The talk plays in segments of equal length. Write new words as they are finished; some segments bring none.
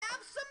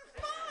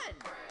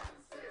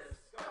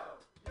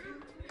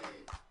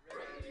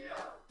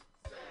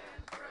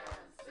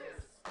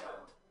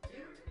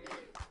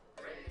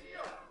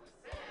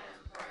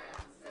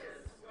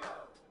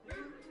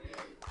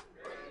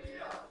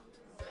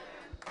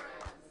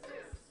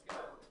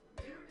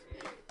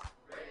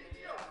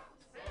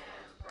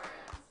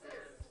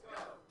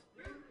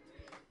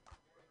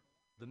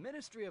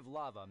Ministry of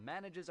Lava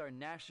manages our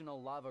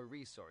national lava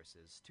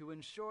resources to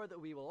ensure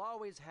that we will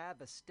always have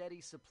a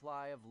steady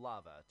supply of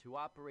lava to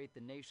operate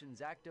the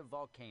nation's active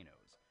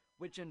volcanoes,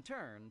 which in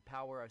turn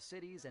power our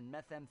cities and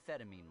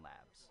methamphetamine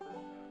labs.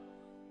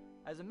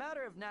 As a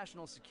matter of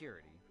national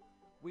security,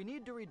 we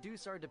need to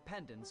reduce our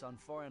dependence on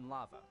foreign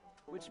lava,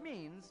 which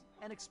means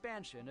an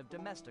expansion of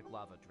domestic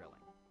lava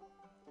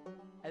drilling.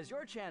 As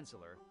your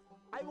chancellor,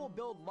 I will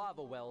build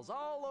lava wells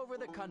all over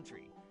the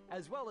country,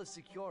 as well as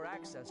secure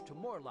access to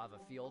more lava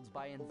fields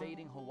by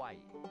invading Hawaii.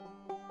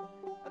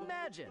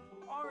 Imagine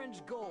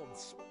orange gold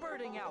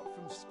spurting out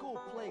from school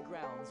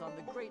playgrounds on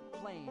the Great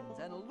Plains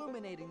and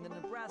illuminating the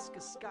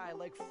Nebraska sky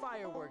like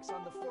fireworks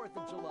on the 4th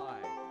of July.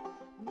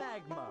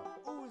 Magma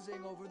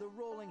oozing over the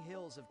rolling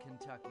hills of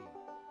Kentucky.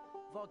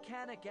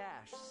 Volcanic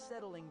ash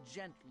settling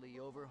gently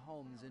over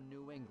homes in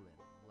New England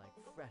like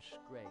fresh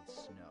gray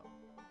snow.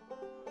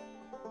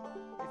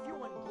 If you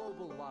want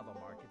global lava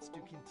markets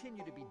to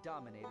continue to be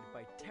dominated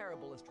by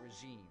terriblest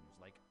regimes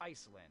like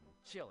Iceland,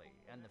 Chile,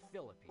 and the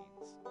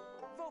Philippines,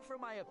 vote for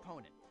my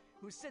opponent,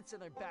 who sits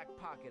in their back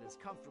pocket as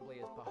comfortably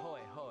as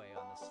Pahoehoe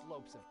on the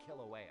slopes of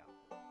Kilauea.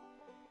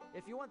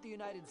 If you want the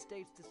United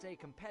States to stay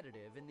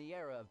competitive in the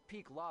era of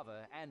peak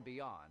lava and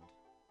beyond,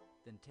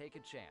 then take a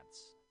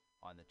chance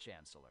on the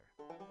Chancellor.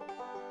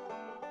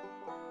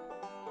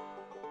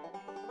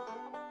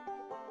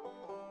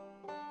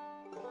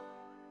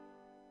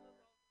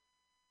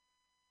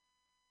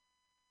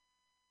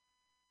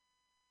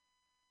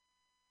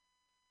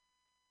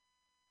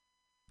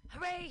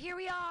 Hooray, here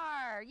we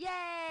are!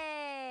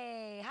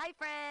 Yay! Hi,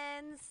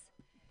 friends!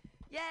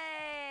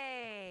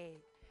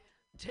 Yay!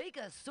 Take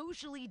a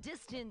socially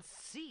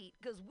distanced seat,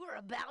 because we're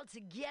about to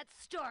get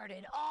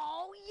started.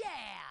 Oh,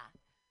 yeah!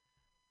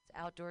 It's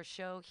an outdoor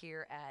show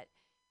here at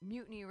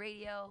Mutiny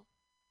Radio.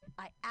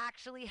 I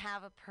actually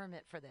have a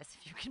permit for this,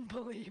 if you can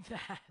believe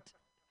that.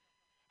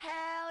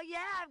 Hell yeah,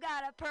 I've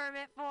got a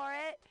permit for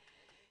it.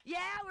 Yeah,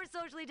 we're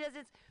socially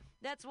distanced.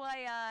 That's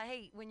why,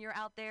 hey, when you're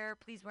out there,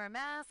 please wear a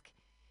mask.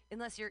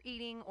 Unless you're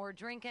eating or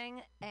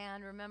drinking,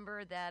 and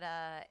remember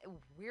that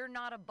we're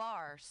not a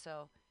bar,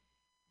 so,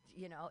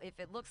 you know, if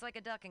it looks like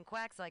a duck and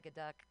quacks like a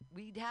duck,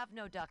 we'd have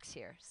no ducks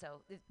here.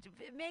 So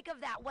make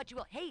of that what you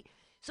will. Hey,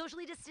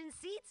 socially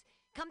distanced seats,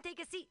 come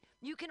take a seat.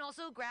 You can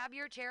also grab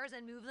your chairs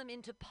and move them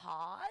into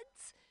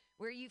pods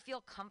where you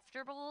feel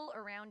comfortable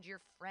around your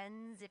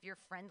friends if you're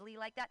friendly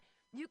like that.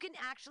 You can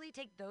actually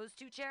take those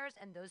two chairs,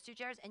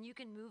 and you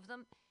can move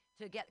them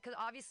together, because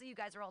obviously you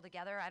guys are all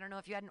together. I don't know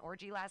if you had an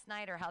orgy last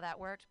night or how that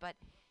worked, but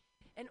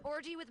an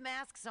orgy with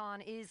masks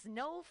on is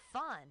no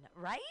fun,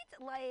 right?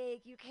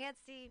 Like, you can't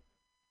see.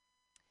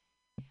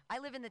 I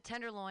live in the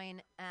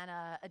Tenderloin, and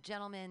a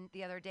gentleman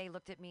the other day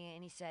looked at me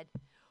and he said,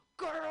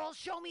 "Girl,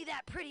 show me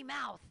that pretty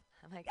mouth."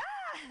 I'm like,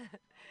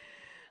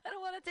 I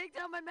don't want to take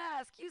down my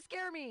mask. You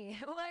scare me.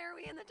 Why are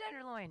we in the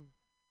Tenderloin?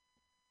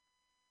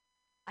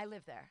 I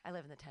live there. I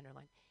live in the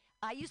Tenderloin.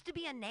 I used to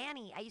be a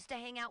nanny. I used to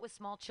hang out with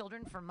small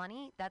children for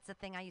money. That's the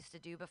thing I used to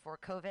do before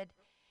COVID.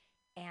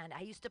 And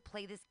I used to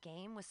play this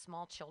game with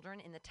small children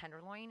in the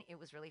Tenderloin. It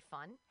was really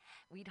fun.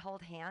 We'd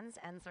hold hands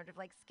and sort of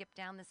like skip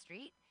down the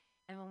street.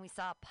 And when we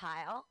saw a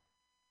pile,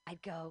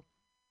 I'd go,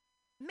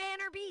 "Man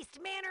or beast,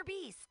 man or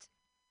beast."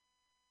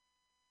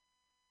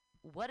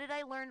 What did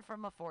I learn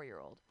from a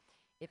 4-year-old?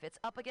 If it's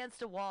up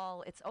against a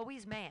wall, it's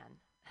always man.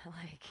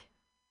 Like,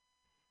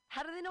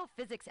 how do they know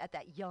physics at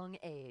that young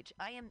age?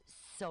 I am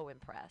so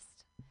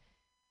impressed.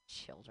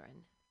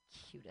 Children,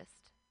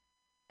 cutest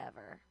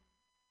ever.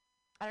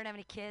 I don't have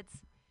any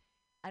kids.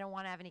 I don't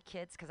want to have any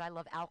kids because I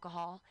love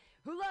alcohol.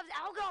 Who loves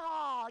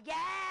alcohol?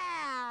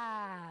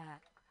 Yeah!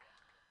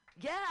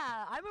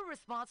 Yeah, I'm a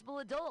responsible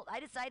adult. I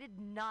decided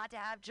not to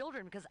have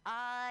children because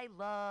I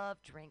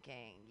love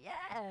drinking.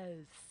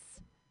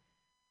 Yes!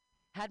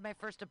 Had my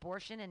first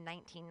abortion in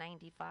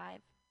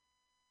 1995.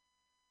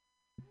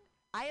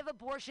 I have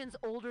abortions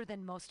older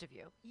than most of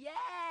you.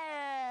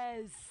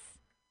 Yes!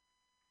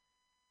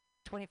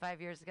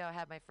 25 years ago, I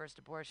had my first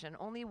abortion.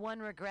 Only one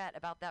regret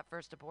about that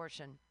first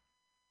abortion.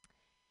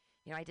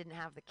 You know, I didn't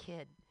have the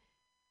kid.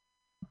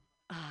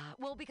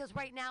 Well, because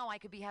right now I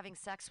could be having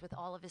sex with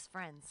all of his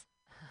friends.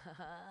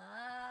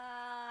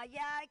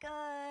 Yeah, I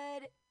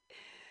could.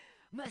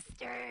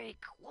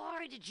 Mistake.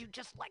 Why did you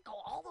just let go?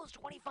 All those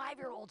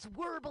 25-year-olds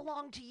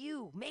belong to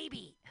you.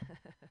 Maybe.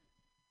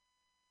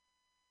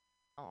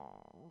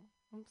 Oh,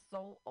 I'm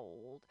so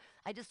old.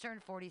 I just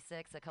turned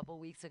 46 a couple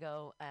weeks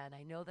ago, and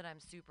I know that I'm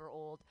super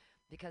old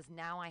because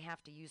now I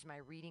have to use my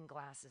reading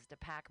glasses to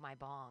pack my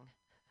bong.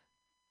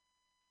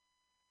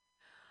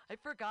 I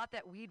forgot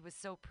that weed was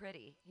so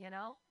pretty, you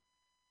know?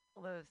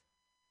 All those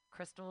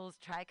crystals,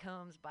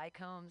 trichomes,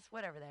 bicomes,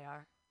 whatever they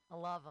are. I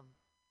love them.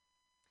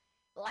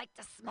 Like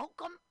to smoke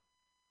them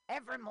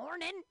every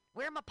morning?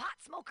 Where my pot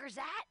smokers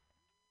at?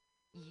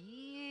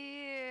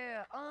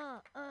 Yeah,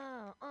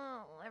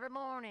 every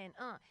morning,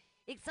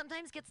 It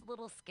sometimes gets a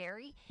little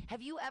scary.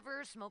 Have you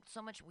ever smoked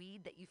so much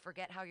weed that you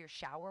forget how your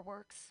shower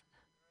works?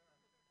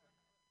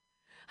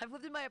 I've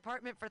lived in my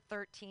apartment for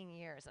 13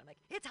 years. I'm like,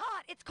 it's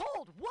hot, it's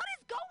cold. What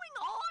is going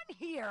on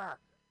here?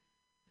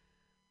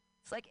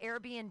 It's like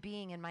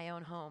Airbnb in my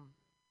own home.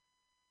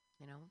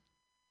 You know?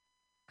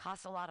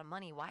 Costs a lot of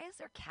money. Why is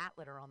there cat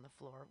litter on the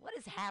floor? What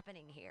is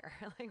happening here?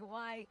 Like,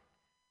 why?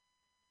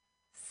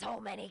 So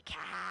many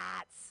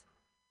cats.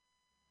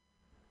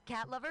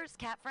 Cat lovers?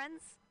 Cat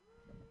friends?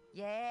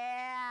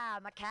 Yeah,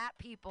 my cat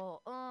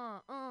people.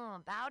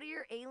 Bow to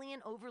your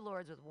alien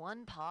overlords with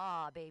one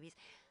paw, babies.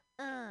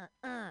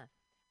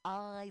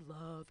 I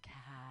love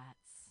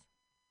cats.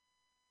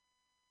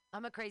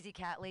 I'm a crazy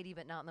cat lady,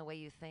 but not in the way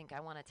you think. I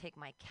want to take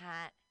my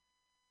cat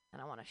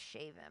and I want to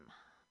shave him.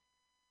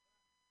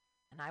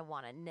 And I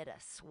want to knit a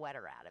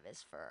sweater out of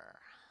his fur.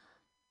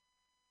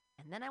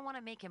 And then I want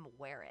to make him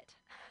wear it.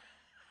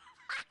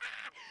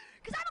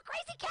 Because I'm a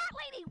crazy cat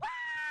lady.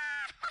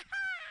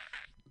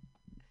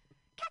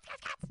 Cats,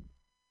 cats, cats.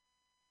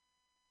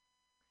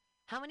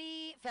 How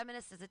many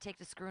feminists does it take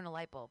to screw in a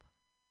light bulb?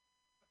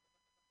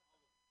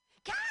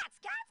 Cats,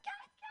 cats,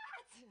 cats,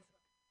 cats.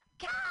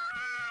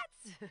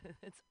 Cats.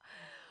 It's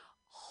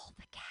all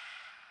the cats.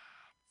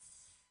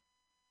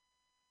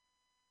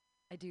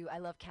 I do. I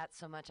love cats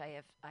so much.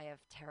 I have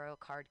tarot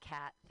card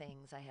cat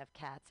things. I have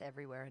cats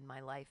everywhere in my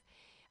life.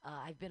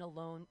 I've been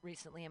alone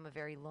recently. I'm a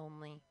very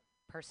lonely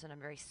person. I'm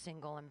very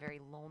single. I'm very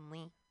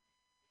lonely.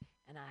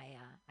 And I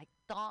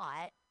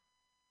thought,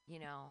 you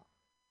know,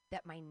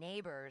 that my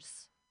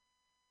neighbors,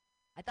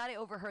 I thought I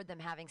overheard them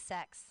having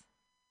sex.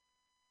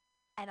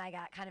 And I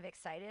got kind of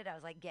excited. I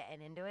was like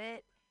getting into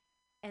it.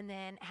 And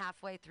then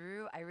halfway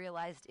through, I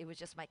realized it was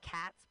just my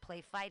cats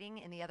play fighting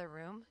in the other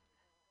room.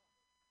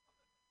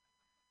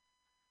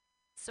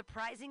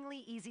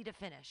 Surprisingly easy to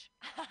finish.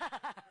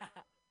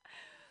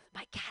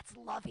 My cats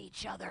love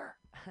each other.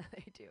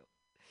 They do.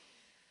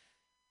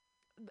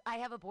 I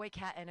have a boy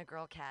cat and a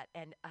girl cat,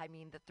 and I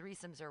mean, the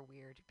threesomes are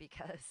weird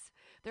because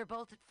they're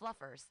both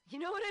fluffers. You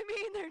know what I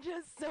mean? They're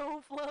just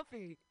so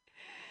fluffy.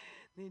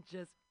 They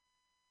just...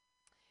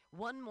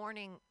 One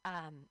morning,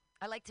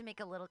 I like to make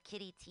a little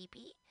kitty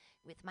teepee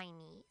with my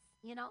knees,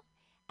 you know?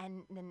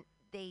 And then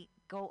they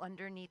go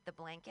underneath the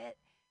blanket,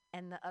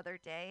 and the other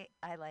day,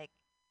 I,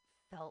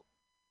 felt...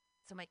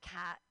 So my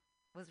cat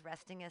was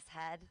resting his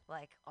head,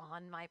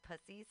 on my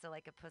pussy, so,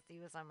 a pussy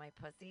was on my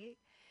pussy.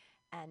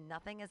 And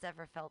nothing has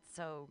ever felt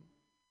so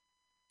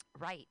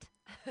right.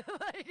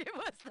 It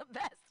was the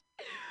best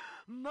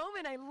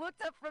moment. I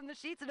looked up from the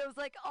sheets and I was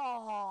like,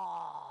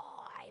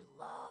 oh, I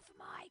love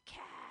my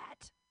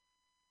cat.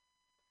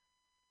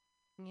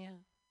 Yeah.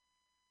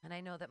 And I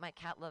know that my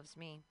cat loves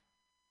me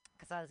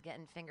because I was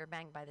getting finger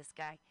banged by this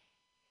guy.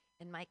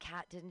 And my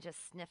cat didn't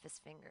just sniff his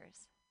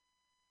fingers.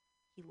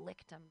 He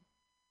licked them.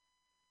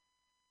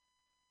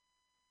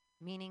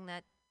 Meaning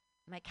that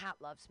my cat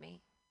loves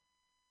me.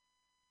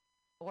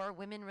 Or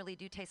women really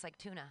do taste like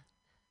tuna.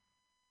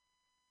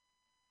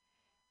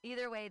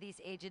 Either way,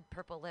 these aged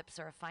purple lips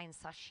are a fine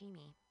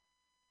sashimi.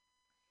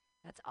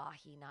 That's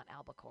ahi, not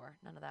albacore.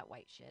 None of that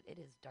white shit. It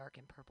is dark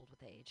and purpled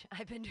with age.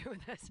 I've been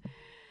doing this.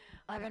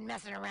 I've been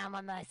messing around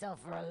with myself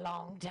for a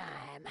long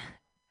time.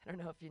 I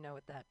don't know if you know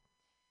what that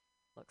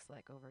looks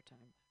like over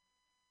time.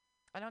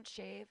 I don't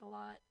shave a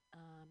lot.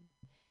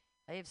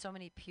 I have so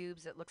many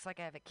pubes, it looks like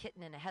I have a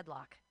kitten in a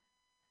headlock.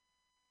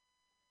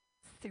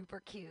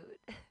 Super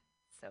cute.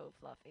 So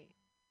fluffy.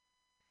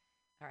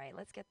 All right,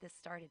 let's get this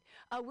started.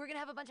 We're going to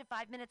have a bunch of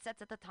 5-minute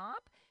sets at the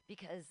top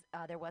because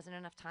there wasn't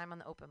enough time on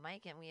the open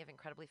mic, and we have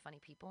incredibly funny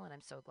people, and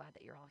I'm so glad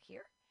that you're all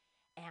here.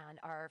 And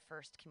our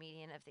first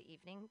comedian of the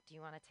evening, do you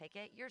want to take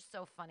it? You're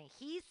so funny.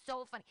 He's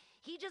so funny.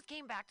 He just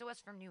came back to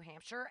us from New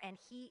Hampshire, and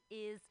he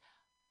is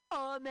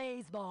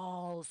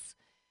amazeballs.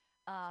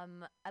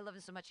 I love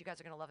him so much. You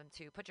guys are going to love him,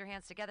 too. Put your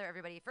hands together,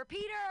 everybody, for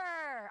Peter.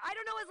 I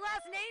don't know his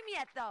last name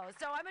yet, though,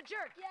 so I'm a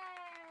jerk. Yay!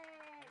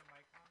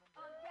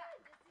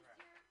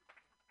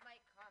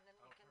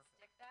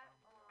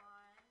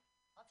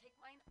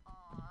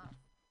 Off.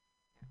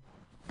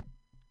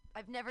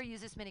 I've never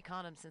used this many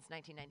condoms since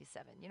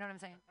 1997. You know what I'm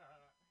saying?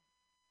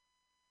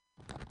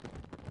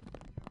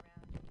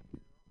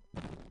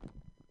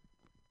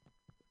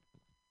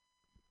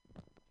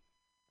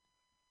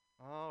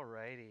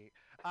 Alrighty.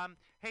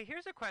 Hey,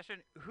 here's a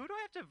question. Who do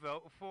I have to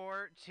vote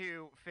for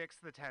to fix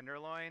the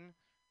tenderloin?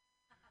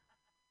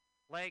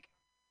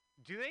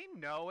 Do they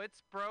know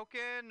it's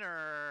broken,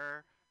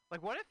 or...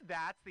 what if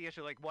that's the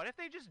issue? What if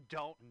they just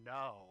don't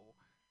know?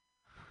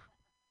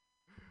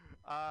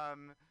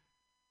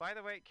 By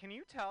the way, can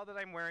you tell that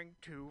I'm wearing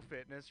 2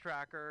 fitness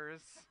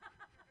trackers?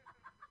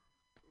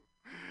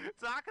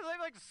 It's not because I'm,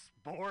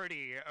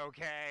 sporty,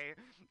 okay?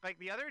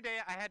 The other day,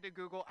 I had to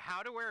Google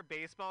how to wear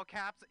baseball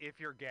caps if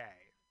you're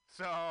gay.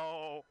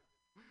 So,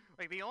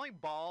 the only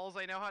balls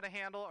I know how to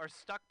handle are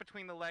stuck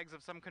between the legs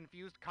of some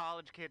confused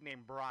college kid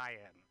named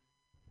Brian.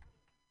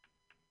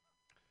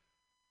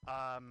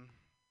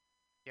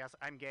 Yes,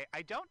 I'm gay.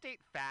 I don't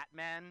date fat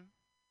men.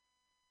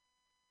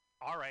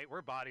 All right,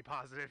 we're body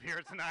positive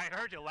here tonight. I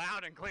heard you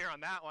loud and clear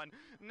on that one.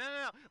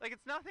 No.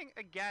 It's nothing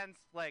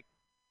against,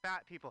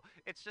 fat people.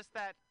 It's just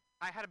that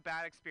I had a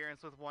bad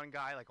experience with one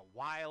guy, a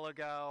while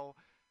ago.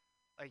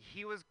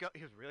 He was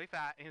really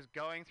fat, and he was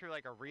going through,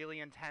 a really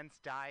intense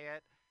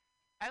diet.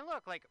 And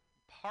look,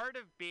 part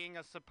of being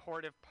a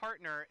supportive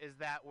partner is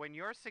that when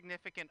your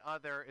significant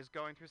other is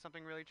going through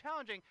something really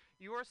challenging,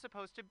 you are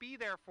supposed to be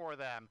there for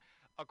them,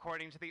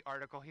 according to the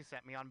article he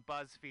sent me on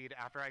BuzzFeed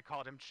after I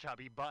called him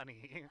Chubby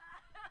Bunny.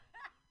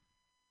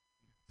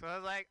 So I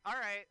was like, all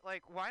right,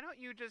 like, why don't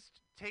you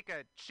just take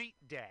a cheat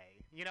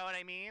day? You know what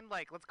I mean?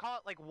 Like, let's call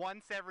it like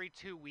once every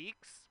 2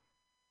 weeks.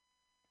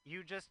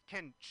 You just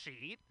can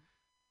cheat,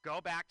 go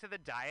back to the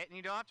diet, and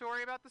you don't have to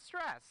worry about the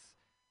stress.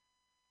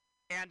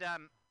 And,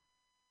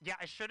 yeah,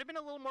 I should have been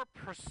a little more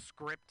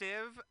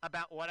prescriptive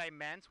about what I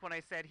meant when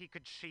I said he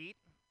could cheat.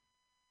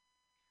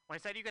 When I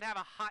said you could have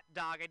a hot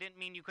dog, I didn't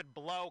mean you could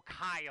blow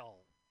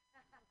Kyle.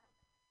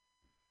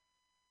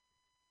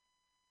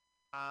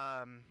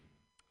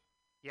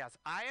 Yes,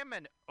 I am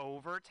an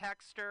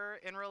over-texter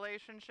in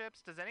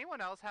relationships. Does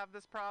anyone else have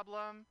this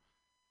problem?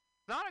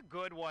 It's not a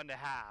good one to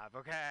have,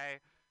 okay?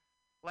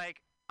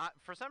 Like,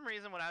 for some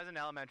reason, when I was in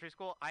elementary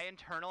school, I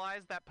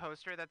internalized that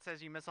poster that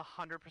says you miss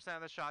 100%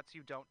 of the shots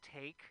you don't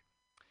take.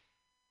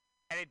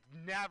 And it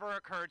never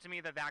occurred to me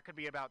that that could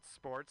be about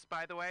sports,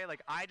 by the way.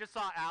 Like, I just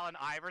saw Allen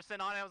Iverson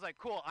on it. I was like,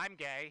 cool, I'm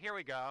gay. Here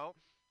we go.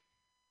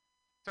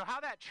 So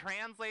how that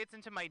translates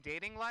into my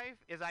dating life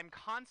is I'm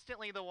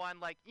constantly the one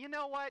like, you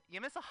know what?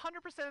 You miss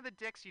 100% of the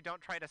dicks you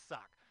don't try to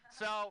suck.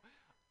 So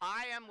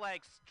I am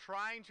like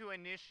trying to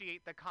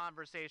initiate the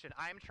conversation.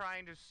 I'm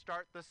trying to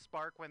start the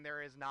spark when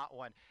there is not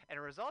one. And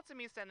it results in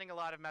me sending a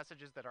lot of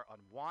messages that are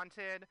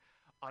unwanted,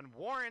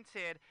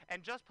 unwarranted,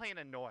 and just plain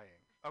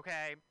annoying,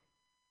 okay?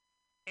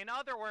 In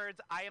other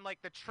words, I am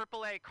like the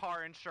AAA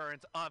car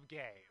insurance of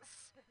gays.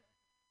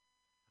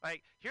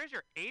 Like, here's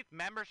your 8th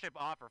membership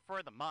offer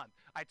for the month.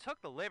 I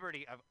took the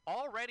liberty of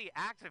already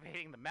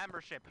activating the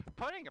membership,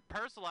 putting a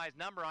personalized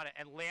number on it,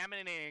 and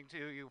laminating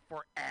to you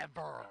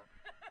forever.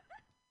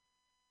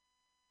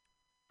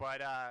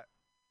 But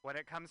when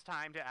it comes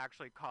time to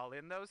actually call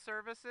in those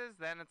services,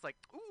 then it's like,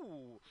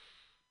 ooh,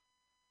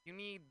 you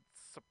need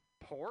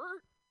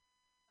support?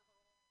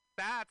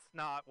 That's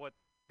not what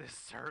this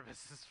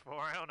service is for.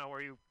 I don't know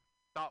where you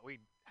thought we'd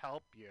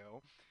help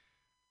you.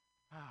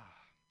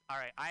 All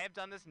right, I have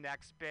done this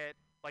next bit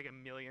like a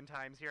million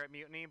times here at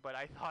Mutiny, but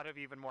I thought of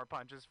even more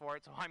punches for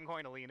it, so I'm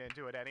going to lean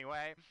into it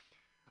anyway.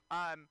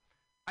 I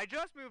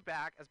just moved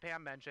back, as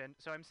Pam mentioned,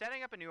 so I'm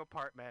setting up a new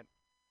apartment.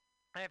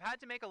 I've had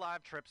to make a lot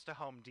of trips to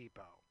Home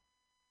Depot,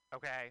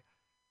 okay?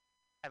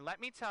 And let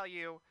me tell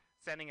you,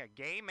 sending a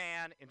gay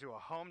man into a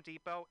Home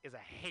Depot is a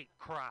hate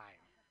crime.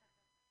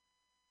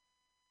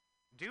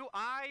 Do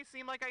I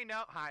seem like I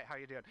know? Hi, how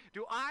you doing?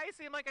 Do I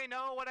seem like I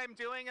know what I'm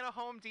doing at a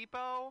Home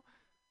Depot?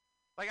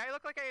 Like, I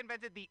look like I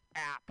invented the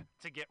app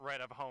to get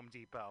rid of Home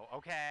Depot,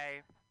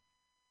 okay?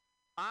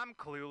 I'm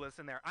clueless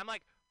in there. I'm,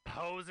 like,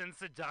 posing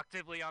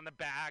seductively on the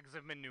bags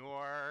of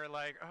manure,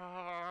 like,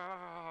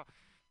 oh.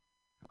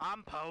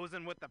 I'm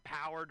posing with the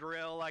power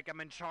drill like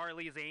I'm in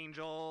Charlie's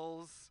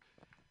Angels.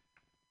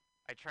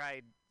 I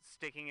tried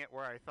sticking it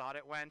where I thought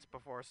it went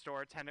before a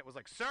store attendant was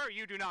like, sir,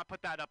 you do not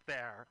put that up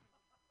there.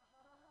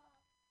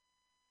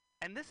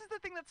 And this is the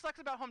thing that sucks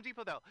about Home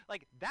Depot, though.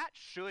 Like, that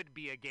should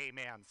be a gay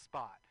man's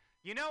spot.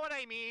 You know what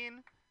I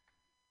mean?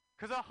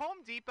 Because a Home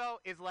Depot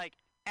is like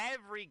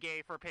every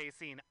gay for pay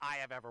scene I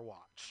have ever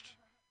watched.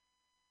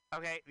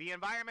 Okay, the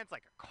environment's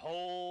like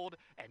cold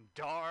and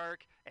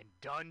dark and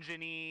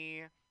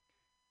dungeony.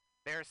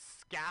 There's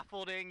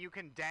scaffolding you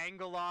can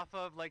dangle off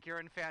of like you're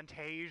in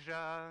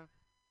Fantasia.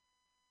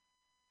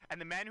 And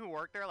the men who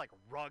work there are like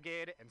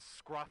rugged and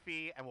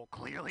scruffy and will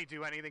clearly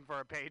do anything for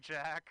a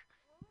paycheck.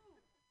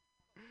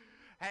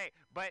 Hey,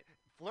 but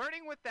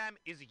flirting with them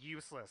is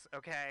useless,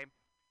 okay?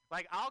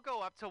 Like, I'll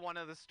go up to one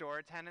of the store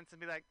attendants and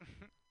be like,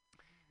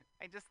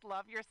 I just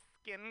love your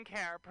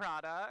skincare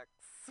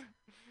products.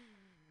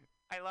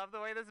 I love the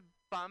way this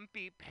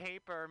bumpy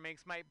paper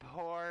makes my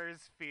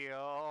pores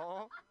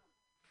feel.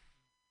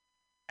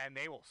 And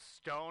they will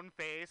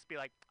stone-face be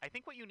like, I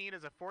think what you need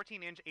is a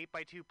 14-inch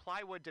 8x2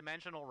 plywood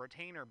dimensional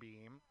retainer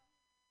beam.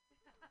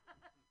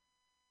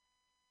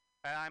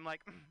 And I'm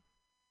like,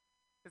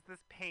 is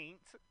this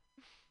paint?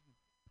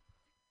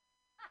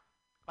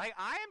 Like,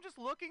 I am just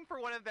looking for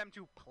one of them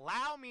to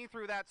plow me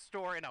through that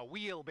store in a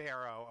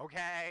wheelbarrow,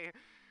 okay?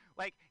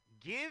 Like,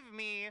 give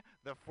me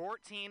the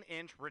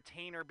 14-inch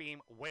retainer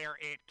beam where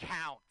it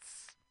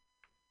counts.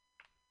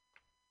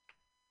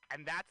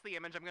 And that's the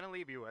image I'm going to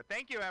leave you with.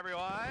 Thank you,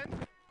 everyone. Hey,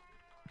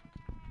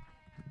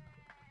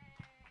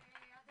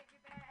 I'll take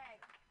your bag.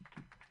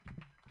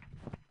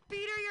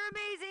 Peter, you're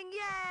amazing.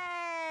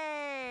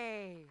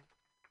 Yay!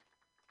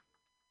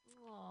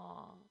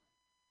 Aww.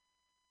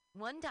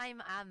 One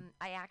time,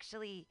 I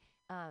actually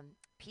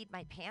peed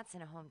my pants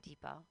in a Home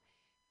Depot,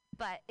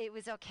 but it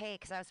was okay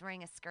because I was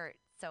wearing a skirt,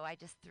 so I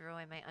just threw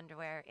in my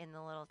underwear in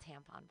the little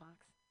tampon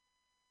box.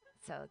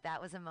 So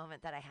that was a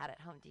moment that I had at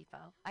Home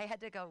Depot. I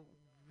had to go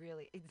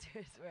really into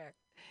it. It's where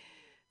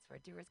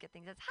doers get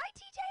things. It's, hi,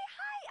 TJ.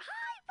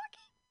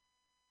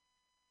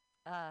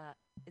 Hi, Bucky.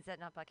 Is that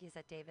not Bucky? Is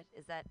that David?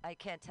 Is that, I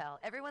can't tell.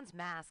 Everyone's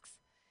masks.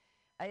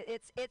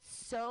 It's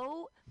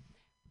so,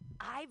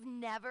 I've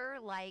never,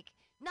 like,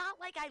 Not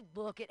like I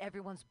look at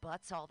everyone's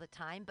butts all the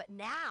time, but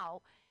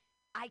now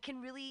I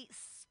can really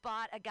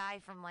spot a guy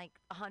from like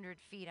 100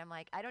 feet. I'm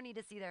like, I don't need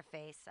to see their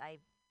face.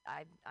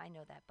 I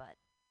know that butt.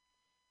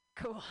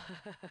 Cool.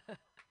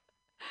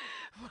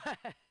 What?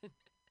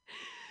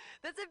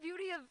 That's the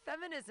beauty of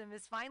feminism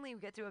is finally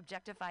we get to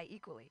objectify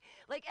equally.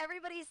 Like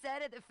everybody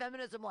said at the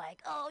feminism,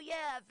 like, oh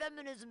yeah,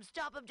 feminism,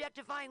 stop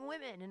objectifying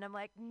women. And I'm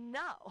like,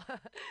 no,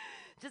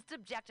 just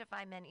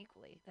objectify men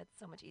equally. That's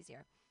so much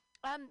easier.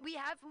 We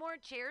have more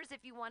chairs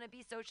if you want to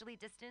be socially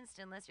distanced,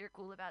 unless you're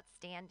cool about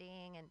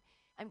standing. And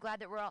I'm glad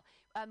that we're all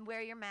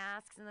wear your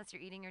masks unless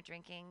you're eating or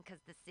drinking,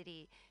 because the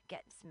city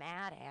gets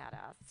mad at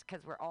us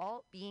because we're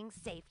all being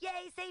safe.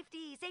 Yay,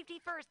 safety! Safety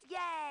first!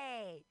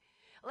 Yay!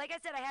 Like I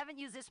said, I haven't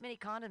used this many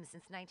condoms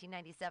since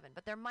 1997,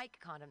 but they're mic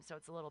condoms, so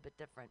it's a little bit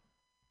different.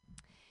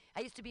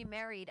 I used to be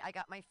married. I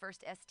got my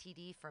first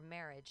STD from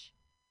marriage.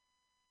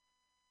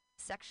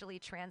 Sexually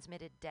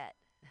transmitted debt.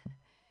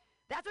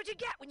 That's what you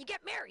get when you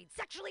get married.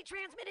 Sexually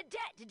transmitted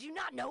debt. Did you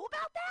not know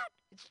about that?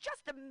 It's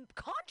just a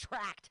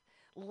contract,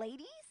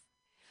 ladies.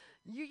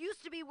 You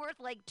used to be worth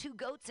like 2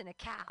 goats and a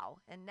cow,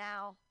 and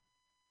now,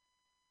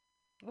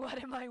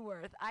 what am I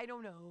worth? I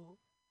don't know.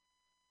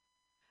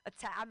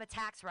 I'm a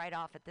tax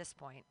write-off at this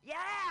point. Yeah!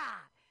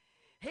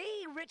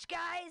 Hey, rich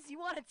guys, you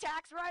want a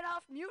tax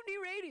write-off? Mutiny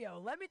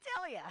Radio, let me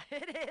tell you,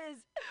 it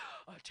is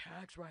a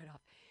tax write-off.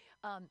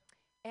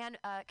 And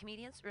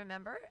comedians,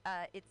 remember,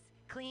 it's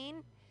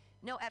clean,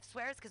 no F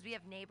swears, because we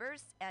have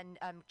neighbors and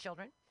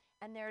children.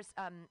 And there's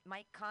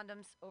mic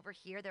condoms over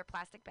here. They're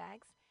plastic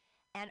bags.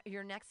 And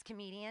your next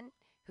comedian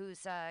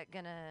who's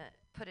going to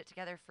put it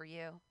together for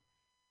you,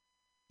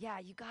 yeah,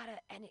 you gotta,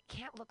 and it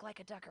can't look like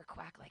a duck or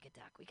quack like a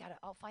duck.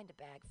 I'll find a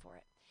bag for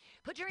it.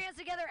 Put your hands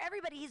together,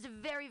 everybody. He's a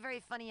very,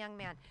 very funny young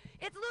man.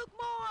 It's Luke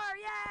Moore!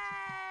 Yay!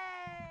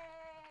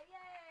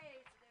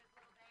 Yay! So there's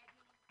little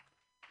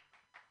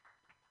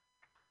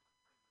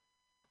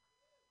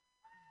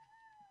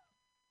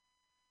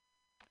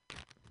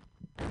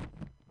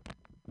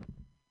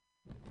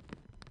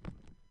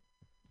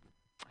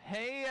baggie.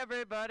 Hey,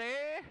 everybody!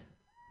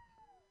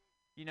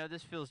 You know,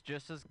 this feels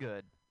just as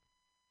good,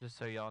 just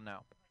so y'all know.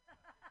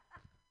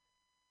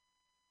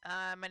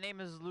 My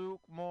name is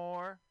Luke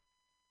Moore.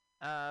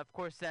 Of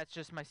course, that's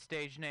just my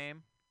stage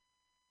name.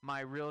 My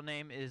real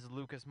name is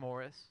Lucas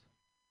Morris.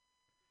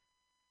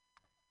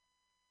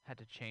 Had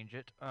to change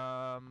it.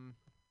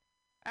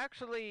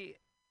 Actually,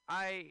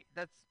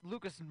 that's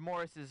Lucas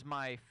Morris is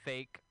my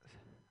fake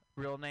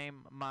real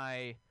name.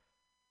 My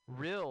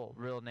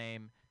real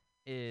name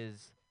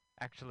is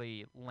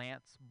actually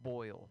Lance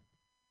Boyle.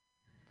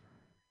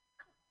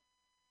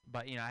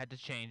 But, you know, I had to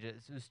change it.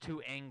 It was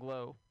too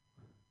Anglo.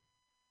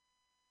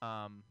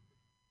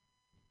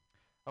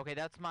 Okay,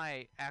 that's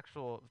my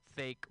actual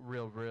fake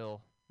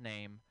real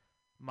name.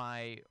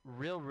 My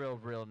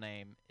real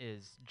name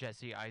is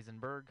Jesse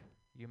Eisenberg.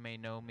 You may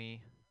know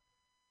me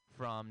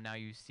from Now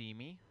You See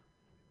Me,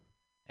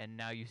 and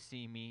Now You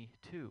See Me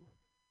Too.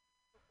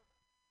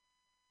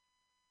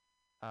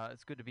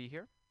 It's good to be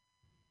here.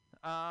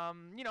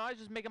 You know, I was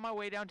just making my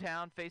way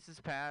downtown,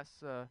 Faces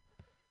Pass,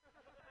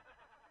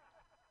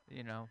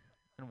 you know,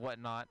 and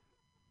whatnot.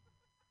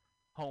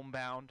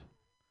 Homebound.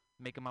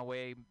 Making my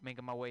way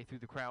through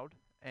the crowd,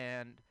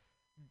 and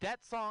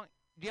that song.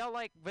 Do y'all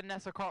like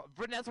Vanessa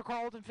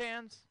Carlton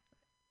fans?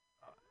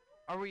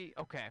 Are we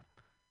okay?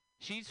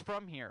 She's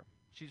from here.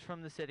 She's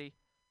from the city,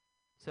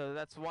 so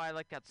that's why I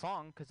like that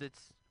song, because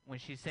it's when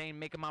she's saying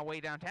 "making my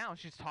way downtown,"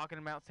 she's talking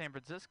about San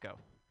Francisco.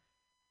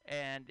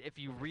 And if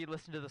you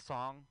re-listen to the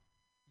song,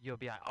 you'll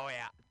be like, "Oh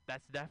yeah,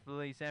 that's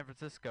definitely San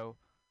Francisco."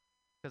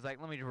 Because like,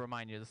 let me just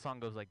remind you, the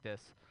song goes like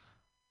this.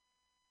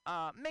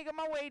 Making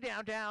my way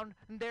downtown,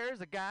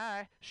 there's a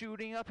guy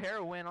shooting up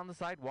heroin on the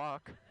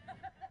sidewalk.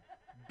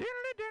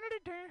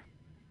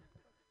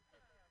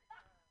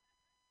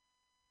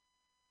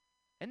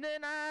 And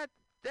then I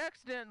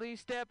accidentally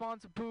step on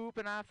some poop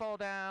and I fall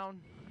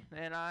down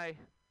and I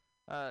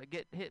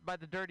get hit by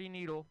the dirty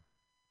needle.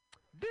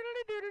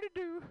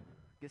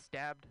 Get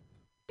stabbed.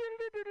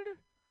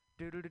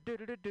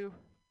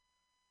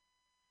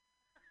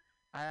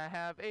 I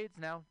have AIDS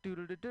now.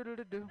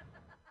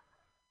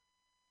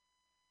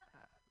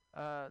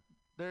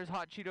 There's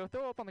hot Cheeto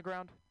throw up on the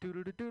ground.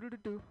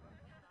 Doo-doo-doo-doo-doo-doo.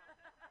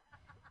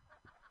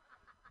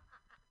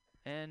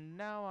 And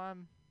now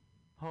I'm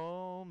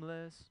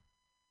homeless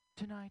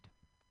tonight.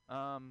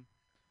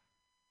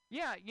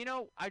 Yeah, you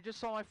know, I just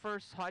saw my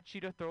first hot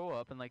Cheeto throw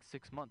up in like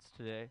 6 months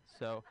today,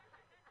 so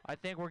I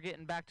think we're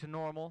getting back to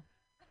normal.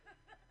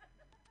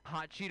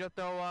 Hot Cheeto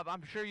throw up.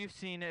 I'm sure you've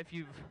seen it if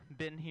you've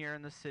been here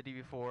in the city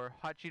before.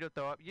 Hot Cheeto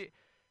throw up.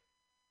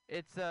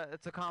 It's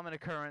a common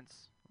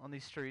occurrence on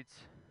these streets.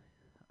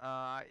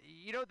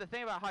 You know, the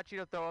thing about hot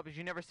Cheeto throw up is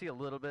you never see a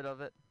little bit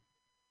of it.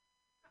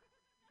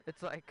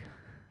 It's like,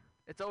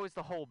 it's always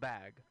the whole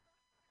bag.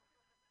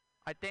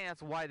 I think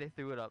that's why they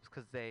threw it up,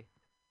 because they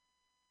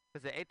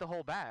ate the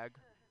whole bag.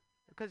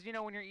 Because, you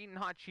know, when you're eating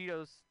hot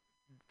Cheetos,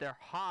 they're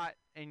hot,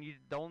 and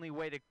the only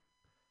way to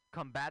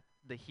combat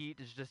the heat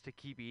is just to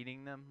keep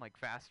eating them, like,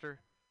 faster.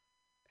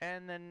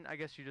 and then I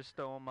guess you just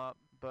throw them up.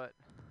 But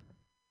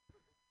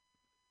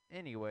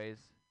anyways,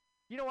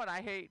 you know what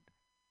I hate?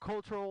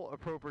 Cultural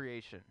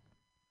appropriation.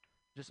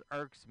 Just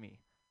irks me.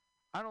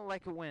 I don't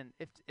like it when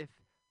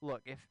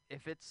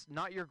if it's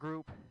not your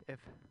group, if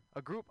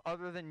a group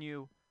other than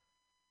you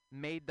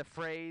made the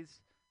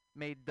phrase,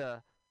 made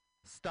the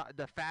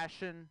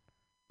fashion,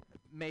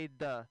 made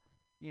the,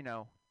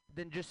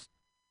 then just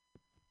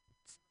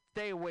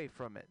stay away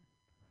from it,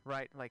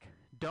 right? Like,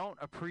 don't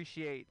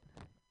appreciate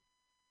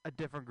a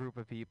different group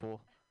of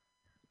people.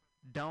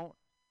 Don't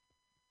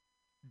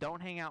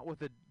hang out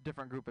with a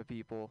different group of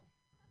people.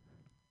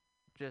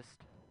 Just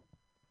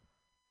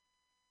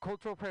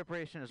cultural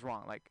appropriation is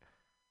wrong. Like,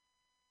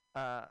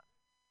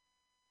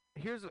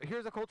 here's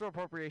a cultural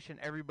appropriation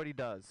everybody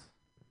does,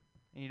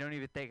 and you don't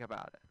even think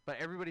about it. But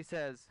everybody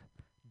says,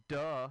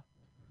 "Duh."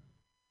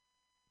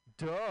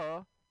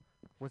 Duh.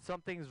 When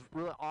something's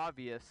really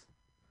obvious,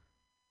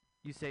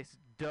 you say,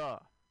 "Duh."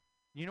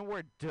 You know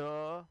where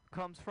 "duh"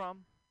 comes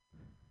from?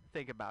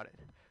 Think about it.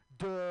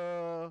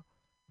 Duh.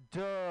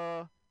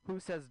 Duh. Who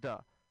says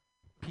 "duh"?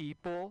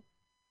 People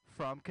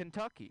from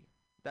Kentucky.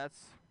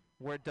 That's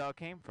where "duh"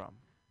 came from.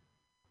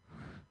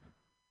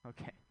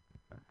 Okay.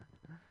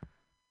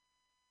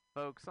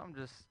 Folks, I'm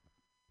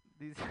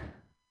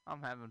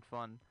having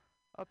fun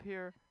up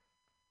here,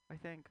 I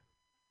think.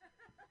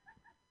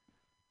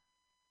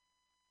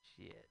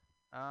 Shit.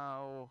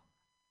 Oh.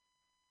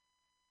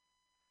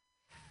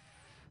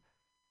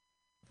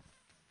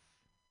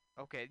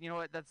 Okay, you know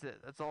what? That's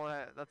it. That's all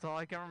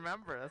I can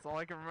remember. That's all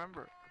I can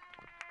remember.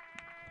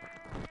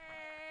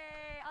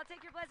 Yay! I'll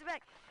take your plastic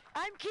bag.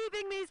 I'm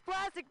keeping these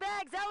plastic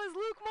bags. That was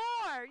Luke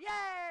Moore.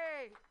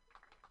 Yay!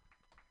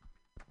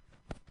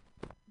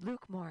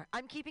 Luke Moore.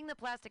 I'm keeping the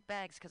plastic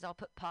bags because I'll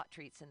put pot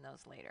treats in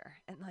those later.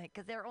 And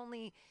because they're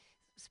only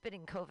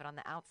spitting COVID on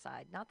the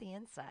outside, not the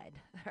inside,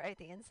 right?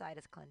 The inside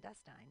is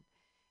clandestine,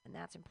 and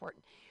that's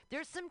important.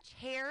 There's some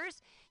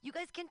chairs. You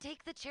guys can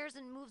take the chairs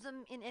and move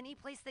them in any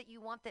place that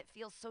you want that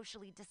feels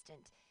socially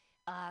distant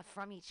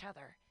from each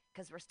other,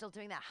 because we're still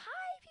doing that.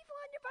 Hi, people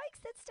on your bikes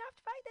that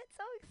stopped by. That's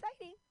so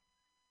exciting.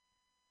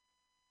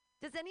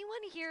 Does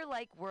anyone here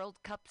like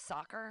World Cup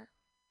soccer?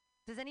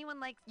 Does anyone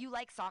like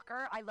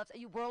soccer? I love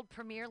World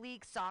Premier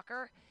League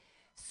soccer.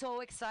 So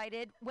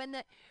excited. When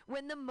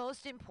the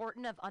most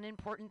important of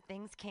unimportant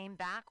things came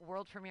back,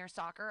 World Premier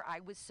Soccer, I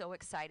was so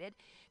excited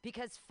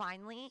because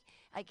finally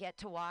I get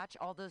to watch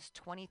all those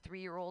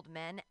 23-year-old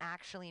men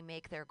actually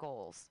make their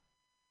goals.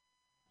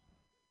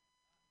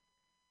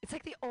 It's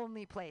like the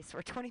only place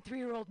where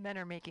 23-year-old men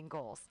are making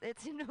goals.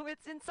 It's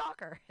in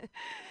soccer.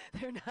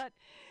 They're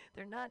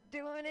not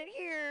doing it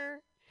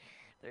here.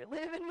 They're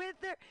living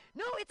with their.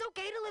 No, it's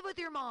okay to live with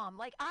your mom.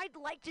 Like, I'd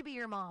like to be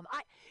your mom.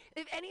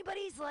 If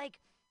anybody's like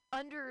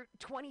under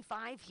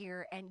 25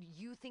 here and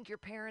you think your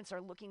parents are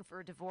looking for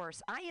a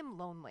divorce, I am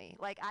lonely.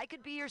 Like, I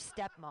could be your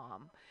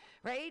stepmom,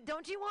 right?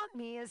 Don't you want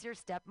me as your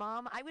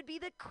stepmom? I would be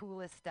the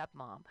coolest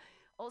stepmom.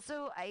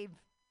 Also,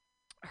 I've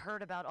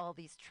heard about all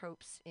these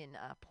tropes in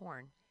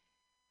porn,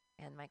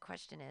 and my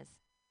question is,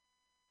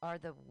 are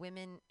the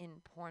women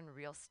in porn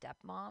real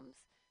stepmoms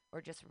or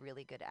just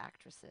really good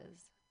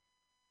actresses?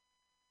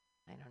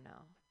 I don't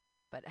know.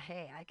 But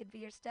hey, I could be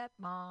your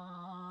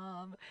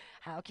stepmom.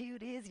 How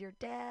cute is your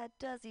dad?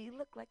 Does he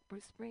look like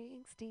Bruce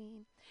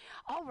Springsteen?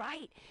 All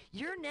right,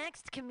 your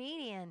next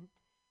comedian.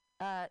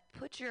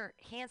 Put your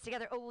hands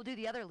together. Oh, we'll do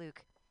the other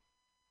Luke.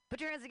 Put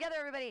your hands together,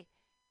 everybody.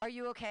 Are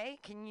you okay?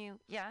 Can you?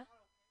 Yeah?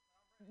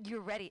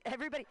 You're ready.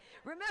 Everybody,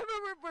 remember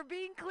we're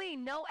being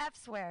clean. No F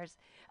swears.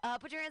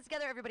 Put your hands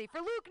together, everybody, for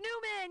Luke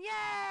Newman.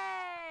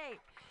 Yay!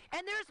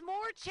 And there's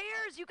more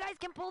chairs. You guys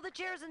can pull the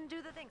chairs and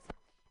do the things.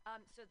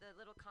 So the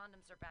little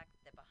condoms are back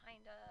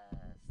behind us.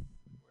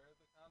 Where are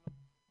the condoms?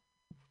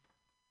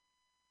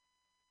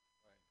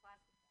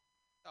 Right.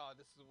 Oh,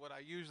 this is what I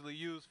usually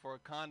use for a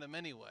condom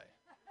anyway.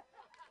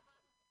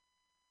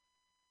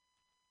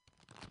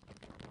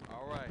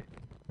 All right.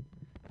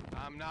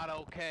 I'm not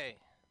okay.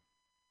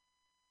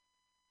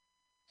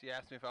 She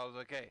asked me if I was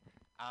okay.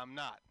 I'm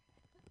not.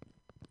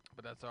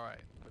 But that's all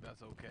right. But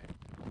that's okay.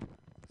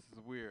 This is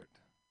weird.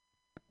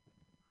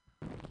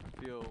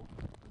 I feel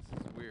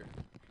this is weird.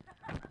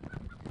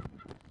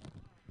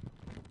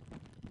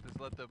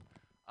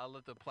 I'll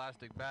let the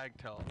plastic bag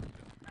tell.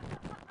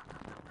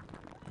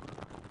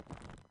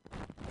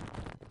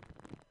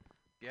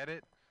 Get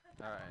it?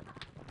 All right.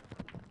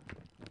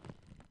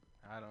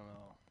 I don't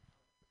know.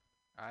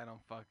 I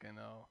don't fucking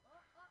know.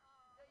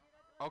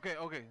 Okay.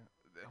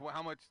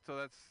 How much? So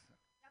that's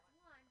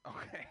one.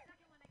 Okay. The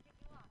second one I kick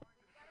you off.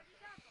 You gotta be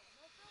careful.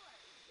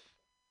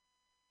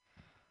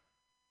 No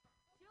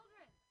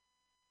Children.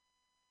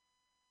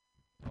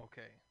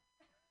 Okay.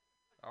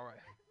 All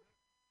right.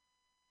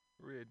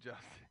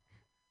 Readjusting.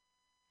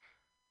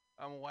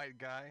 I'm a white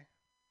guy.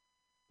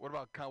 What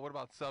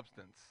about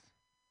substance?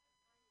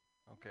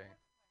 Okay.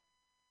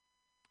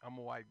 I'm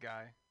a white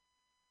guy.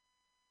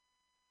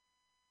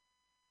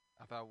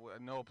 I thought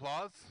no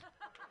applause.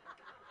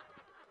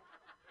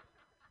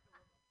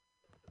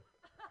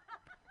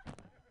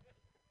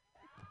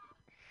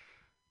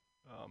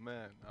 Oh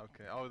man.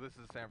 Okay. Oh, this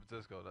is San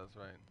Francisco. That's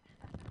right.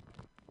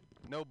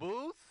 No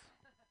booze?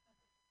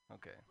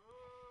 Okay.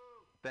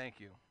 Thank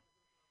you.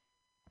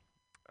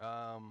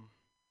 But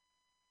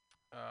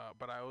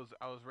I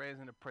was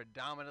raised in a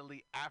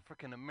predominantly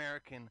African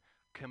American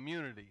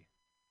community.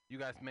 You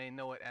guys may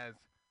know it as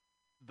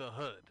the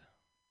hood.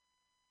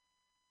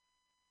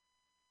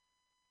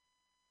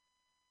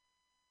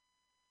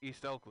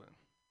 East Oakland.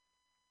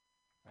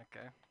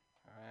 Okay.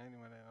 All right.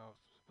 Anyone that knows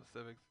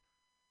specifics?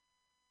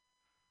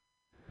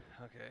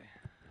 Okay.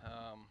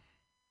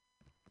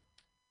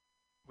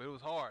 But it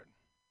was hard.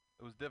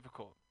 It was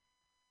difficult.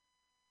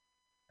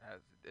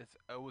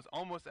 It was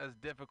almost as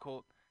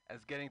difficult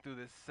as getting through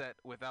this set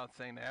without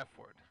saying the F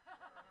word.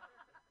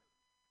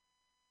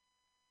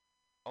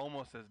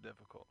 Almost as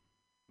difficult.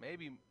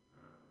 Maybe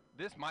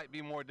this might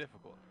be more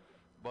difficult,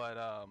 but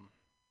I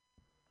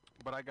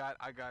got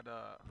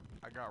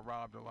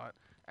robbed a lot,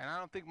 and I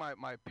don't think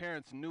my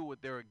parents knew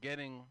what they were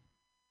getting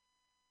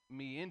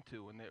me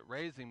into, and they're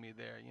raising me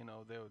there. You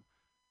know,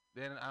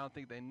 I don't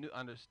think they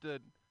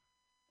understood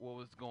what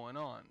was going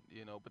on.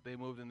 You know, but they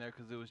moved in there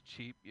because it was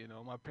cheap. You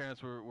know, my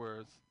parents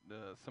were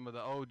some of the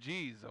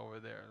OGs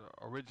over there,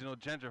 original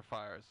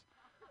gentrifiers.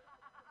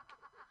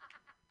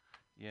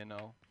 You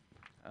know.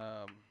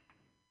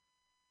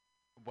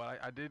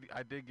 But I did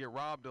get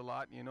robbed a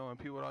lot, you know, and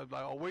people would always be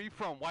like, "Oh, where you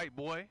from, white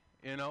boy?"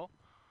 You know,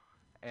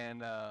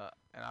 and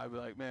I'd be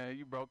like, "Man,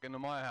 you broke into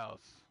my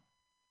house."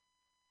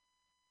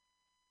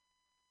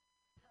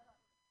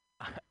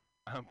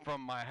 I'm from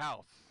my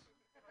house.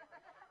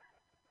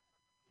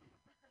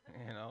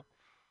 You know,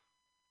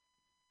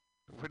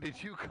 where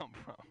did you come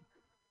from?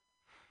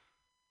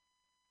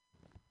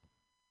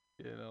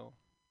 You know,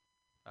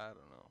 I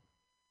don't know.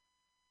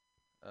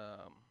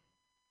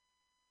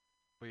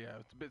 But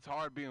yeah, it's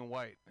hard being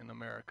white in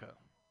America.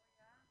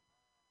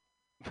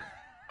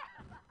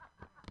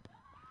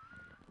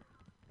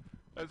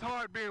 It's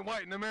hard being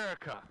white in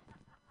America.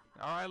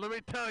 All right, let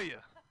me tell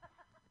you.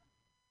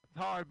 It's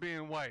hard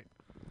being white.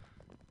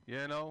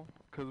 You know,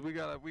 'cause we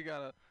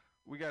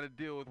gotta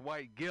deal with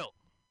white guilt.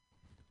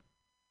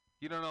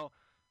 You don't know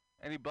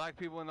any black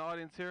people in the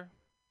audience here?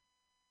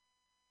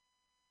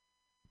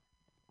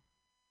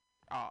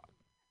 I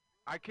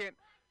can't.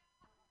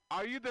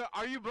 Are you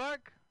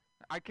black?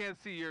 I can't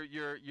see your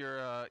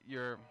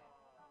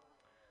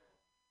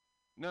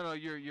no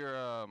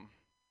your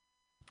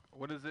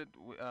what is it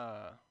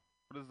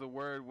what is the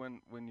word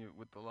when you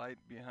with the light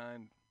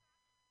behind?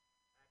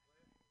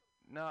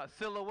 No,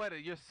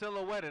 silhouetted. You're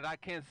silhouetted. I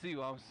can't see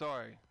you. I'm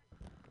sorry.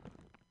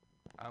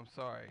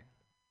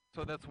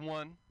 So that's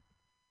one.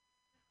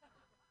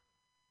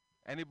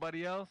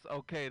 Anybody else?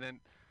 Okay, then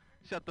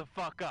shut the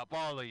fuck up,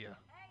 all of you.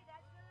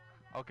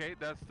 Okay,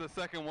 that's the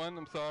second one.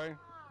 I'm sorry.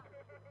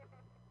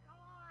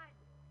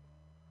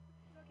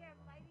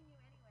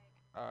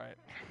 All right.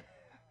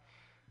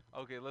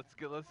 Okay, let's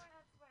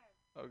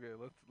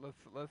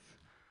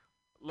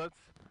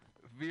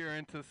veer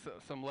into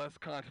some less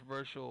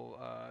controversial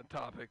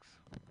topics.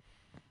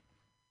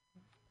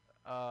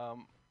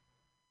 I'm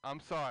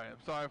sorry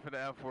for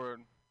the F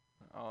word.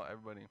 Oh,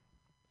 everybody.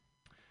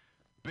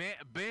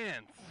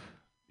 Bands,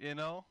 you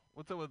know?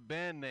 What's up with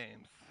band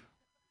names?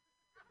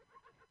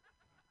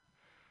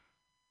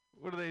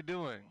 What are they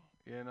doing,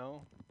 you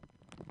know?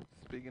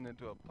 Speaking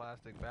into a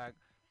plastic bag.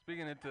 I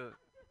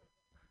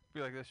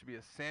feel like there should be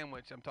a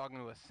sandwich. I'm talking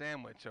to a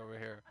sandwich over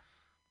here.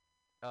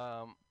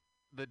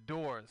 The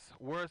Doors,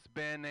 worst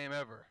band name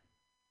ever.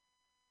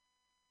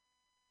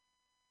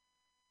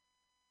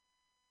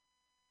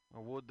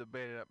 Well, we'll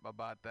debate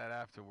about that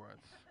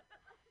afterwards.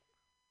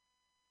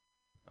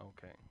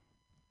 Okay.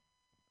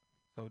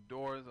 So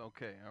Doors,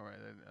 okay, all right,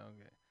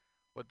 okay.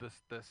 But the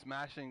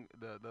smashing,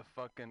 the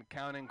fucking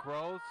Counting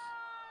Crows.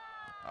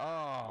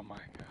 Oh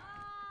my God.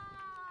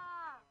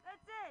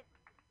 That's it.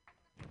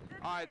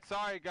 All right,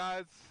 sorry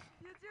guys.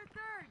 It's your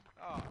turn.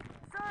 Oh.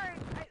 Sorry.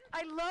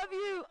 I love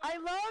you. I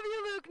love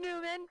you, Luke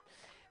Newman.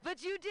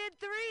 But you did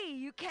 3.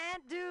 You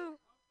can't do.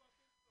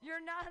 You're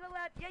not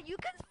allowed. Yeah, you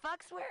can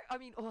fuck swear. I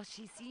mean, oh,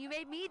 see, you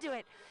made me do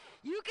it.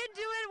 You can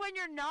do it when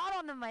you're not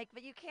on the mic,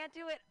 but you can't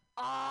do it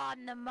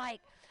on the mic.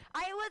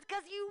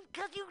 Cause you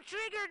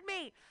triggered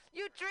me.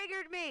 You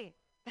triggered me.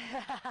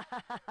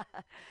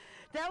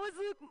 That was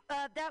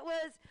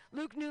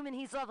Luke Newman.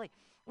 He's lovely.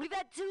 We've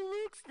had 2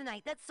 Lukes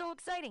tonight. That's so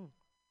exciting.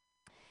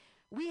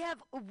 We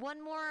have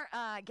one more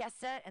guest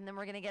set, and then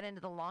we're going to get into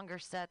the longer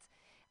sets.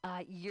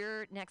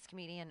 Your next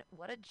comedian,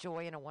 what a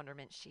joy and a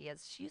wonderment she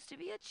is. She used to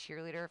be a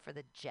cheerleader for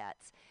the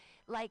Jets.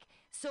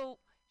 So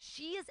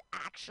she is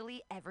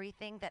actually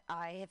everything that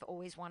I have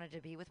always wanted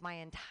to be with my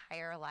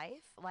entire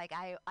life.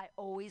 I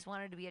always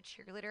wanted to be a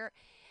cheerleader,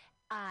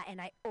 and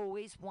I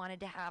always wanted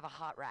to have a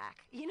hot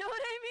rack. You know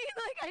what I mean?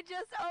 I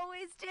just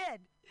always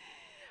did.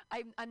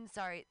 I'm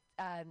sorry,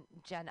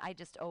 Jen, I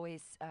just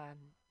always...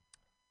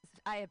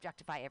 I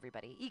objectify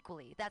everybody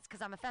equally. That's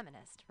because I'm a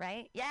feminist,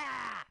 right?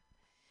 Yeah!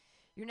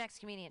 Your next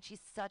comedian,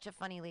 she's such a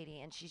funny lady,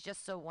 and she's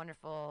just so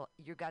wonderful.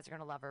 You guys are going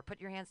to love her. Put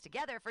your hands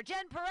together for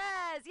Jen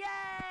Perez!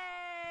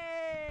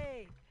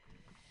 Yay!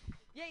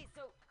 Yay,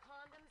 so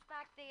condoms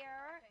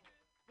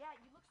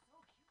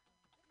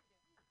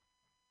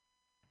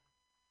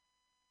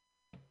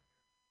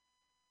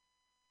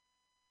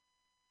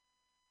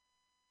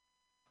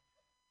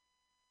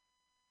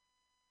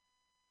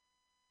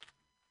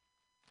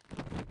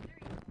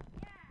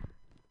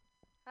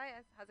Hi,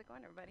 how's it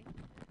going, everybody?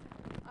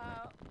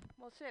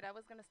 Well, shit, I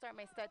was gonna start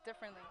my set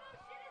differently.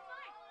 Shit is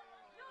mine.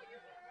 No, shit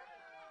is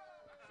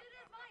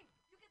mine.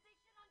 You can say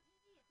shit on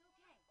TV. It's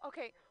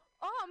okay. Okay.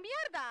 Oh,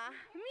 mierda,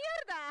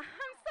 mierda.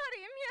 I'm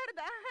sorry,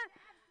 mierda.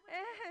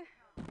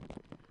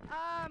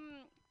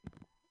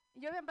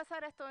 Yo voy a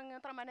empezar esto en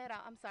otra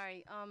manera. I'm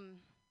sorry.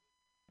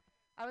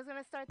 I was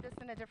gonna start this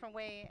in a different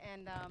way,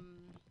 and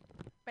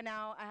but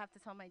now I have to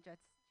tell my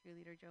Jets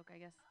cheerleader joke, I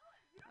guess.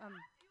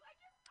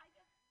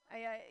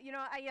 I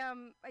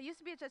used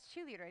to be a Jets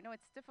cheerleader. I know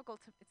it's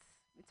difficult to,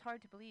 it's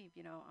hard to believe,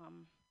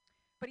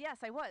 but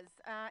yes, I was.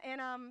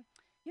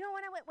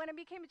 When I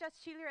became a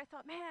Jets cheerleader, I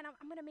thought, man,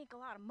 I'm gonna make a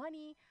lot of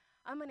money.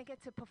 I'm gonna get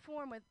to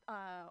perform with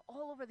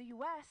all over the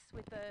U.S.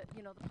 with the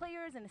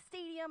players in the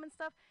stadium and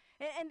stuff.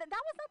 And that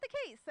was not the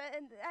case.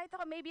 And I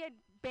thought maybe I'd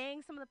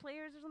bang some of the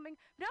players or something.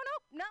 No,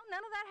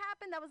 none of that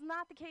happened. That was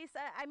not the case.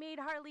 I made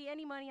hardly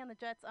any money on the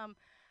Jets.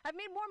 I've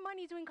made more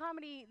money doing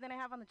comedy than I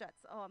have on the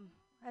Jets.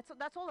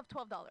 That's all of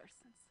 $12. All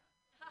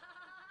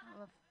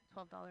of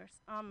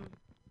 $12. I'm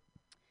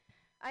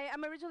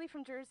originally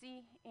from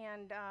Jersey,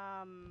 and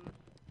I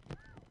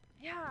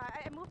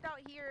moved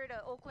out here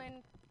to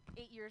Oakland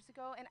 8 years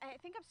ago, and I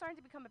think I'm starting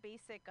to become a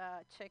basic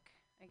chick,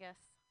 I guess.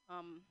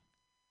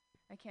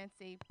 I can't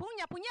say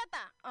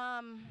puñeta.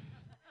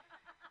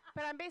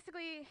 But I'm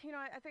basically,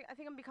 I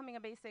think I'm becoming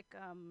a basic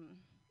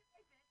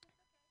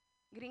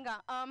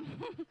gringa.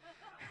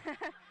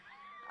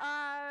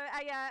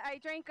 I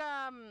drank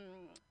a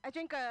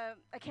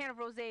can of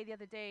rosé the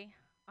other day.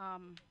 I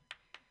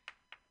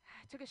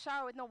took a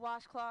shower with no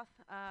washcloth.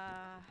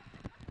 I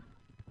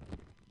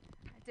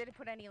didn't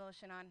put any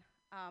lotion on.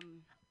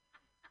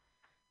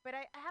 But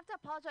I have to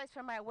apologize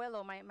for my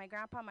abuelo, my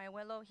grandpa, my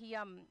abuelo. He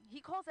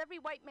calls every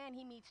white man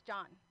he meets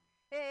John.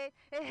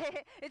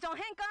 John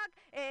Hancock,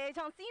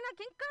 John Cena,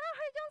 ¿quién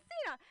carajo es John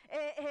Cena?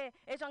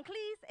 John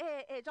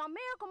Cleese, John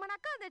Mayer, como en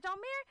acá, de John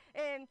Mayer,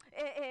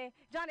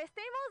 John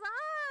Stamos,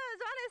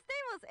 John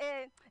Stamos,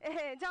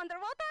 John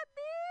Travolta,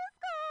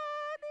 disco,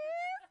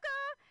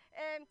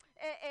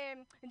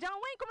 John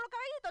Wayne, como los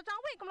caballitos,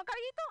 John Wayne, como los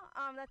caballitos.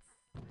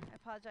 I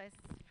apologize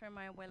for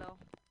my abuelo.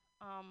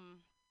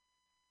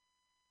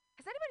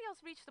 Has anybody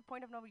else reached the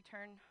point of no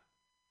return?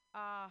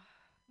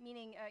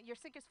 Meaning your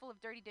sink is full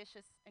of dirty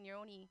dishes and you're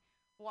only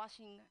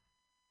washing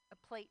a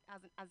plate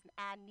as an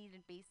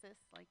ad-needed basis.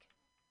 Like,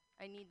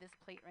 I need this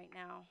plate right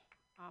now.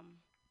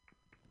 I'm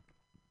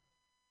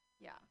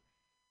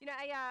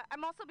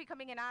also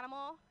becoming an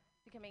animal.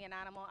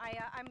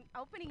 I'm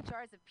opening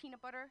jars of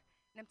peanut butter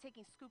and I'm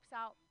taking scoops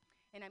out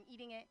and I'm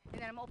eating it,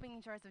 and then I'm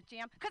opening jars of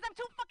jam because I'm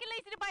too fucking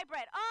lazy to buy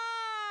bread.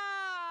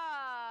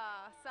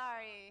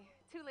 Sorry,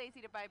 too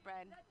lazy to buy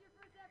bread. That's your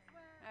first F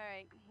word. All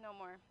right, no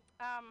more.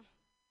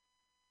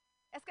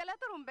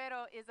 Esqueleto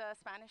rumbero is a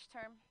Spanish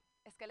term.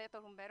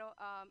 Esqueleto rumbero.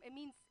 It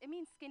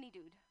means skinny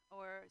dude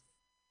or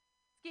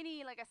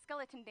skinny, like a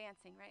skeleton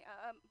dancing, right?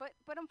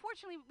 But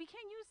unfortunately, we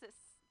can't use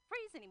this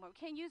phrase anymore. We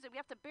can't use it. We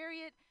have to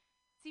bury it.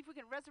 See if we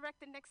can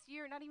resurrect it next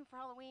year. Not even for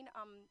Halloween.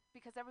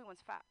 Because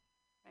everyone's fat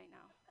right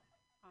now.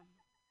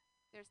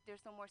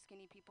 There's no more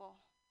skinny people.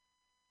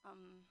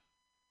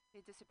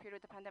 They disappeared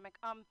with the pandemic.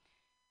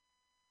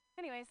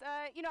 Anyways,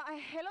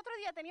 el otro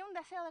día tenía un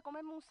deseo de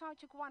comerme un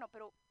sándwich cubano,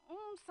 pero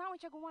un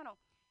sándwich cubano.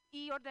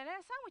 Y ordené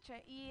el sándwich.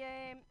 Y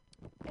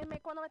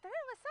cuando me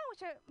trajeron el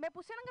sándwich, me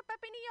pusieron el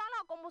pepinillo al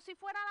lado como si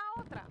fuera la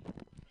otra.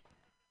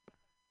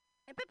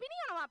 El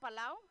pepinillo no va para el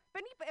lado.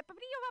 El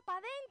pepinillo va para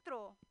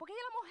adentro, porque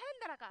ella es la mujer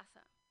de la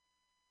casa.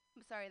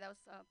 I'm sorry, that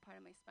was part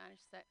of my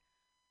Spanish set.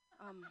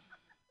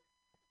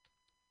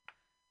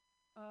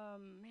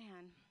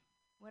 Man,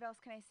 what else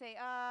can I say?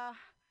 How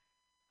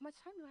much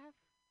time do I have?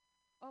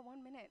 Oh,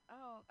 1 minute.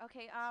 Oh,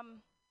 okay. I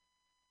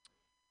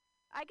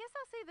guess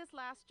I'll say this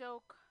last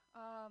joke.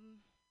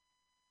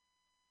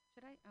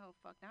 Should I? Oh,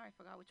 fuck. Now I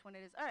forgot which one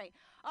it is. All right.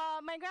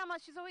 My grandma,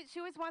 she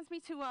always wants me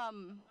to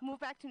move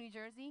back to New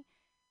Jersey.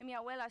 And mi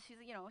abuela, she's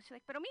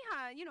like, pero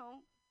mija,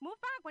 move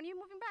back. When are you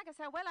moving back? I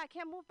said, abuela, I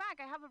can't move back.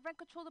 I have a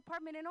rent-controlled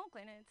apartment in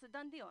Oakland, and it's a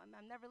done deal.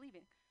 I'm never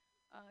leaving.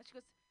 She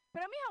goes,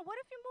 pero mija, what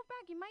if you move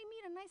back? You might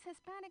meet a nice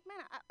Hispanic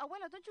man.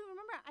 Abuela, don't you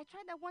remember? I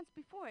tried that once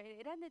before.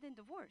 It ended in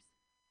divorce.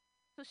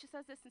 So she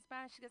says this in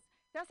Spanish. She goes,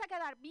 te vas a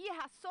quedar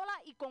vieja, sola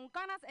y con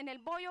canas en el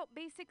bollo.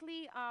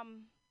 Basically,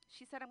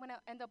 she said I'm going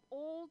to end up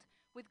old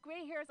with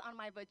gray hairs on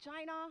my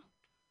vagina.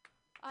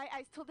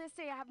 I till this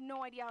day, I have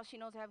no idea how she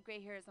knows I have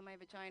gray hairs on my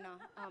vagina.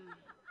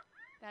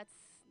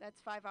 That's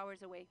 5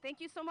 hours away.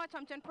 Thank you so much.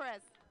 I'm Jen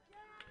Perez.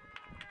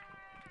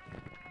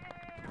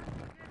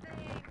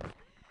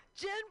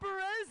 Jen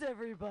Perez,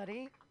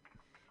 everybody.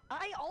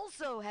 I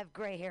also have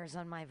gray hairs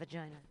on my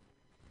vagina.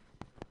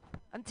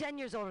 I'm 10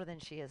 years older than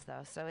she is,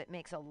 though, so it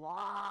makes a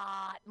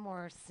lot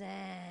more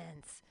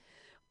sense.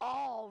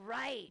 All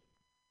right,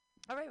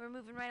 we're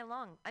moving right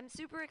along. I'm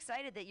super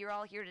excited that you're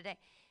all here today.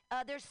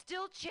 There's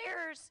still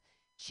chairs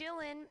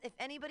chilling if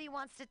anybody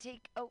wants to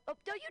take... Oh, no,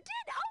 you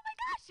did! Oh, my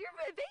gosh, you're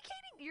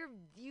vacating.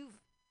 You've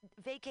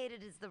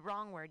vacated is the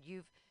wrong word.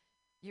 You've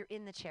You're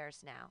in the chairs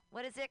now.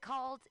 What is it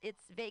called?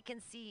 It's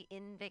vacancy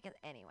in vacant.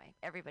 Anyway,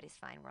 everybody's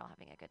fine. We're all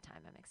having a good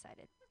time. I'm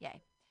excited.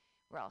 Yay.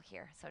 We're all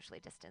here,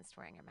 socially distanced,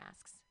 wearing our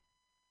masks.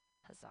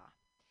 Huzzah.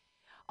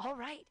 All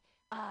right.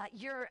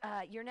 Your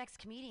next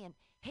comedian.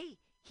 Hey,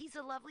 he's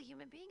a lovely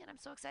human being, and I'm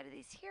so excited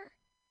he's here.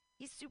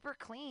 He's super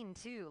clean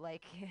too.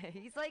 Like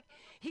he's like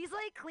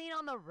clean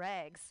on the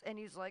regs, and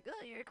he's like,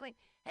 oh, you're clean.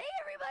 Hey,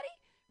 everybody,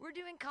 we're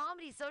doing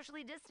comedy,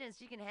 socially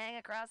distanced. You can hang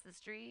across the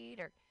street,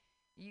 or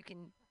you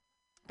can.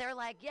 They're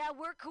like, yeah,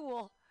 we're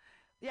cool.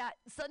 Yeah,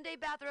 Sunday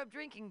bathrobe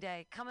drinking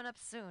day coming up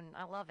soon.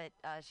 I love it.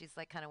 She's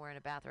like kind of wearing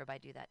a bathrobe. I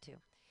do that too.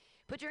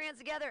 Put your hands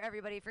together,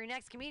 everybody, for your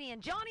next comedian,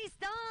 Johnny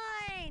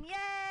Stein.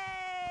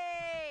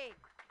 Yay!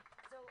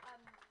 So,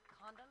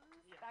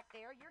 condoms back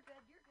there. You're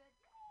good. You're good.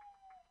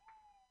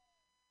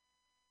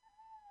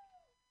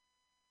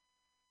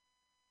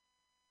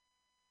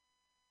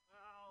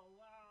 Wow.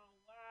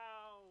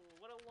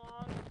 What a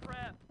long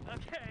prep.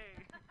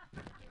 Okay.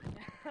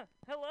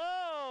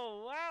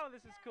 Hello. Wow,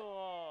 this is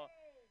cool.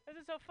 This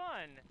is so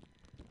fun.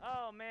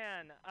 Oh,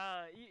 man.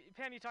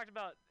 Pam, you talked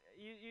about,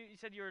 you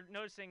said you were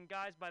noticing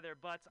guys by their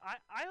butts. I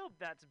hope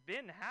that's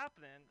been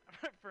happening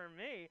for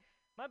me.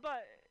 My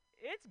butt,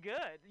 it's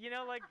good. You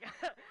know, like,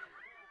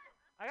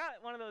 I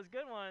got one of those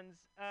good ones.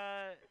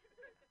 I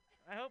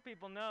hope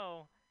people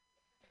know.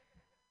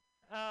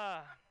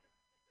 I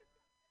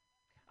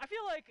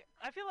feel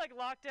like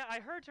lockdown. I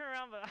heard turn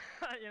around, but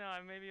you know,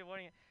 I may be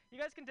avoiding it. You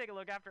guys can take a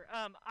look after.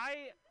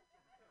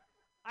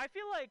 I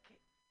feel like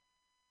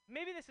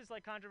maybe this is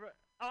like controversial.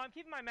 Oh, I'm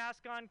keeping my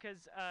mask on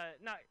because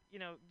not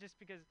just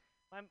because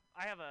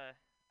I have a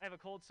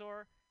cold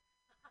sore,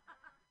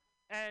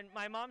 and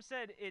my mom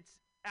said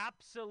it's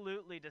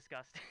absolutely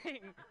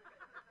disgusting.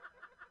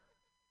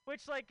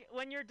 Which, like,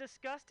 when your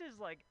disgust is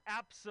like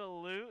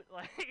absolute,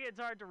 like, it's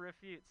hard to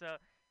refute. So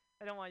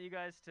I don't want you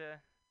guys to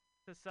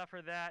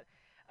suffer that.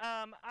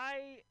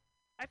 I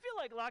feel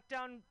like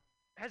lockdown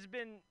has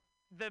been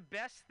the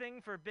best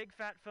thing for big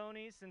fat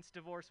phonies since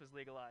divorce was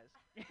legalized.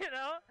 You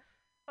know?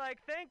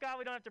 Like, thank God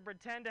we don't have to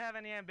pretend to have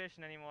any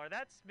ambition anymore.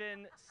 That's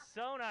been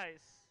so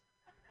nice.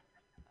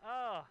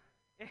 Oh,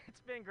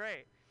 it's been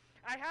great.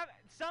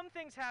 Some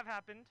things have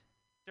happened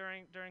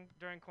during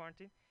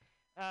quarantine.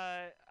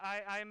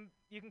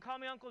 You can call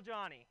me Uncle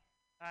Johnny.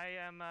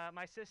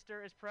 My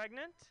sister is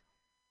pregnant,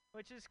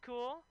 which is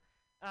cool.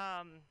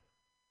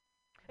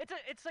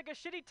 It's like a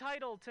shitty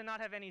title to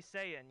not have any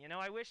say in, you know?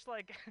 I wish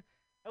I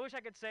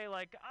could say,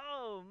 like,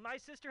 oh, my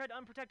sister had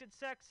unprotected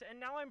sex and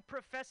now I'm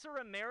Professor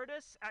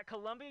Emeritus at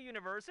Columbia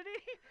University,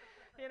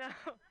 you know?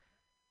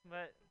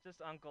 But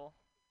just uncle.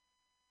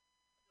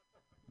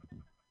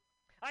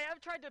 I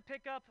have tried to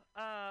pick up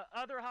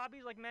other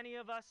hobbies, like many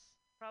of us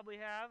probably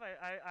have.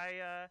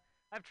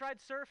 I've tried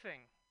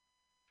surfing,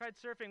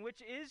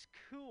 which is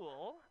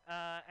cool,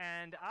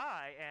 and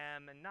I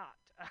am not.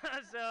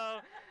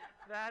 So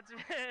that's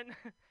been.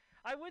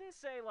 I wouldn't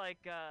say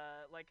like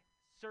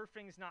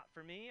surfing's not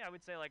for me. I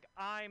would say like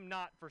I'm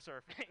not for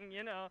surfing.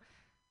 You know,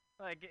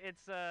 like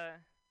it's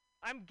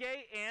I'm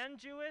gay and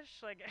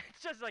Jewish. Like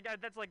it's just like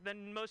that's like the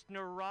most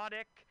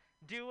neurotic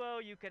duo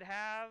you could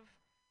have.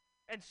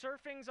 And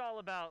surfing's all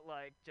about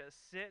like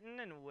just sitting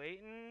and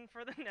waiting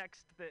for the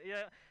next thing.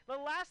 Yeah, the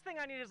last thing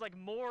I need is like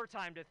more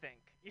time to think.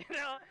 You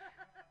know,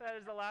 that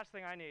is the last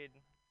thing I need.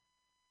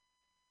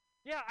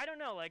 Yeah, I don't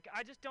know. Like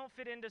I just don't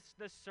fit into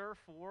the surf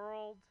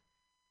world.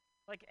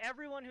 Like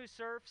everyone who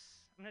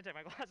surfs, I'm gonna take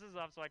my glasses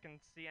off so I can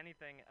see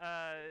anything.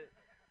 At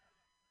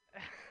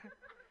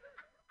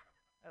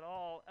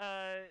all.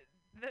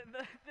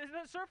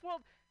 The surf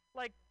world,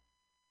 like,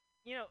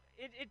 you know,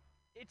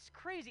 it's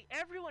crazy.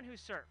 Everyone who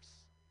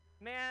surfs,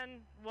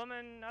 man,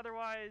 woman,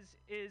 otherwise,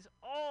 is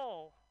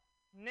all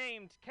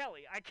named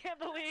Kelly. I can't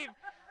believe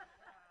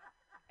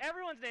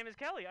everyone's name is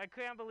Kelly. I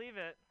can't believe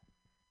it.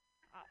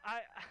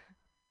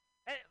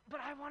 But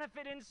I want to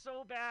fit in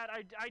so bad.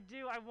 I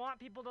do. I want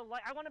people to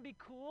like. I want to be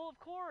cool, of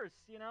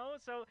course, you know.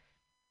 So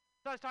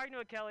I was talking to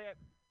a Kelly.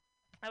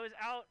 I was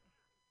out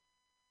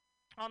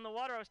on the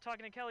water. I was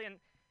talking to Kelly, and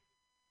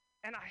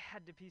I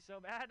had to pee so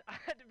bad.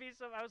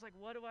 I was like,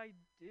 what do I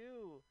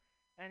do?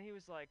 And he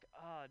was like,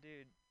 oh,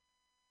 dude,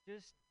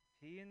 just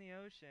pee in the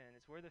ocean.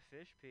 It's where the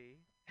fish pee.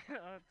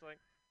 It's like,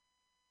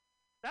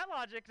 that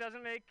logic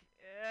doesn't make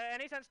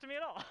any sense to me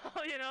at all.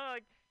 You know,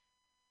 like,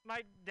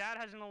 my dad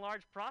has an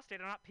enlarged prostate.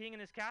 I'm not peeing in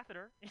his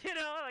catheter. You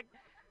know, like,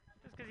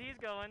 just because he's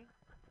going.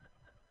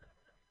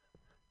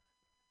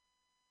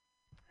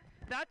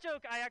 That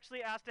joke, I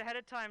actually asked ahead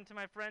of time to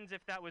my friends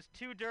if that was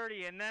too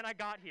dirty, and then I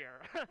got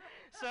here.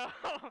 So,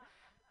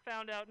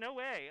 found out, no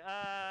way.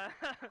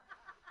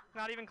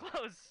 Not even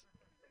close.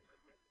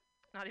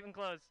 Not even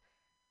close.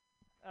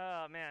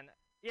 Oh, man.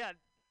 Yeah,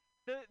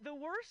 the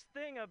worst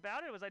thing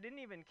about it was I didn't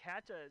even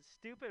catch a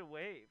stupid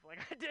wave. Like,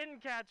 I didn't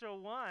catch a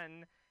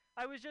one.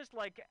 I was just,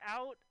 like,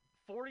 out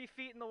 40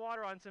 feet in the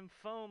water on some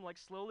foam, like,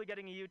 slowly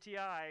getting a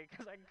UTI,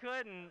 because I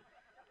couldn't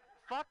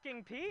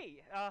fucking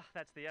pee. Oh,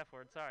 that's the F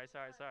word. Sorry.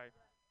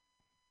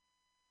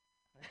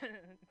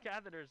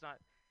 Catheter's not.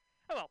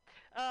 Oh,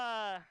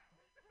 well.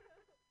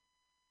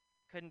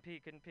 Couldn't pee,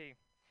 couldn't pee.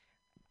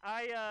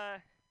 I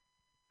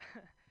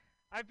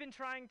I've been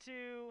trying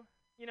to,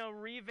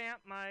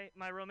 revamp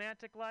my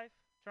romantic life.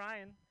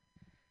 Trying.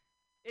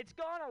 It's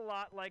gone a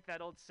lot like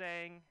that old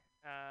saying,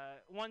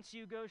 once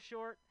you go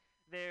short,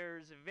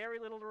 there's very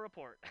little to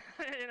report.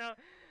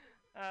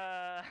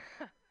 Uh,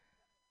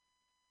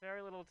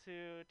 very little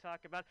to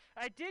talk about.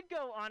 I did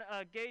go on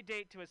a gay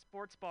date to a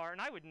sports bar, and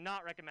I would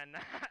not recommend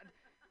that.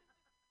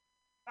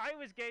 I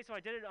was gay, so I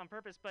did it on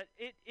purpose, but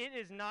it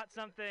is not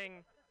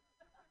something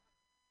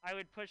I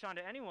would push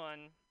onto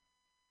anyone.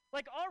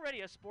 Like,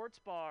 already a sports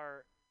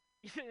bar,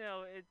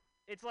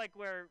 it's like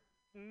where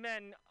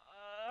men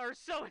are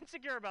so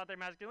insecure about their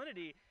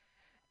masculinity.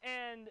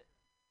 And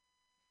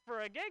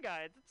for a gay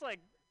guy, that's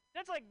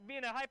like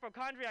being a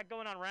hypochondriac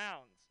going on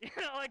rounds.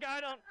 I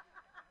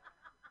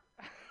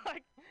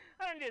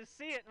don't need to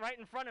see it right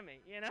in front of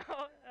me,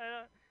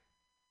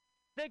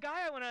 The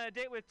guy I went on a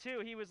date with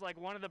too, he was like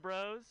one of the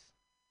bros.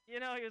 He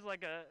was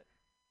like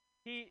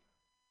he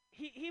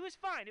was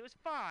fine. It was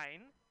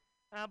fine.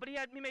 But he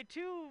made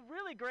two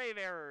really grave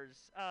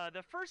errors.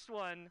 The first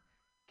one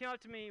came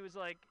up to me, he was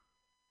like,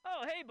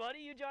 "Oh, hey buddy,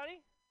 you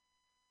Johnny?"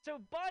 So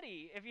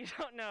buddy, if you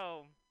don't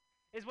know,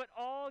 is what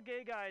all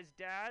gay guys'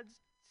 dads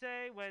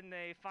say when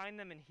they find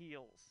them in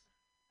heels.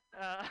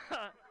 A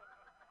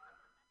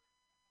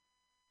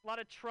lot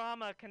of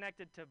trauma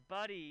connected to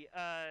buddy.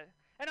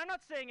 And I'm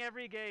not saying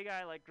every gay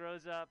guy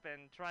grows up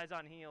and tries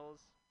on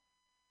heels.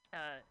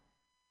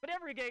 But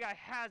every gay guy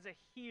has a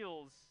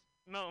heels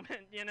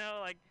moment,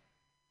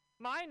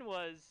 Mine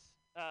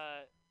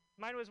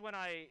was when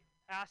I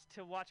asked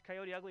to watch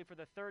Coyote Ugly for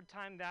the third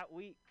time that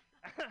week.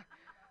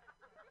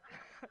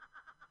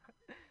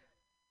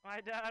 My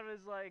dad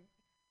was like,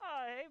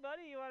 "Oh, hey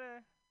buddy, you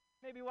wanna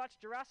maybe watch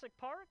Jurassic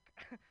Park?"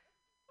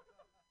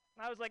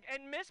 I was like,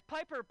 "And Miss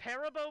Piper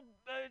Perabo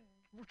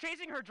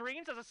chasing her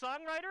dreams as a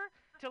songwriter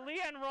to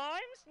Leanne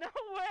Rhymes? No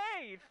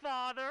way,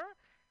 father."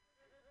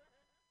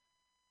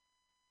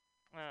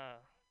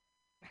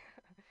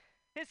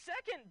 His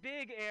second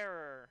big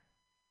error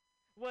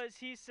was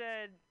he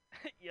said,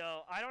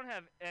 "Yo, I don't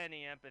have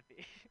any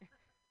empathy."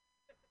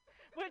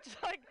 Which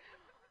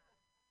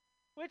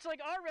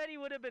already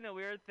would have been a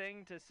weird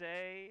thing to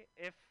say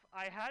if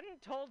I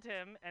hadn't told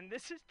him, and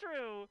this is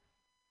true,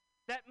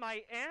 that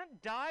my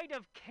aunt died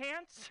of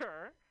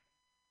cancer,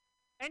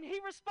 and he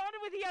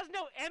responded with he has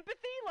no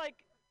empathy?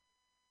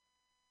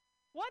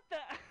 What the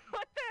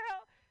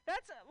hell?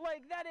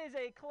 That is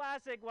a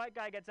classic white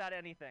guy gets out of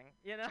anything,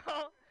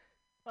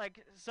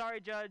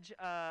 "Sorry, Judge,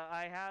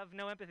 I have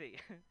no empathy."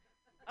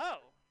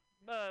 "Oh,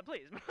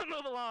 please,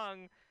 move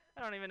along.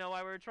 I don't even know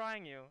why we're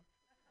trying you."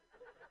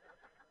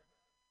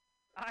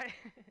 I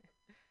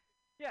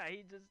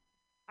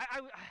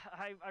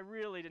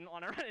really didn't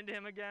want to run into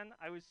him again.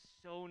 I was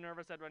so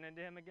nervous I'd run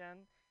into him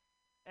again.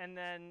 And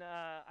then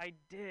I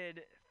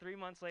did 3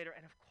 months later,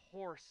 and of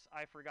course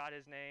I forgot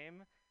his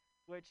name,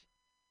 which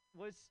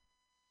was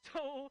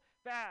so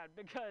bad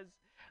because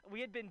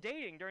we had been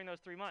dating during those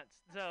 3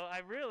 months. So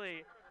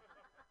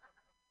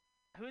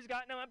who's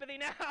got no empathy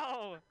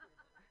now?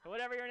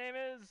 Whatever your name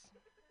is.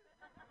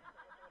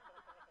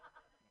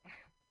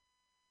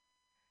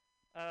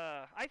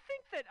 I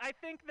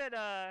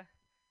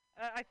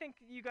think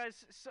you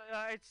guys.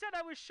 I said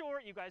I was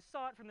short. You guys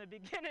saw it from the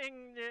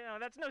beginning.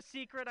 That's no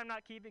secret. I'm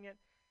not keeping it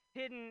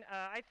hidden.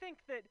 I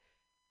think that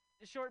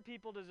short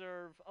people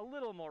deserve a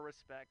little more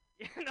respect.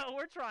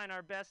 We're trying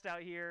our best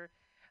out here,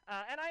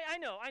 and I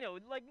know.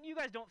 You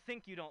guys don't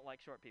think you don't like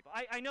short people.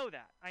 I know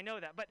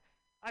that. But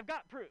I've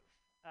got proof.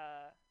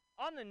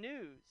 On the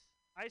news,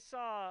 I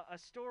saw a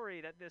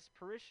story that this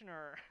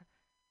parishioner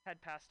had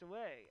passed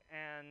away,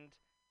 and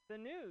the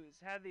news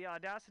had the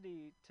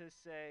audacity to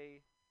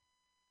say,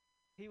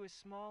 "He was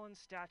small in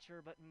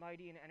stature, but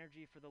mighty in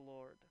energy for the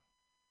Lord."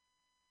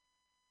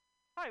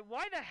 Hi,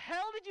 why the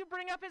hell did you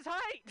bring up his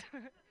height?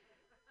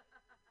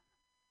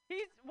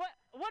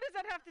 What does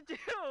that have to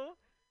do?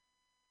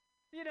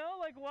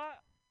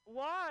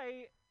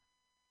 Why?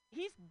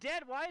 He's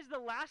dead. Why is the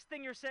last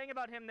thing you're saying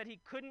about him that he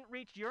couldn't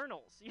reach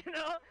urinals?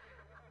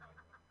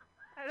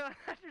 I don't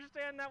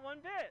understand that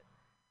one bit.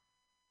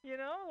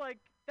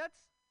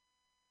 That's...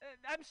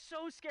 I'm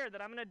so scared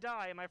that I'm going to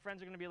die, and my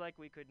friends are going to be like,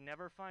 "We could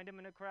never find him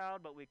in a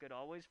crowd, but we could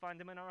always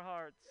find him in our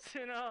hearts."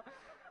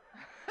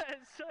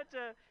 It's such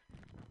a...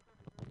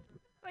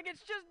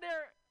 it's just,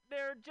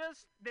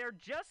 they're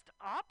just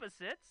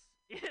opposites,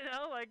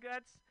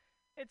 that's...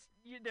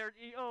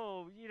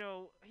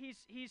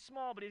 He's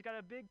small, but he's got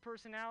a big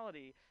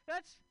personality.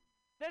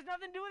 There's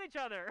nothing to do with each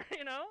other,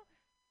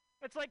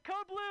 It's like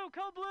Code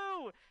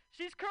Blue.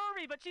 She's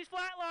curvy, but she's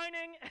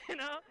flatlining,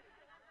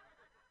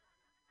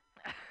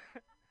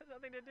 There's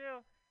nothing to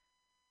do.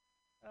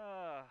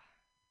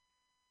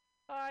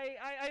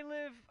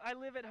 I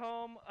live at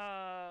home.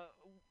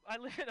 I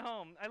live at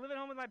home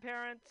with my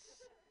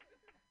parents.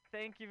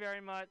 Thank you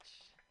very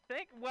much.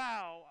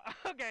 Wow.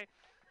 Okay.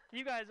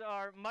 You guys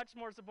are much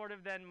more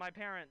supportive than my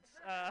parents.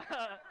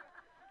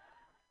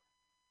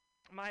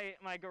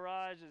 my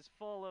garage is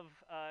full of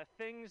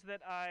things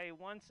that I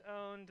once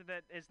owned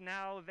that is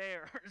now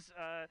theirs.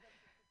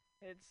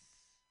 It's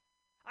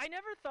I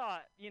never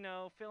thought,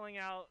 filling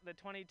out the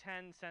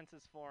 2010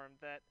 census form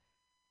that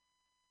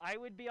I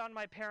would be on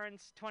my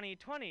parents'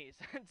 2020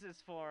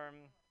 census form.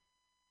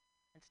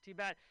 It's too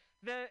bad.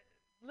 The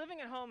living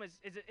at home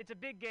it's a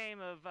big game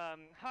of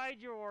hide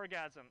your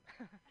orgasm.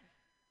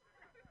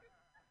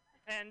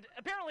 And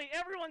apparently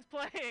everyone's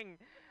playing.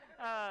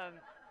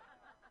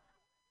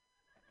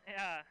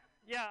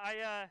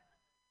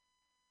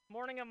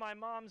 Morning of my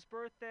mom's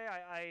birthday,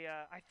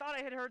 I thought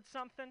I had heard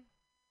something.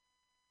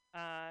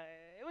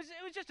 It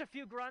was just a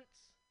few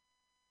grunts.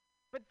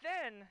 But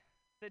then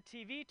the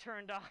TV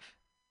turned off,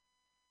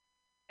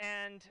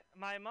 and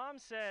my mom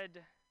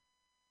said,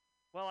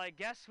 "Well, I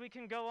guess we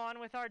can go on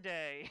with our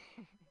day."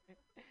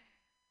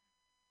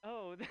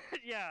 Oh,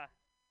 yeah.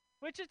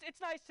 Which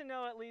it's nice to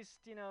know at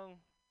least,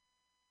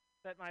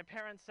 that my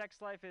parents'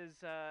 sex life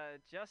is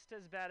just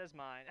as bad as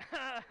mine.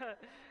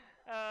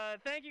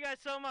 Thank you guys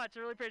so much.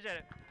 I really appreciate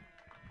it.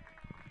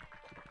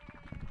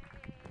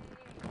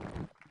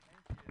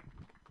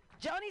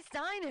 Johnny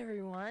Stein,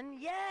 everyone.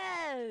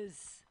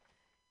 Yes.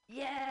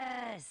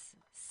 Yes.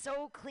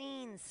 So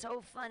clean,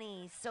 so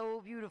funny,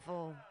 so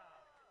beautiful.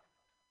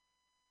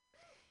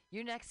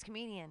 Your next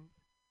comedian.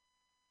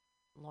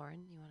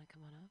 Lauren, you want to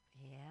come on up?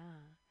 Yeah.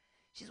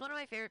 She's one of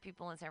my favorite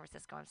people in San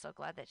Francisco. I'm so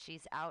glad that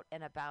she's out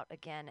and about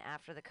again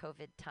after the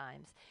COVID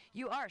times.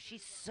 You are.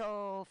 She's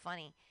so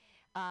funny.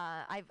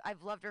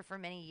 I've loved her for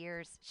many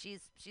years.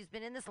 She's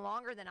been in this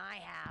longer than I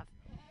have.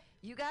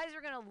 You guys are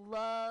going to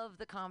love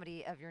the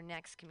comedy of your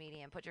next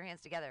comedian. Put your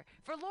hands together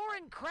for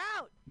Lauren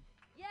Kraut.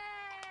 Yay!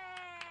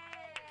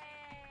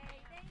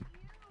 Thank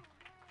you.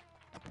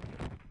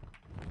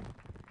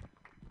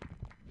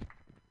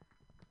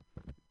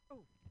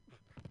 Oh.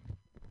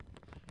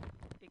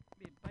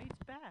 It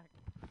bites back.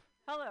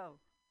 Hello.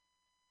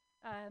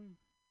 Can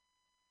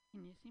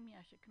you see me?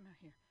 I should come out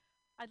here.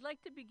 I'd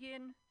like to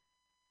begin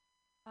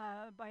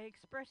by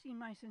expressing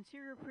my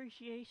sincere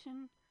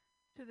appreciation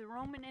to the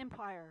Roman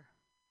Empire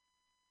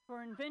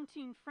for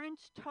inventing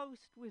French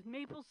toast with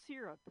maple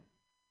syrup.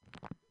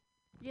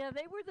 Yeah,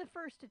 they were the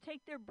first to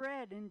take their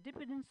bread and dip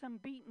it in some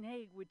beaten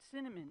egg with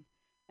cinnamon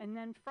and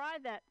then fry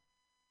that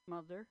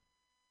mother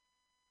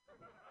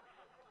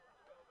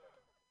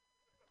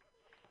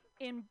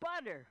in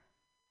butter.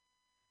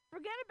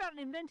 Forget about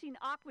inventing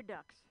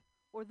aqueducts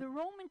or the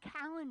Roman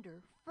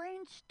calendar.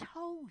 French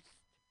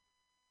toast.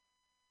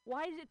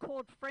 Why is it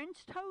called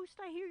French toast,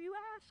 I hear you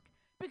ask?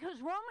 Because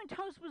Roman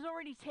toast was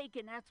already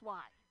taken, that's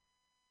why.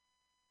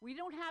 We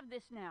don't have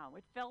this now.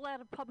 It fell out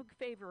of public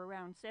favor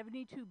around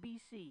 72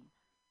 BC.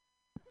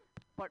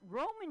 But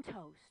Roman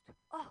toast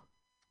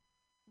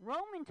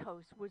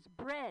was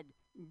bread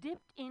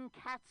dipped in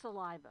cat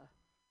saliva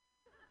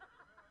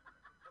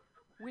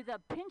with a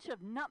pinch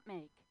of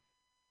nutmeg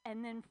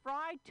and then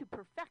fried to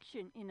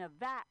perfection in a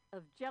vat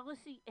of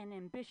jealousy and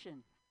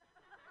ambition.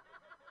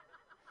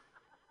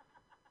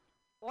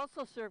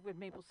 Also served with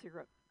maple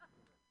syrup.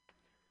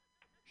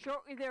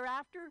 Shortly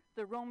thereafter,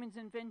 the Romans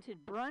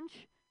invented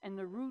brunch and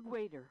the rude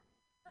waiter.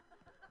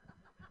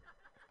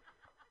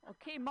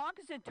 Okay,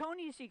 Marcus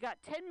Antonius, you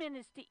got 10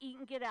 minutes to eat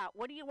and get out.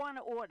 What do you want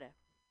to order?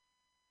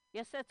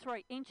 Yes, that's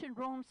right. Ancient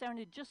Rome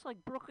sounded just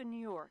like Brooklyn, New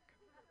York.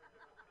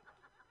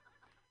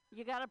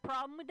 You got a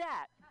problem with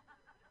that?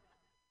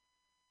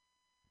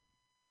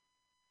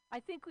 I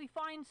think we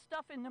find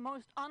stuff in the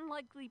most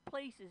unlikely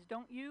places,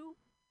 don't you?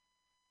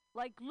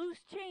 Like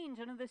loose change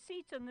under the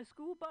seats on the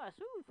school bus.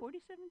 Ooh,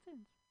 47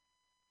 cents.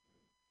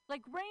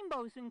 Like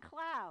rainbows in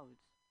clouds.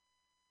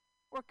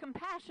 Or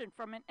compassion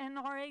from an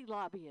NRA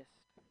lobbyist.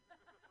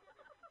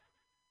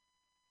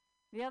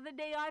 The other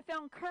day I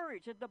found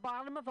courage at the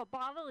bottom of a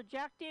bottle of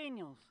Jack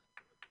Daniels.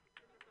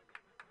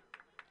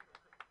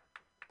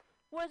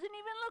 Wasn't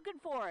even looking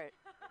for it.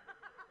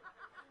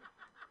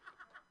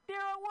 There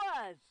it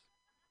was.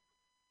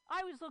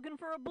 I was looking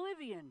for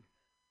oblivion.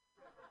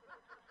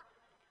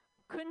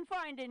 Couldn't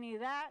find any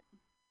of that.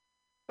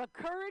 But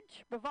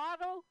courage,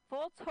 bravado,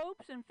 false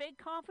hopes, and fake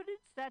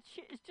confidence, that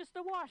shit is just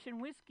awash in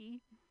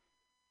whiskey.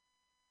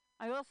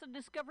 I also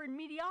discovered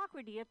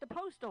mediocrity at the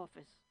post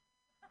office.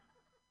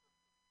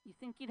 You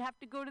think you'd have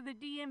to go to the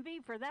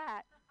DMV for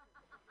that?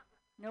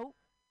 Nope.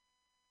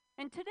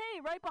 And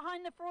today, right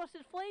behind the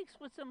Frosted Flakes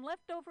was some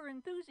leftover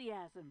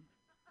enthusiasm.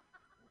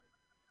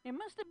 It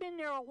must have been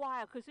there a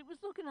while because it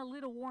was looking a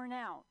little worn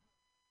out.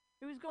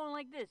 It was going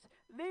like this.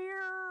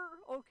 There,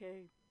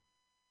 okay.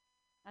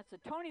 That's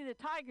a Tony the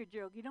Tiger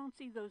joke. You don't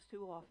see those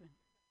too often.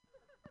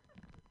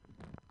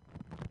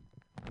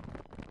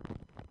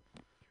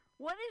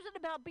 What is it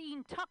about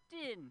being tucked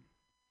in?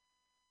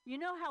 You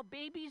know how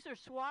babies are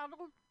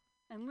swaddled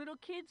and little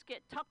kids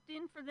get tucked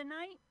in for the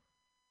night?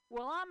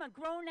 Well, I'm a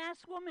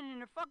grown-ass woman in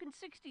her fucking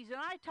 60s, and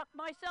I tucked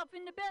myself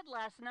into bed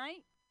last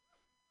night.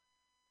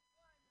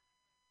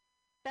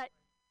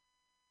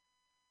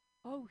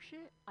 Oh,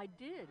 shit, I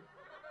did.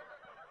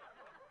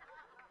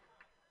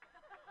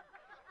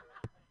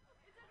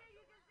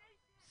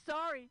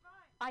 Sorry,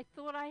 I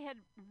thought I had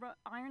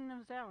ironed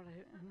those out.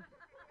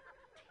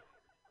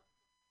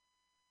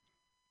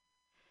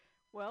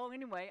 Well,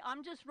 anyway,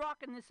 I'm just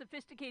rocking the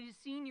sophisticated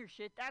senior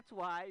shit, that's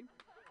why.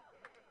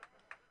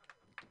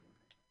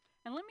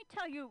 And let me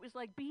tell you, it was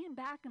like being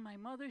back in my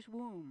mother's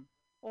womb.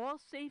 All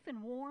safe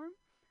and warm,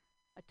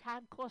 a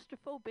tad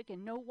claustrophobic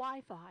and no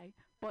Wi-Fi,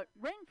 but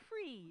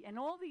rent-free and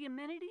all the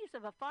amenities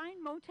of a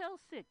fine Motel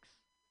 6.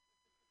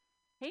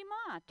 Hey,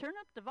 Ma, turn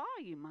up the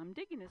volume. I'm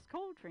digging this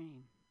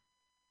Coltrane.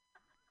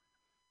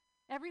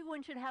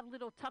 Everyone should have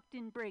little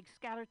tucked-in breaks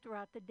scattered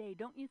throughout the day,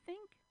 don't you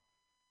think?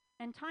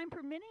 And time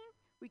permitting,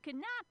 we can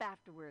nap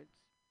afterwards.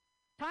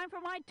 Time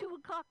for my 2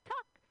 o'clock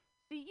tuck.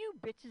 See you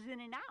bitches in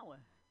an hour.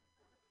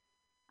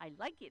 I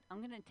like it. I'm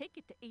going to take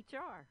it to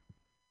HR.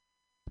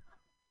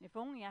 If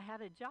only I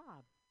had a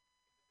job.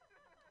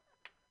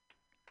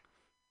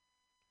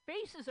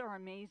 Faces are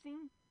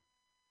amazing.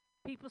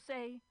 People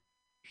say,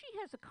 she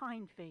has a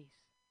kind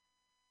face.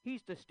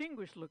 He's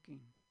distinguished looking.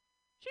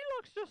 She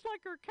looks just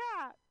like her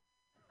cat.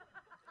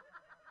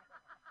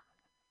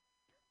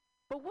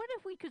 But what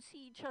if we could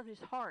see each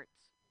other's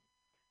hearts?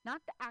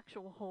 Not the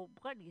actual whole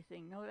bloody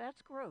thing, no,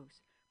 that's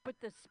gross. But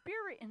the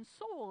spirit and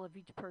soul of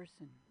each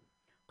person.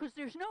 Because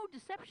there's no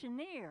deception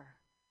there.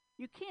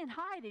 You can't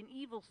hide an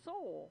evil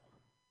soul.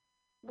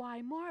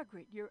 Why,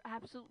 Margaret, you're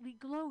absolutely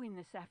glowing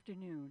this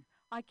afternoon.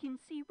 I can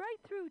see right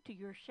through to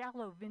your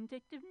shallow,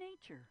 vindictive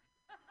nature.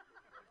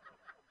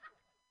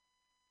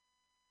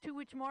 To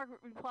which Margaret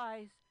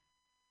replies,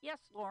 yes,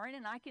 Lauren,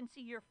 and I can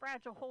see your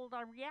fragile hold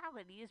on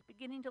reality is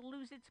beginning to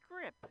lose its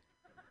grip.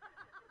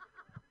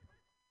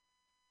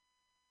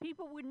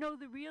 People would know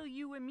the real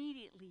you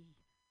immediately.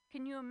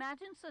 Can you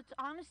imagine such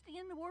honesty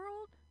in the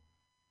world?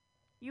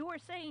 You are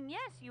saying,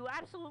 yes, you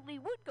absolutely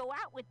would go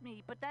out with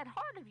me, but that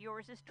heart of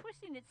yours is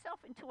twisting itself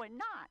into a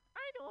knot.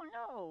 I don't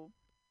know.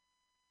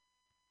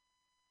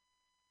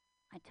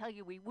 I tell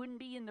you, we wouldn't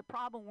be in the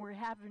problem we're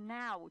having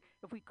now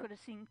if we could have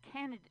seen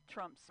candidate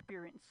Trump's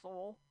spirit and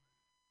soul.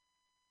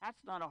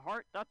 That's not a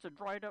heart, that's a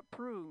dried up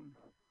prune.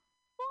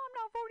 Well, I'm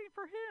not voting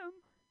for him.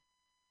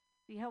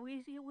 See how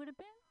easy it would have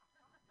been?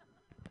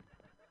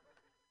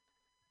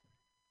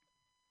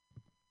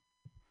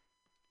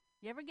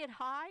 You ever get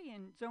high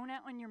and zone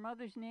out on your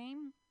mother's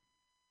name?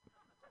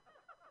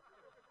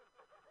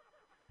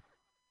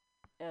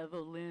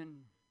 Evelyn.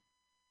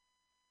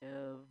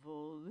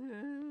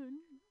 Evelyn.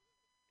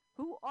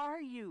 Who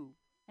are you?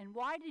 And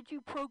why did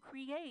you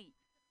procreate?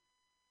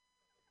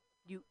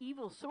 You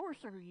evil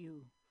sorcerer,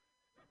 you.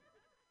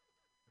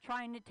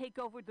 Trying to take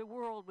over the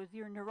world with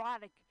your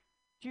neurotic,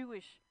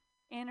 Jewish,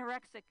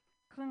 anorexic,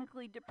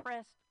 clinically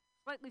depressed,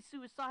 slightly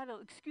suicidal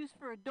excuse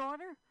for a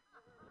daughter?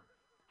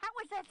 How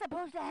was that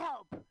supposed to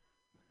help?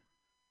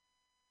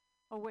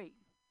 Oh, wait,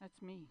 that's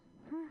me.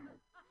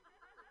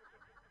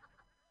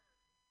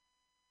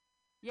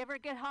 You ever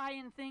get high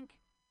and think,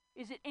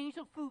 is it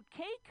angel food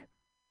cake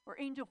or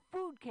angel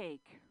food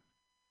cake?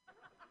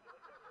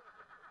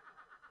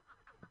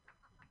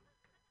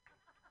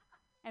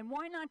 And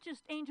why not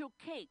just angel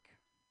cake?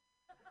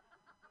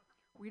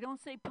 We don't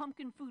say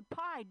pumpkin food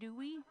pie, do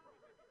we?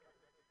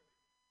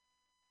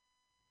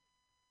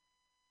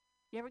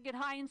 You ever get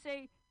high and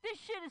say, this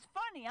shit is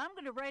funny, I'm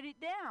going to write it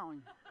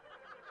down?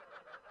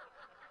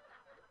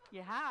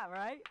 You have,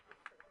 right?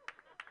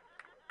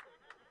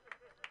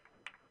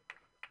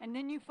 And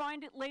then you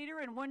find it later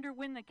and wonder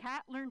when the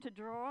cat learned to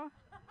draw?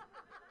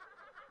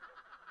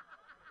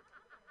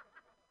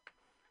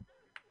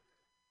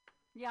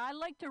 Yeah, I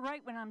like to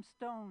write when I'm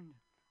stoned.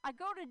 I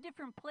go to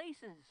different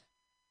places.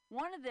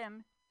 One of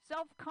them,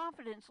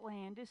 self-confidence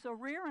land, is so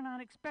rare and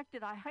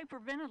unexpected I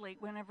hyperventilate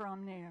whenever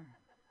I'm there.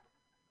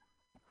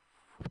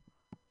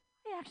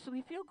 I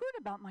actually feel good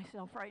about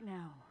myself right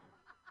now.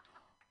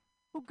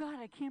 Oh God,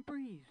 I can't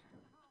breathe.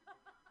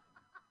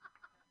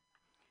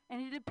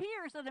 And it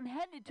appears that I'm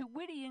headed to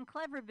Witty and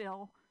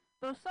Cleverville,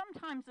 though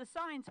sometimes the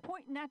signs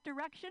point in that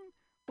direction,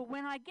 but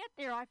when I get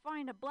there I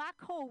find a black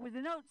hole with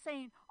a note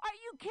saying, are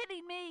you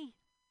kidding me?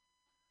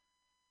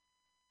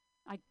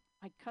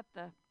 I cut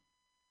the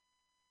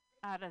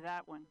out of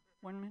that one.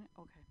 1 minute?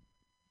 Okay.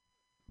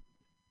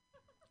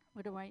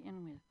 What do I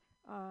end with?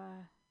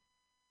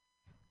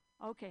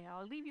 Okay,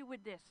 I'll leave you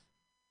with this.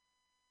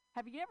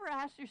 Have you ever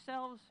asked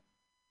yourselves,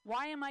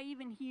 why am I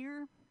even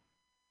here?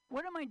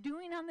 What am I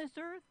doing on this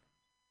earth?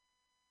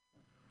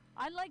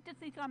 I like to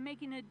think I'm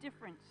making a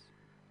difference.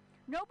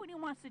 Nobody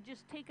wants to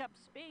just take up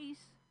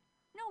space.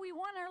 No, we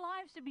want our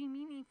lives to be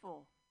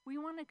meaningful. We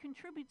want to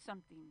contribute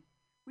something.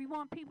 We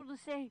want people to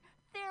say,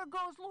 there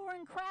goes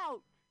Lauren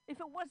Kraut. If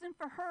it wasn't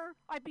for her,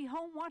 I'd be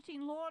home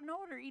watching Law and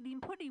Order, eating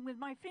pudding with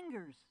my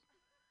fingers.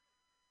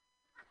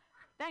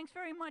 Thanks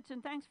very much,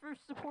 and thanks for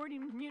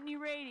supporting Mutiny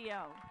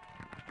Radio.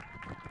 Yay!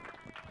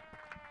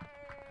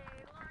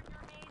 Lauren,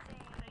 you're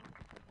amazing.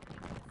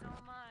 Thank you so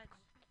much.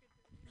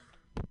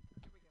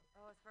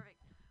 Oh, it's perfect.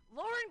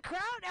 Lauren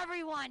Kraut,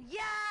 everyone.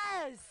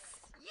 Yes!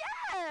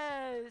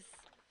 Yes!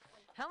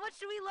 How much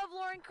do we love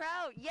Lauren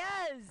Kraut?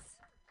 Yes!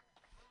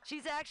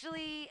 She's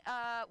actually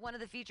one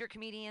of the featured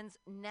comedians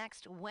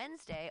next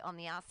Wednesday on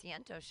the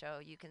Asiento show.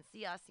 You can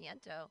see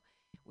Asiento.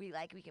 We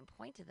can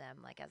point to them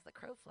like as the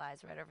crow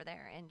flies right over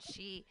there. And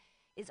she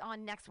is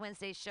on next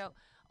Wednesday's show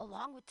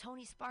along with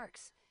Tony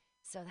Sparks.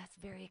 So that's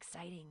very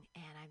exciting,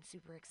 and I'm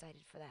super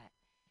excited for that.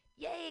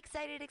 Yay,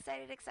 excited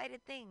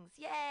things.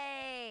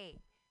 Yay!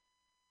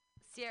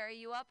 Sierra,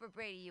 you up or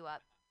Brady, you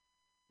up?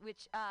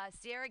 Which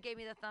Sierra gave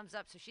me the thumbs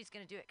up, so she's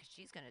going to do it because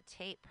she's going to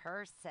tape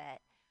her set.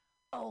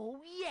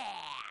 Oh, yeah!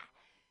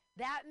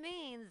 That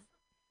means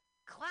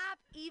clap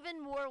even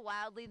more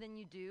wildly than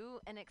you do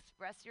and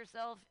express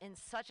yourself in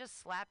such a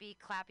slappy,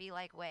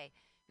 clappy-like way.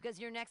 Because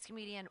your next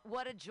comedian,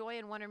 what a joy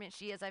and wonderment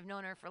she is. I've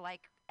known her for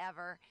like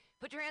ever.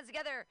 Put your hands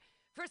together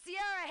for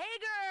Sierra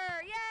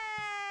Hager! Yay!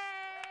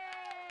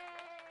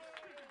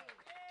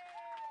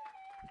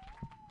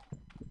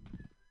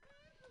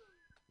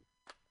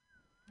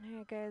 All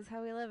right, guys,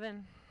 how we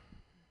living?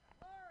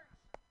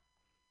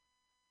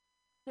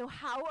 No,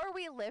 how are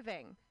we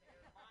living?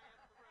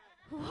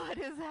 What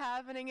is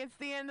happening? It's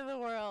the end of the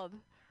world.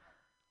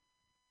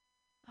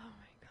 Oh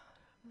my God,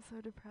 I'm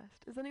so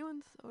depressed. Is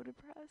anyone so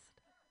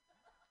depressed?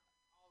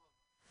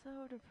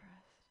 So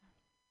depressed.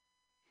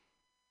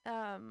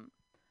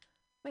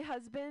 My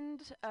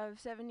husband of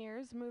 7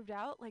 years moved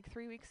out like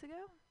 3 weeks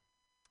ago.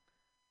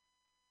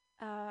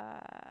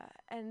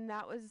 And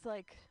that was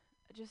like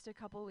just a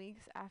couple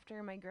weeks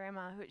after my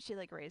grandma, who she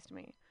like raised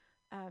me,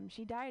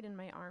 she died in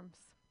my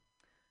arms.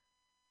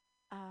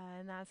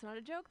 And that's not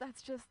a joke.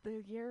 That's just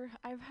the year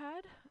I've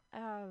had.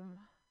 And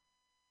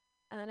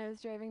then I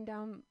was driving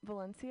down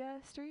Valencia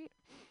Street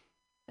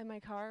in my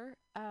car,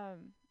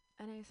 and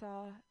I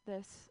saw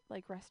this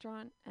like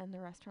restaurant, and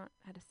the restaurant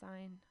had a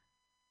sign.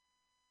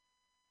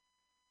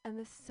 And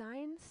the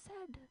sign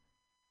said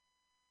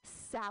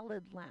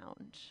Salad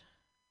Lounge.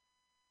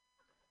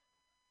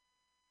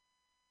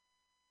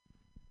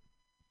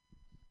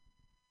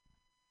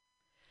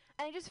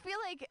 And I just feel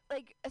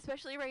like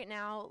especially right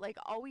now, like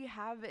all we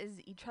have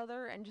is each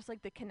other and just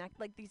like the connect,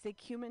 like these like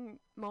human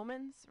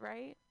moments,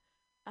 right?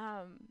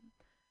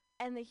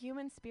 And the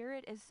human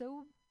spirit is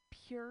so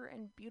pure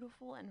and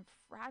beautiful and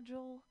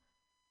fragile.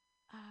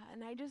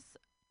 And I just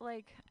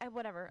like,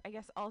 whatever, I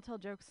guess I'll tell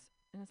jokes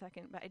in a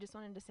second, but I just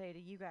wanted to say to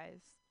you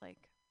guys,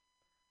 like,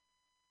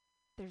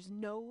 there's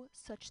no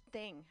such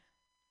thing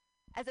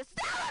as a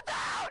salad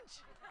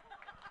lounge!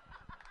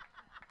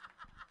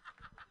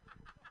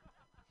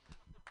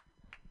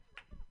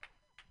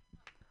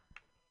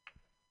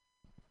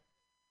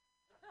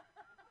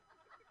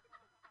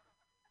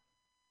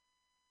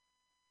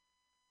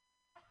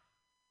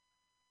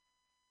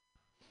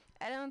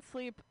 I don't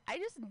sleep. I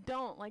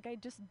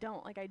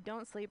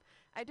don't sleep.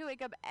 I do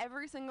wake up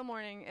every single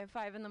morning at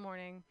 5 in the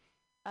morning.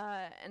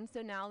 And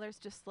so now there's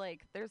just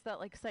like, there's that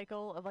like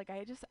cycle of like,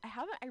 I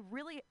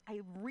really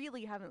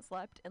haven't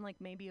slept in like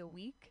maybe a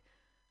week.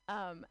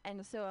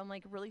 And so I'm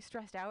like really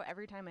stressed out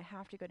every time I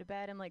have to go to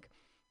bed. I'm like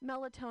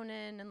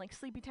melatonin and like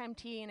sleepy time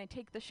tea, and I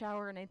take the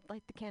shower and I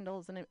light the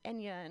candles and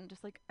Enya and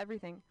just like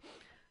everything.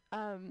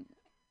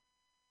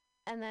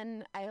 And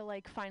then I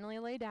like finally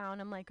lay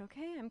down. I'm like,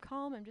 okay, I'm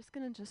calm. I'm just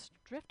gonna just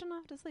drifting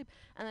off to sleep.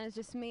 And then it's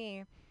just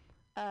me,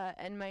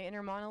 and my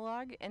inner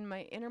monologue. And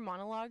my inner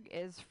monologue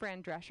is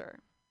Fran Drescher.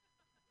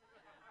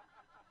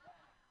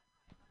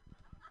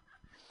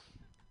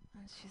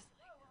 And she's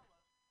like,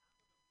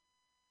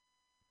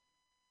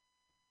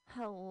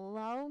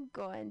 hello,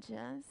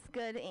 gorgeous.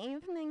 Good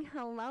evening.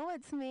 Hello,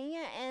 it's me,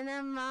 your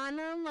inner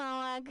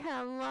monologue.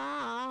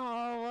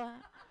 Hello.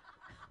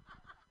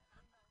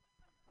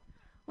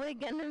 We're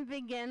gonna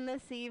begin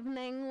this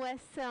evening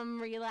with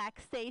some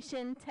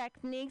relaxation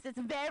techniques. It's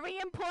very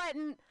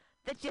important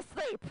that you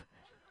sleep.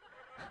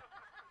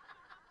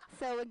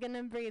 So we're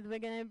gonna breathe. We're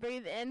gonna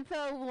breathe in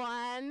for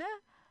 1,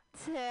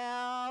 2,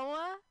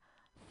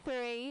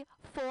 3,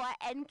 4,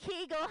 and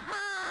Kegel.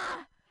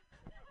 Ha!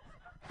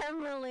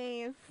 And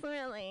release,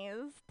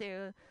 release.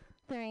 2,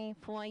 3,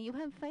 4. You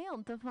have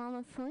failed to fall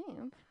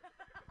asleep.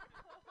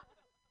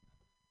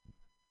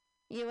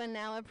 You are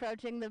now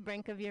approaching the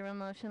brink of your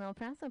emotional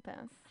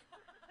precipice.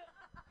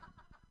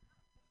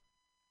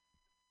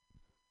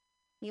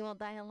 You will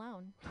die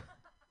alone.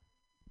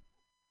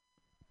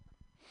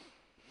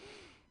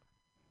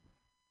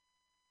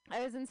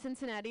 I was in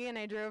Cincinnati and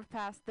I drove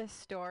past this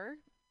store,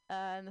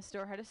 and the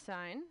store had a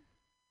sign.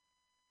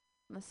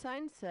 And the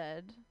sign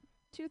said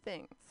 2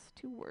 things,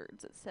 2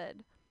 words. It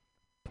said,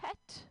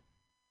 pet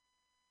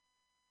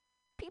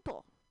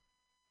people.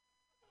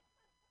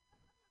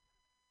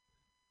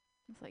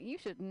 It's like, you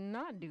should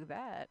not do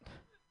that.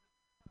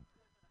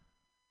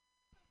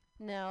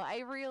 No, I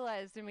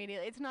realized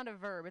immediately, it's not a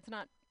verb. It's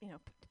not,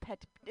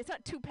 pet. It's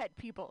not 2 pet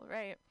people,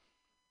 right?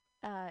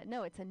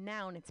 No, it's a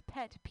noun. It's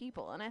pet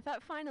people. And I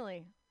thought,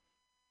 finally,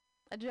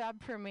 a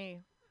job for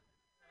me.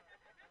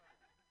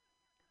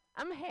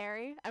 I'm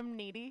hairy. I'm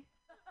needy.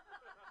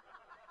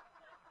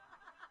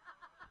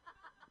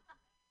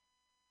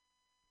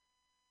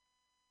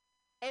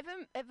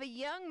 If a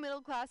young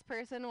middle-class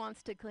person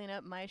wants to clean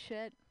up my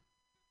shit,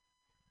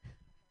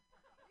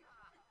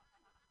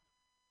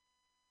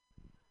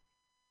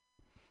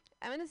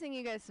 I'm gonna sing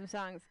you guys some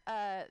songs.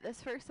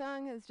 This first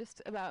song is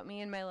just about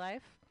me and my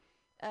life.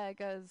 It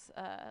goes,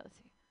 let's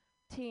see.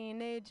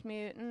 Teenage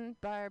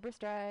Mutant Barbara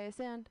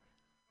Streisand.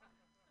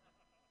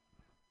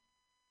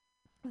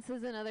 This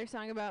is another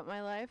song about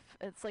my life.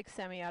 It's like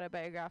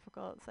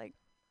semi-autobiographical. It's like,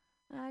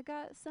 I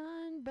got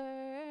sunburned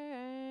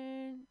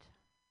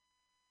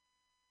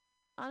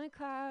on a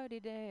cloudy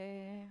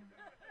day.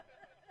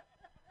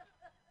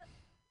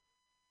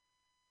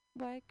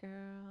 White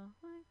girl,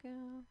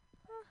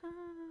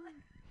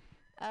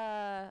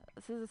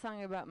 this is a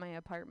song about my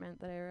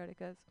apartment that I wrote. It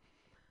goes,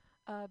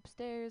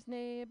 upstairs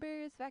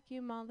neighbors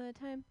vacuum all the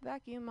time,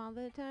 vacuum all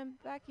the time,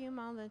 vacuum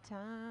all the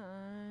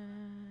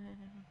time.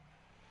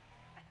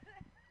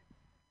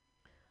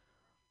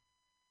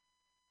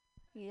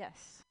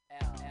 Yes.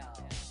 L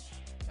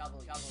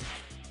double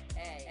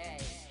A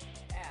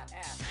F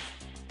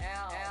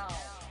L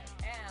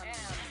M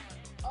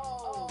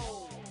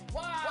O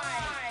Y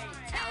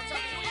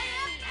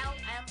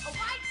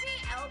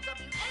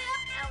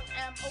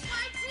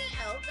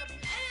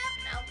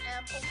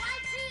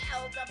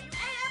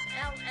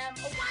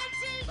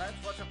Let's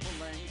watch a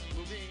full-length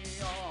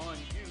movie on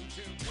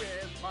YouTube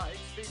with Mike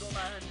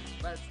Spiegelman.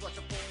 Let's watch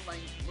a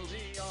full-length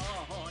movie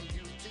on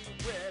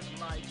YouTube with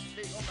Mike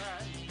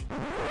Spiegelman.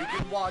 You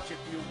can watch if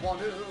you want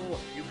to.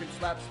 You can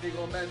slap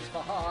Spiegelman's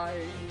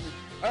behind.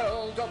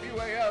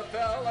 LWAFLMNOYT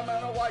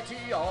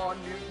on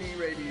Mutiny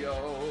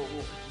Radio.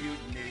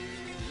 Mutiny.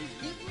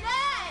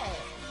 Mutiny!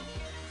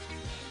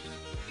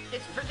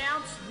 It's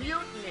pronounced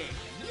mutiny.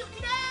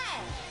 Mutiny!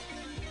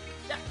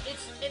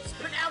 It's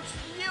pronounced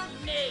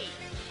mutiny.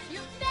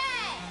 Mutiny!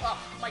 Oh,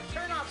 my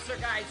turnoffs are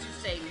guys who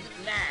say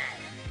mutiny.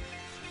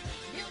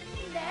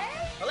 Mutiny?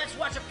 Well, let's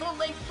watch a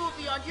full-length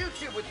movie on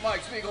YouTube with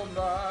Mike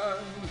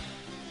Spiegelman.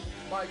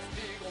 Mike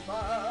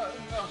Spiegelman.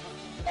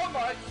 Oh,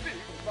 Mike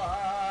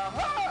Spiegelman.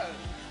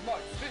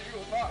 Mike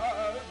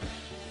Spiegelman.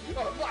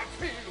 Oh, Mike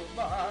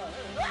Spiegelman.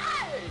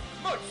 Hey!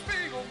 Mike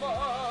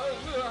Spiegelman.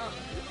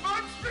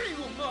 Mike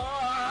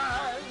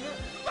Spiegelman.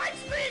 Mike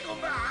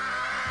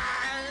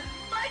Spiegelman.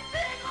 Mike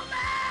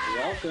Spiegelman.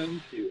 Welcome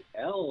to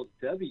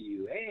LWAFLMOYT.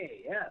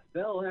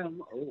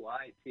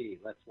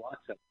 Let's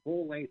watch a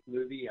full-length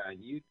movie on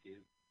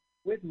YouTube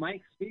with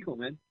Mike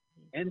Spiegelman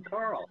and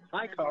Carl.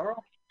 Hi,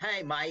 Carl.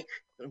 Hey, Mike.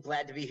 I'm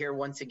glad to be here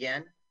once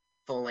again.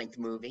 Full-length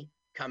movie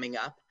coming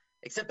up.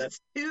 Except it's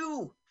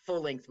 2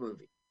 full-length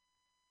movies.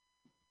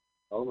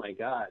 Oh, my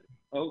God.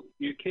 Oh,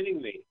 you're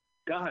kidding me.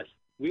 Gosh,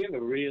 we have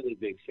a really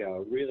big show,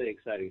 a really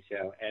exciting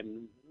show.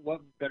 And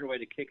what better way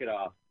to kick it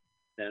off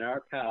than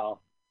our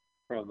pal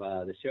from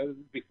the show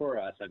before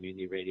us on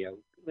Mutiny Radio.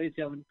 Ladies and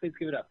gentlemen, please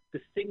give it up.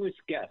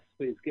 Distinguished guests,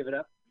 please give it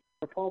up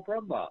for Paul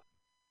Brumbaugh.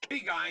 Hey,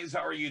 guys.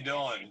 How are you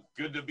doing?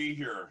 Good to be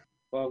here.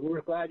 Well,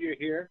 we're glad you're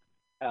here.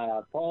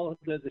 Paul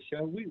does the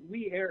show.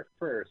 We air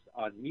first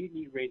on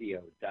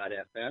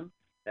MutinyRadio.fm.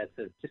 That's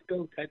just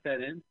go type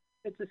that in.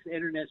 It's this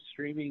internet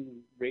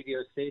streaming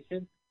radio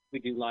station. We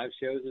do live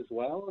shows as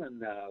well,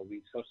 and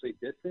we socially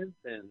distance.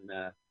 And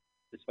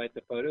despite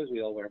the photos,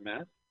 we all wear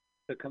masks.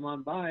 So come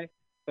on by.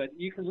 But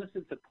you can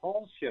listen to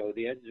Paul's show,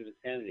 The Edge of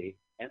Insanity,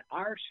 and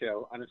our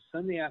show on a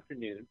Sunday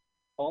afternoon.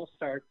 Paul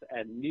starts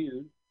at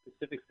noon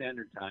Pacific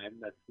Standard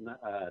Time. That's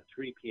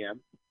 3 p.m.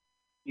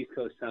 East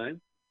Coast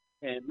time.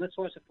 And let's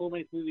watch a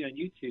full-length movie on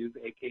YouTube,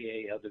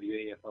 a.k.a.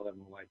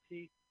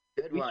 LWAFLMOYT.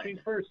 Good we one. stream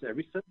first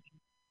every Sunday,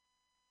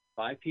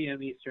 5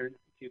 p.m. Eastern,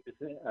 2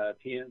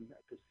 p.m.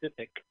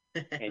 Pacific.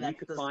 And you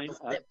can find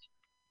us.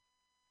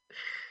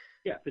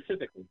 Yeah,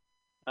 Pacifically.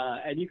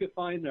 And you can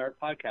find our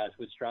podcast,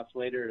 which drops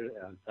later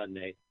on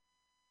Sunday,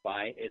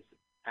 by its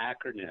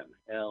acronym,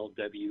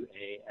 LWAFLMOYT.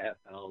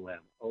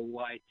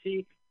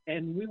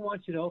 And we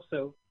want you to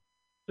also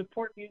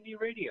support Mutiny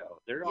Radio.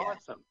 They're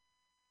awesome.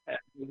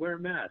 We wear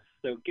masks.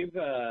 So give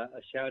a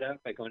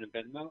shout-out by going to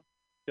Venmo.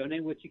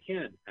 Donate what you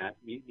can at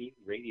Mutiny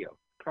Radio.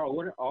 Carl,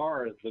 what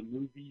are the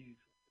movies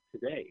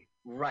today?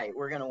 Right.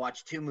 We're going to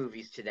watch 2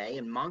 movies today,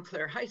 and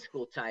Montclair High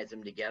School ties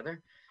them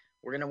together.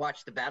 We're going to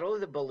watch The Battle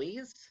of the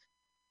Bullies,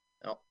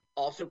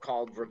 also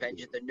called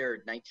Revenge of the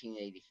Nerd,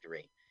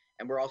 1983.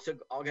 And we're also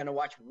all going to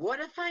watch What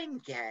If I'm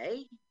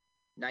Gay,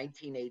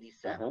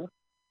 1987.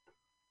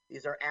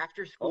 These are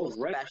after-school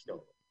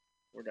specials.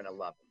 We're going to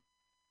love them.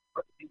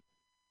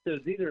 So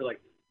these are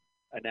like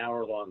an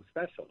hour-long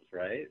specials,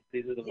 right?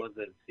 These are the ones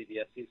that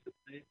CBS used to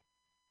play?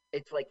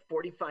 It's like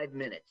 45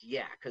 minutes,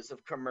 yeah, because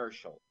of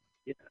commercials.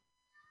 Yeah.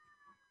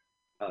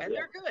 And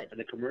they're good. And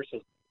the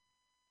commercials.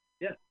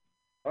 Yeah.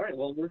 All right,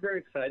 well, we're very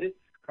excited.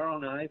 Carl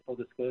and I, full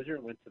disclosure,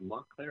 went to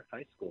Montclair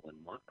High School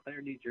in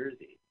Montclair, New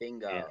Jersey.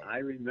 Bingo. And I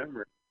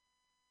remember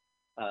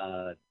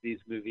these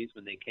movies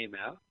when they came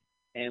out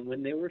and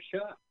when they were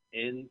shot.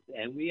 And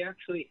we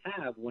actually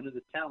have one of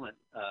the talent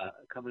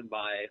coming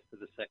by for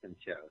the second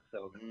show.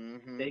 So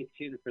stay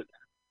tuned for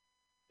that.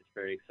 It's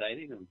very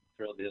exciting. I'm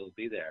thrilled he'll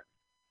be there.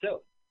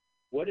 So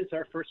what is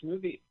our first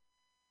movie?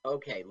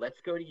 Okay,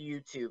 let's go to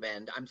YouTube.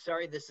 And I'm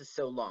sorry this is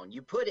so long.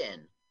 You put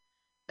in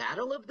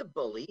Battle of the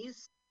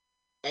Bullies,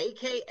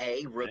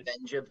 a.k.a.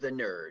 Revenge of the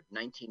Nerd,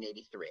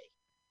 1983.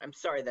 I'm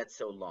sorry that's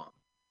so long.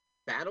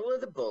 Battle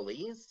of the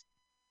Bullies,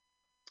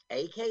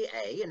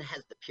 AKA, and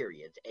has the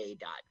periods,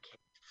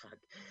 fuck,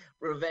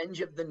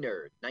 Revenge of the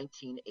Nerd,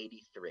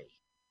 1983.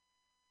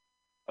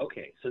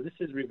 Okay, so this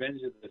is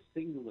Revenge of the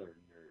Singular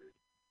Nerd.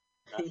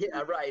 not Yeah,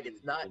 the right.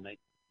 It's not the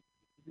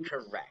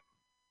correct.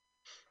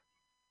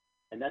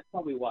 And that's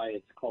probably why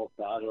it's called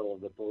Battle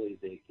of the Bullies,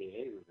 aka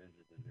Revenge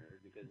of the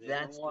Nerd, because they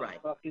That's don't want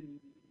right. fucking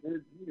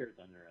nerd leaders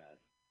on their ass.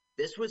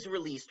 This was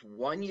released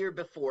 1 year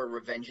before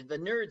Revenge of the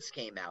Nerds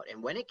came out.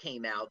 And when it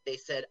came out, they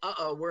said,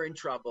 we're in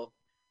trouble.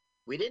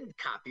 We didn't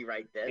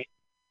copyright this.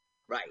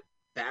 Right.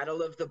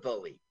 Battle of the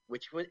Bully,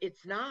 which was,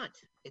 it's not.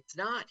 It's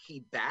not.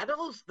 He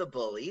battles the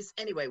bullies.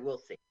 Anyway, we'll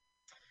see.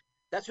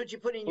 That's what you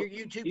put in your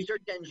YouTube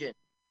search engine.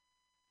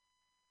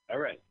 All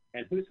right.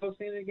 And who's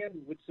hosting it again?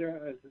 Which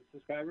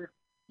subscriber?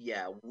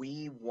 Yeah,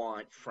 we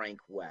want Frank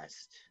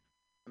West.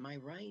 Am I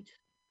right?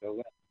 Go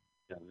West,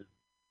 gentlemen.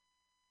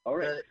 All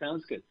right,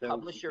 sounds good. So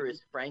Publisher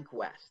is Frank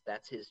West.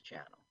 That's his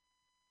channel.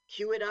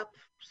 Cue it up,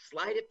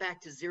 slide it back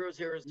to 000,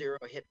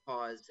 hit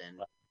pause, and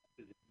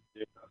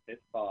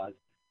hit pause.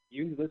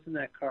 You listen to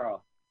that,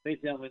 Carl, ladies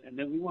and gentlemen, and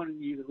then we wanted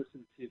you to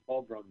listen to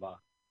Paul Brumbach,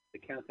 the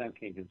Countdown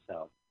King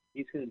himself.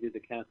 He's going to do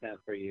the countdown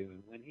for you,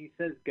 and when he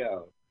says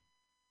go,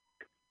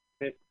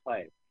 hit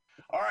play.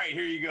 All right,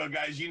 here you go,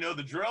 guys. You know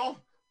the drill.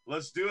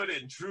 Let's do it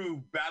in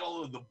true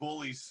Battle of the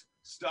Bullies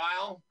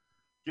style.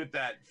 Get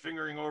that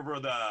fingering over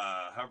the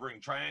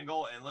hovering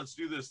triangle, and let's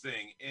do this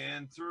thing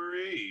in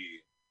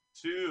 3,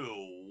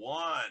 2,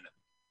 1,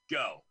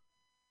 go.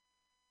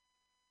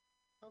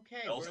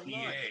 Okay,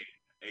 LCA,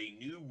 a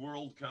new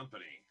world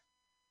company.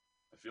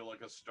 I feel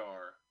like a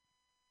star.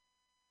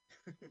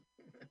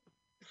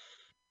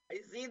 I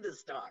see the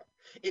star.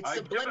 It's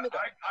subliminal.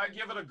 I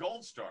give it a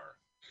gold star.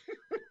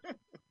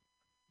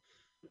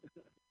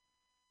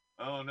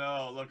 Oh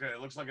no, look,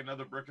 it looks like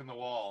another brick in the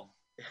wall.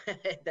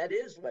 That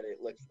is what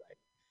it looks like.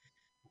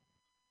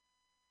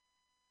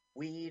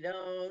 We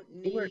don't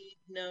need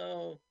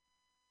no.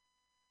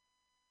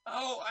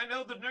 Oh, I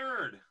know the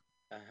nerd.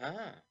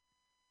 Uh-huh.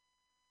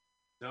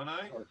 Don't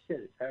I? Oh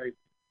shit, it's Harry.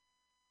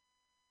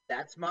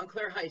 That's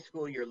Montclair High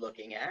School you're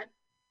looking at.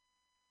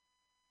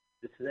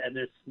 And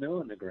there's snow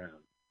on the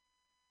ground.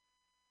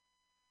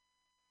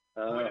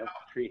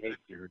 Tree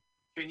hates you.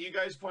 Can you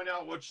guys point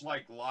out which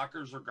like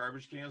lockers or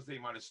garbage cans they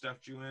might have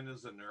stuffed you in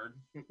as a nerd?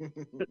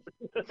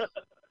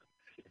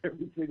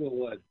 Every single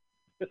one.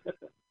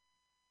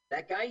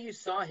 That guy you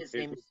saw, his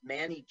name is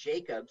Manny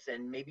Jacobs,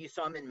 and maybe you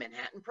saw him in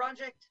Manhattan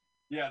Project?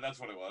 Yeah,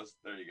 that's what it was.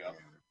 There you go.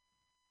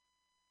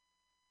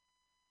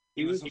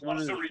 He was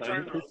supposed to to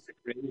return those.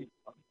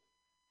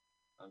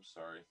 I'm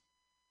sorry.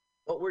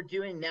 What we're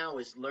doing now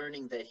is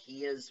learning that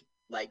he is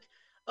like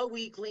a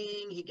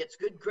weakling. He gets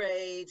good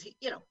grades.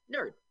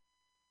 Nerd.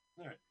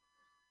 All right.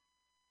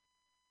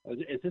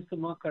 Is this the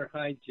Montclair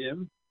High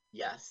gym?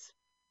 Yes,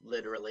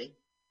 literally.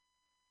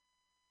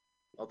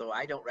 Although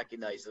I don't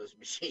recognize those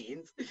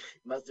machines. It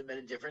must have been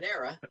a different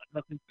era. I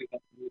don't think we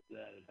got to use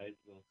that in high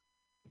school.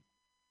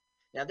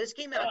 Now, this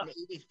came out in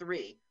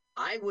 83.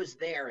 I was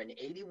there in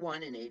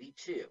 81 and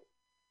 82.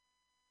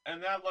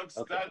 And that looks,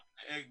 that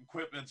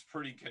equipment's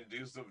pretty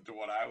conducive to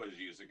what I was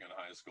using in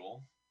high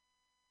school.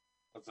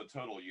 That's a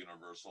total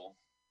universal.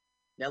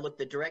 Now, look,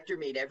 the director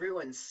made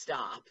everyone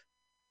stop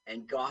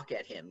and gawk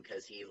at him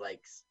because he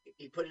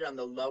put it on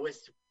the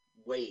lowest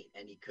weight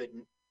and he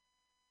couldn't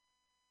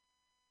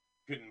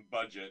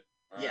budget.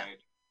 Right? Yeah.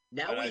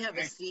 Now we have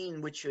a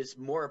scene which is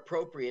more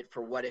appropriate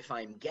for What If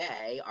I'm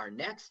Gay, our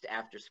next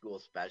after-school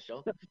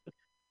special.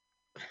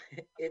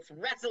 It's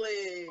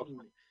wrestling.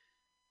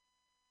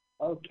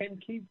 Oh, Ken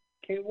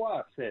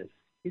K-Walk says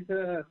he's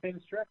a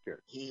famous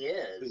director. He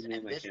is,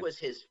 and this was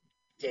his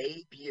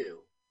debut.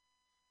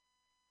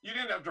 You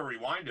didn't have to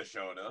rewind to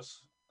show it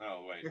us.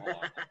 Oh, wait, hold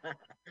on.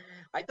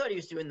 I thought he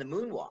was doing the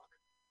moonwalk.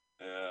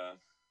 Yeah.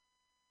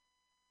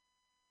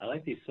 I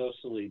like these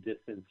socially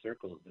distant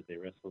circles that they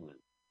wrestle in.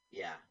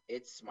 Yeah,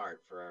 it's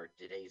smart for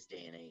today's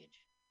day and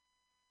age.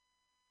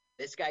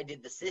 This guy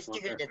did the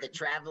Sisterhood of the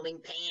Traveling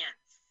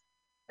Pants.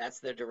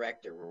 That's the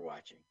director we're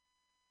watching.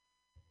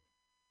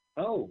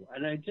 Oh,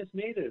 and I just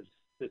made a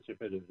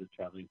Sisterhood of the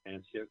Traveling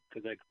Pants joke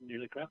because I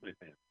nearly crapped my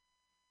pants.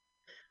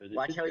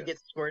 Watch how he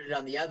gets squirted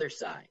on the other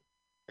side.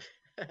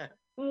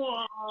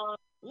 Wah,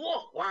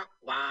 wah, wah,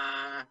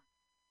 wah.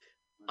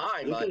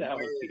 Look at how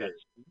much he got.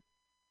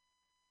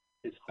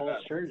 His whole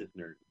shirt is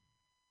nerd.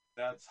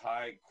 That's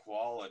high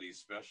quality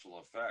special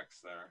effects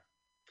there.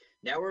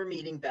 Now we're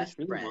meeting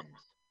best friends.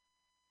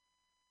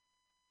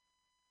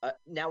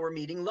 Now we're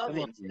meeting love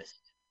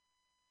interest.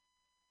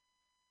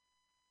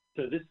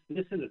 So this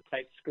is a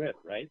tight script,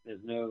 right?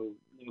 There's no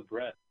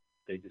breath.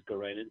 They just go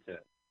right into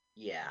it.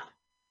 Yeah.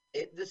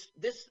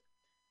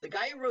 The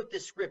guy who wrote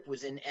this script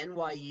was in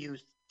NYU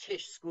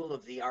Tisch School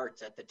of the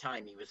Arts at the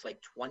time. He was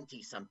like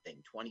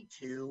 20-something,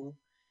 22.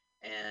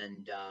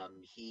 And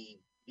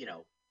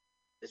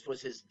this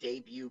was his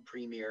debut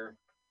premiere.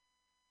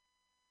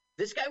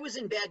 This guy was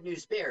in Bad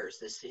News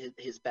Bears,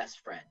 his best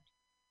friend.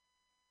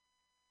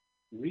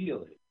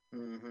 Really?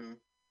 Mm-hmm.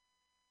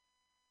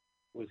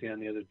 Was he on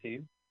the other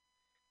team?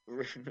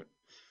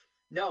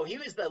 No, he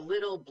was the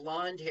little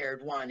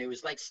blonde-haired one who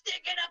was like,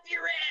 "Stick it up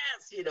your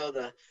ass," you know,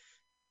 the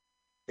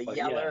But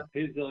yeller.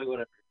 yeah, he's the only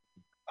one.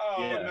 Oh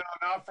Yeah. no,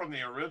 not from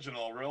the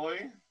original,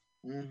 really.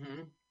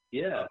 Mm-hmm.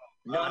 Yeah.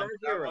 Not our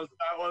hero.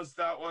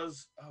 That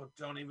was. Oh,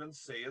 don't even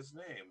say his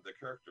name. The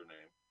character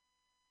name.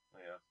 Oh,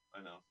 yeah,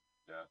 I know.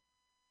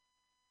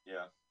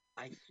 Yeah.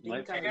 I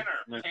think Tanner.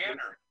 Let's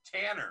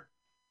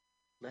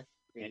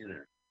see.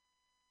 Tanner.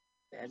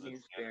 Bad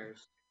News Tanner?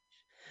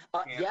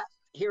 Bears. Yeah,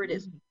 here it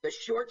is. The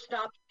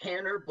shortstop,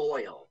 Tanner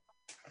Boyle.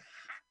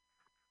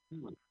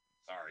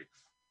 Sorry.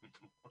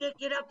 Stick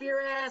it up your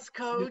ass,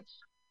 coach.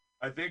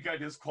 I think I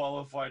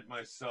disqualified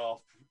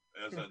myself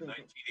as a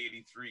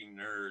 1983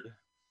 nerd.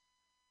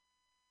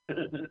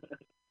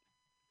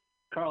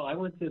 Carl, I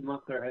went to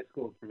Montclair High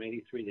School from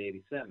 83 to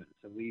 87,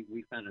 so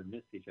we kind of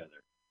missed each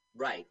other.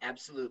 Right,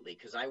 absolutely,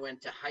 because I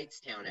went to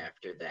Hightstown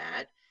after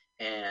that,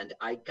 and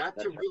I got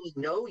That's to right. really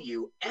know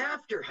you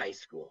after high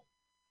school.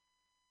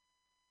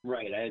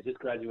 Right, I had just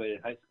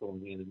graduated high school,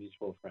 and we had a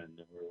mutual friend,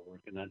 and we were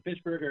working on fish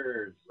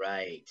burgers.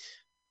 Right.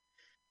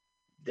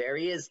 There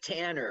he is,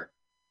 Tanner.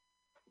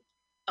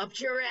 Up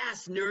your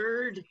ass,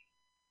 nerd.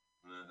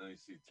 Let me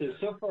see.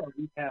 So far,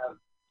 we have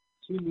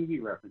 2 movie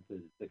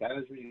references. The guy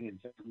was reading a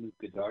Jean-Luc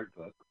Godard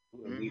book,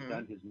 and we've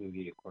done his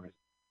movie, of course,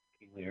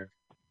 King Lear.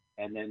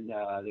 And then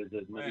there's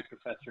a movie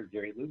professor,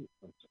 Jerry Lewis.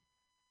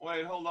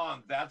 Wait, hold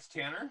on. That's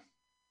Tanner?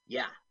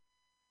 Yeah.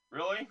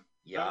 Really?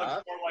 Yeah. That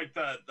looks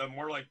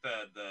more like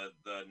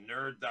the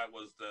nerd that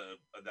was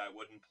that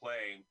wouldn't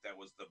play. That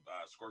was the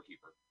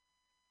scorekeeper.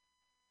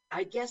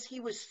 I guess he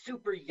was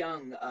super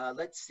young.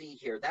 Let's see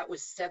here. That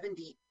was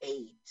 78.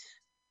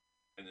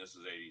 And this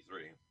is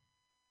 83.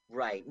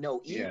 Right.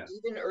 No, Yeah.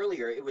 even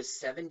earlier, it was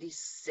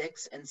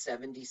 76 and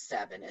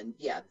 77. And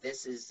yeah,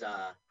 this is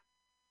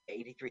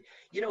 83.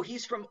 You know,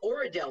 he's from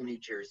Oradell, New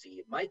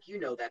Jersey. Mike, you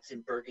know that's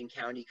in Bergen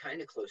County,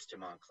 kind of close to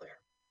Montclair.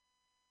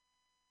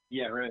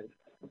 Yeah, right.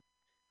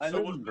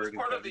 So was this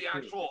part of the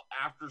actual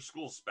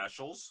after-school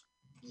specials?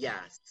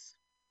 Yes.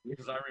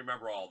 Because I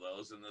remember all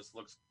those, and this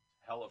looks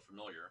hella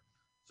familiar.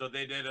 So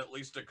they did at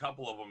least a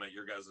couple of them at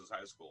your guys'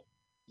 high school.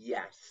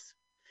 Yes.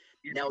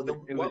 Now,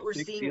 what we're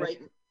seeing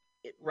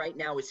right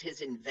now is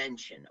his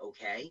invention,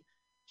 okay?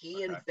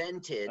 He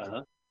invented,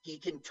 he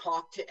can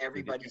talk to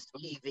everybody's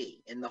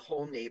TV in the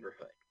whole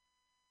neighborhood.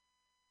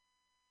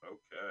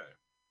 Okay.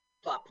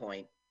 Plot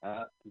point.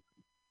 I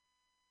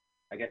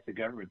guess the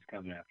government's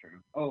coming after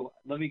him. Oh,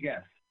 let me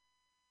guess.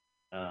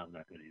 I'm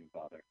not going to even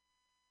bother.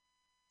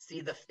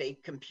 See the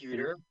fake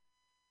computer?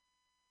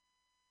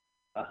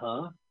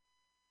 On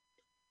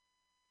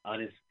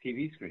his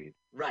TV screen.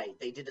 Right.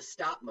 They did a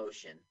stop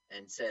motion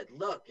and said,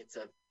 look, it's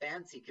a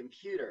fancy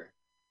computer.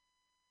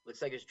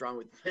 Looks like it's drawn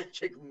with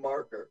magic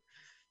marker.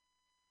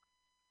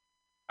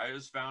 I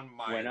just found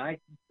my... I'm sorry,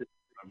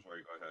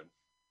 go ahead.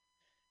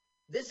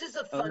 This is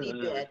a funny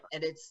bit,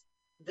 and it's...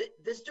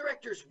 This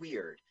director's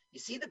weird. You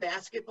see the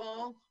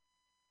basketball?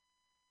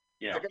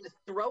 Yeah. They're going to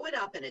throw it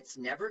up, and it's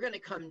never going to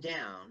come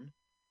down.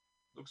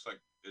 Looks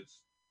like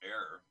it's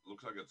air.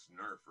 Looks like it's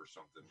Nerf or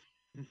something.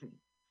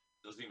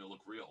 Doesn't even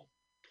look real.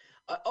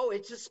 Oh,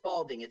 it's a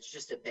Spalding. It's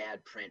just a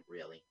bad print,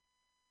 really.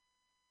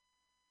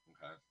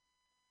 Okay.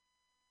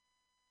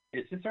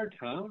 Is this our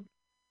town?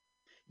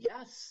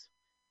 Yes.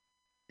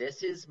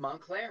 This is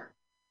Montclair.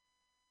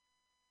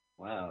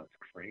 Wow, it's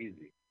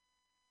crazy.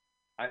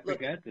 I Look,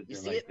 forget that you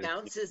see it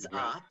bounces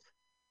up,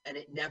 and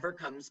it never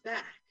comes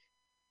back.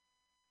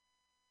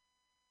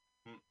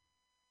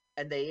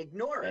 And they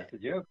ignore it. That's a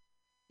joke.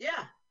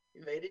 Yeah,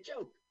 you made a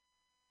joke.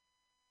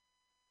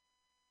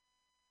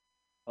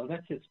 Oh,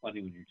 that's just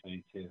funny when you're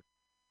 22.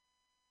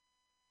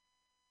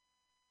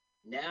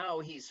 Now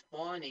he's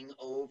fawning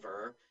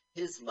over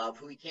his love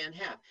who he can't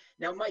have.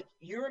 Now, Mike,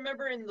 you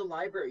remember in the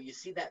library, you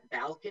see that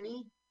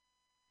balcony?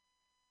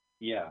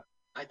 Yeah.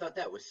 I thought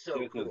that was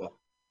so cool.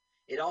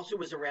 It also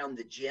was around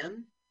the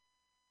gym.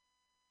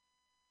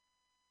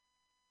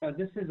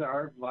 This is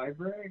our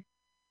library?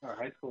 Our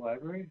high school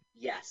library?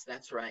 Yes,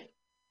 that's right.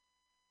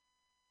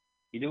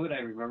 You know what I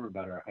remember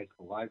about our high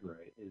school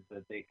library is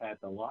that they had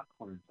the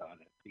Lockhorns on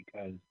it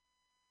because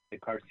the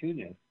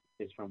cartoonist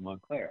is from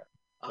Montclair.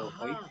 So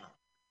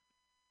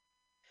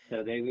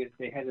they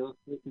had to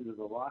listen to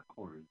the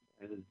Lockhorns,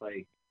 and it's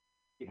like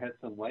you had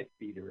some wife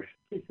beater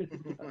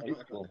in high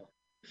school.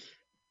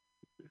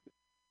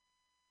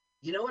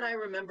 You know what I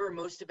remember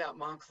most about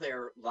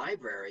Montclair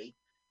Library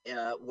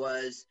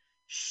was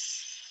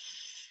shh.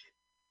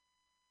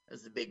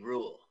 That's the big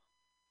rule.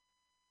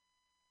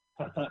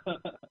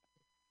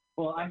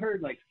 Well, I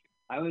heard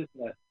I was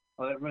that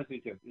reminds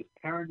me of this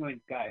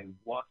paranoid guy who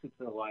walks into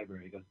the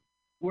library. He goes,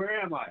 "Where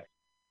am I?"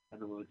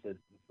 And the woman says,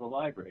 "It's the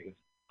library." He goes,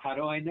 "How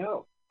do I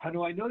know? How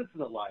do I know this is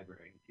the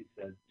library?" And she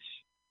says,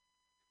 "Shh."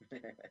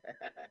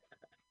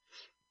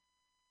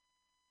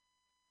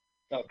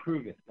 Oh,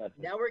 prove it. That's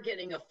now we're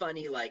getting a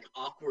funny,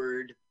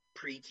 awkward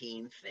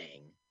preteen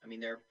thing. I mean,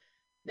 they're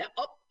now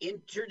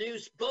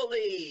introduce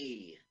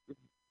Bully.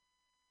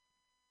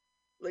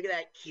 Look at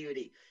that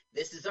cutie.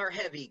 This is our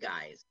heavy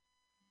guys.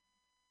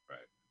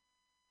 Right.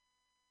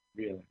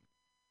 Really?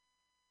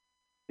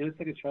 He looks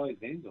like a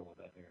Charlie's Angel with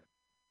that hair.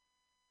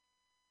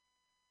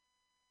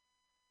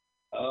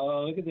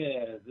 Oh, look at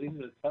this. These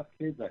are the tough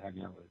kids I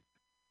hang out with.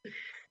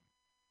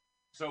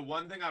 So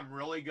one thing I'm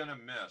really gonna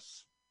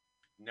miss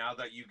now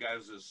that you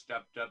guys have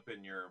stepped up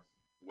in your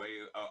way,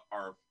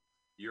 or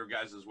your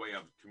guys' way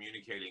of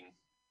communicating,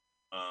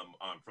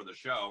 for the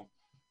show,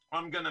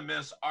 I'm gonna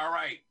miss. All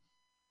right,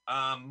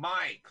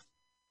 Mike,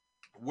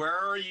 where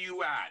are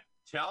you at?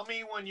 Tell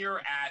me when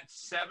you're at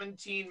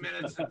 17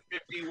 minutes and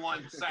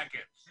 51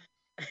 seconds.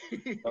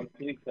 Don't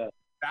think that.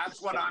 That's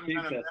what I'm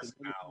gonna miss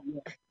now.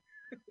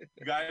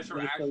 You guys are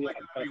actually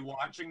gonna be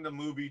watching the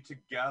movie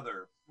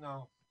together.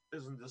 No,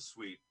 isn't this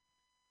sweet?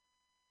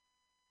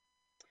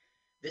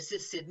 This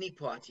is Sidney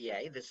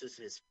Poitier. This is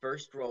his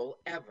first role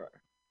ever.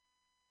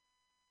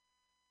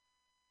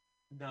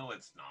 No,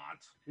 it's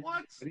not.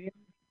 What?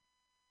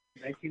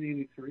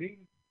 1983?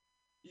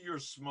 You're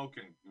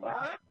smoking.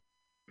 What?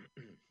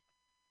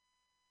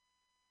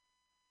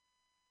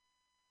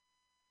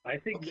 I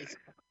think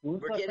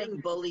we're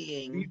getting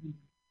bullying.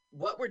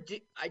 What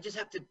I just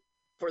have to,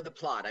 for the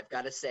plot, I've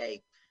got to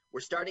say,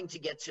 we're starting to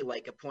get to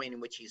like a point in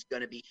which he's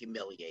going to be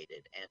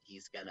humiliated and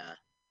he's going to,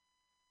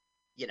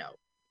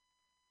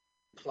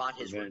 plot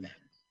his revenge.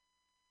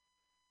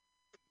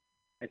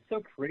 It's so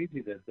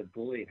crazy that the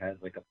bully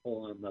has like a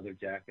full-on leather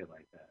jacket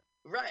like that.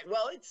 Right.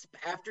 Well, it's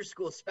after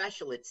school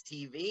special. It's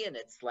TV, and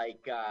it's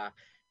like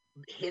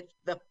hit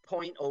the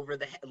point over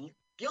the head,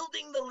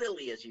 gilding the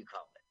lily, as you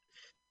call it.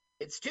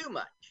 It's too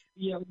much.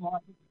 Yeah.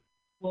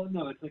 Well,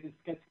 no, it's like a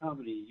sketch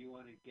comedy. You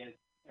want to get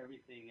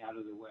everything out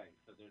of the way.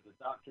 So there's a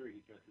doctor. He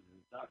dresses as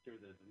a doctor.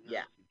 There's a nurse.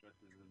 Yeah. He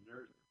dresses as a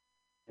nurse.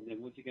 And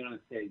then once you get on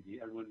stage,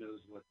 everyone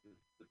knows what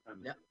the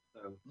premise is.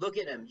 So look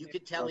at him. You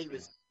could tell he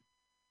was.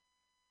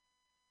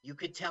 You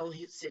could tell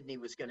Sidney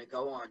was going to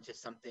go on to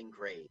something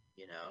great.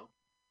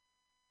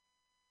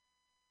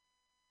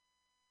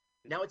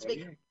 Now it's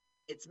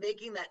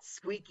making that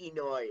squeaky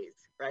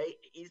noise, right?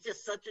 He's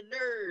just such a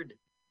nerd.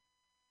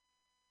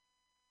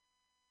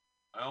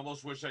 I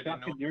almost wish I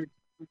didn't know.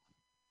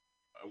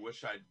 I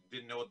wish I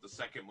didn't know what the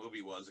second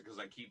movie was because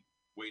I keep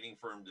waiting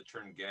for him to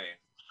turn gay.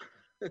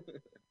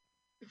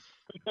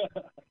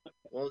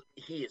 Well,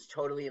 he is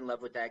totally in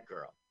love with that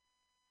girl.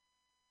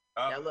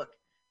 Now look,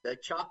 the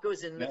chalk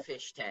goes in the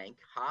fish tank.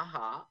 Ha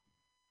ha.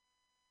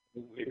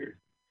 Weird.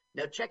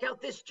 Now check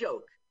out this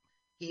joke.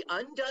 He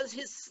undoes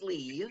his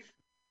sleeve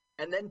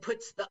and then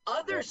puts the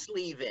other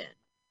sleeve in.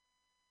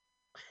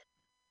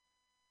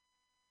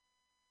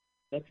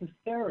 That's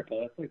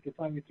hysterical. That's like the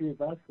time he threw a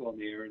basketball in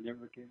the air and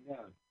never came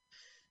down.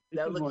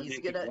 Now look, he's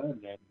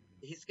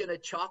gonna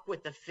chalk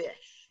with the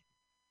fish.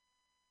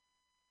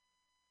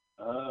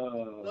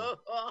 Oh.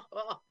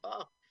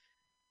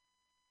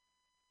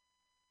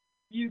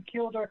 You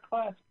killed our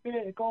class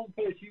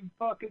goldfish, you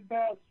fucking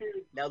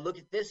bastard. Now look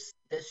at this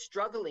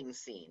struggling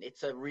scene.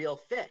 It's a real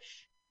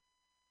fish.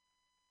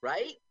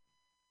 Right?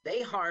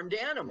 They harmed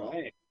animals.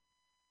 Right.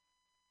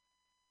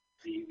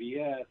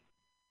 CBS.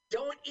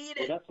 Don't eat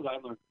it. Well, that's what I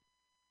learned.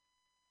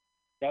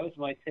 That was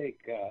my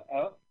take.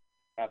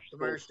 After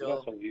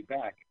commercial. I'll be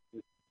back.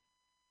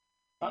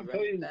 I'm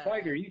Tony the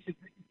Tiger. You should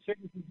check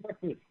some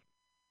breakfast.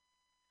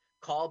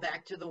 Call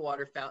back to the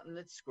water fountain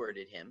that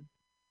squirted him.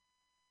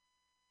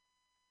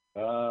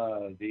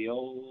 The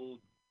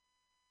old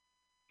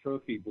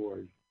trophy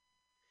board.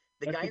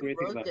 The guy who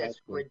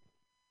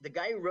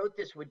wrote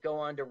this would go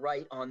on to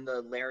write on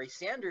the Larry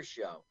Sanders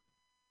Show.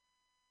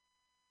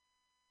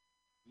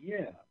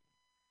 Yeah.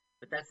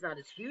 But that's not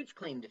his huge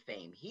claim to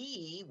fame.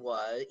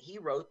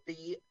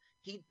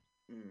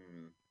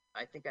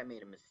 I think I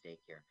made a mistake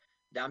here.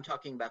 Now I'm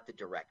talking about the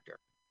director.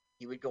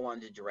 He would go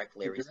on to direct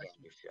Larry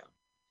Sanders Show.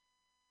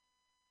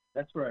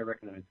 That's where I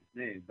recognize his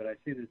name, but I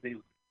see his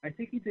name. I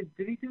think he did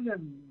he do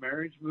that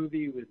marriage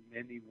movie with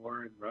Mandy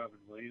Moore and Robin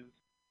Williams?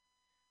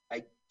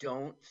 I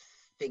don't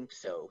think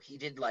so. He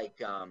did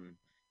like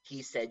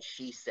He Said,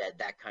 She Said,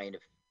 that kind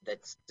of,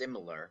 that's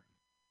similar.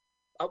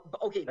 Oh,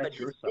 okay, that's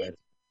but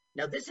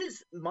now this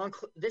is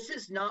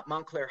not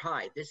Montclair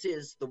High. This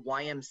is the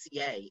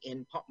YMCA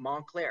in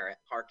Montclair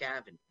at Park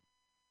Avenue.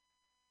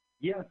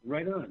 Yeah,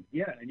 right on.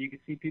 Yeah, and you can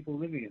see people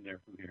living in there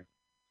from here.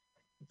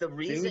 The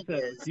reason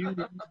is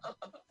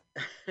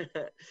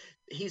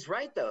he's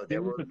right though.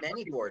 There were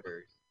many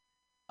borders.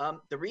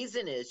 The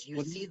reason is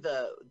you see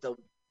the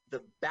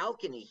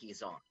balcony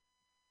he's on.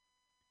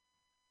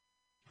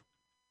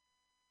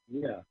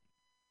 Yeah.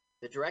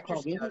 The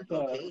director's got a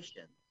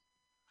location.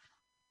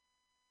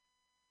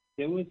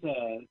 There was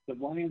the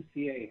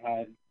YMCA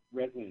had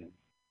residents,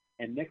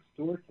 and next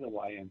door to the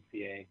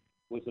YMCA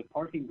was a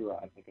parking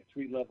garage, like a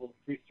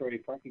three-story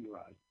parking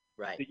garage.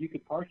 Right. So you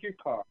could park your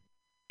car,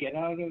 get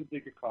out of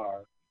your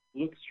car,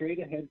 look straight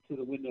ahead to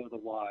the window of the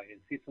Y, and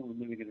see someone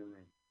living in a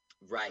room.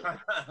 Right.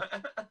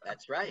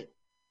 That's right.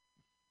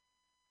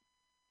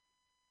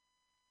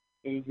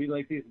 It would be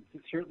like these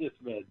shirtless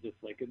men, just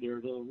like in their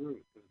little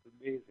room. It was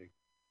amazing.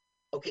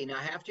 Okay, now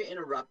I have to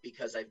interrupt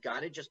because I've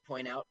got to just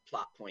point out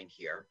plot point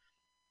here.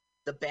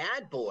 The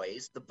bad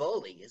boys, the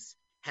bullies,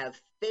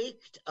 have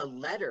faked a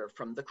letter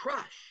from the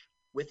crush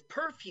with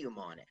perfume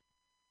on it.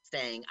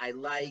 saying, I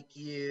like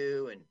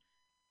you, and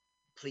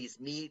please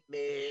meet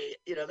me.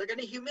 You know, they're going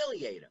to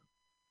humiliate him.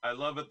 I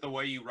love it the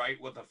way you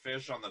write with a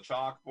fish on the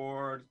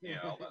chalkboard. Yeah,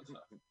 all that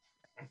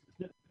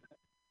stuff.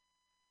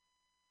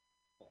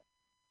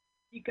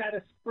 You got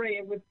to spray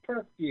it with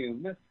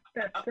perfume.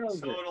 That tells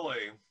it.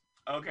 Totally.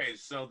 Okay,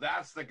 so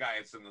that's the guy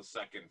that's in the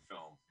second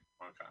film.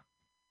 Okay.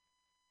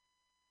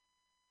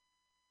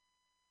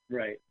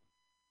 Right.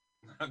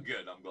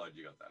 Good. I'm glad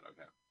you got that.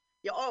 Okay.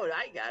 Yeah, oh,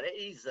 I got it.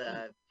 He's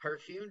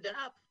perfumed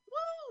up.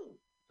 Woo!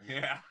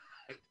 Yeah.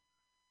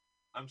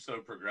 I'm so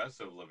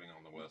progressive living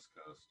on the West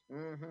Coast.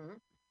 Mm-hmm.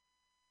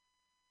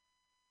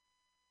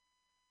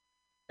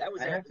 That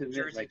was I a have to New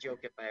admit, Jersey joke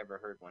if I ever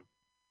heard one.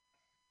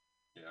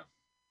 Yeah.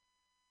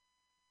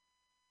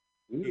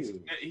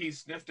 Ooh. He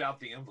sniffed out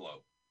the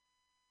envelope.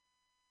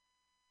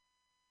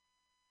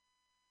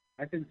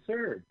 I've been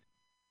served.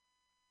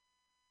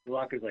 The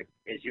locker's like,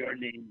 is your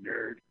name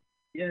Nerd?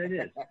 Yeah, it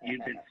is.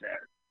 You've been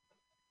served.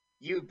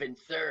 You've been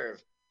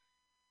served.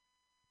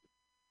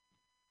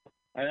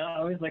 I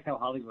always like how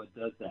Hollywood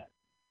does that.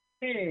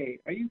 Hey,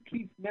 are you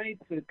Keith Knight,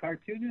 the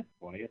cartoonist?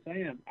 Well, yes, I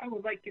am. I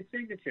would like your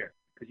signature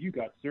because you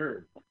got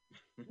served.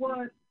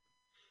 What?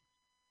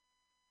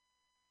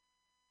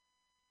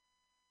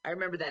 I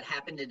remember that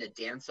happened in a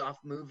dance-off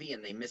movie,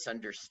 and they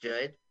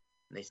misunderstood.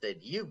 And they said,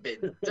 you've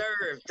been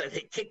served. So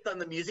they kicked on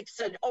the music,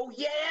 said, oh,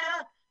 yeah?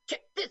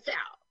 Check this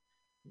out.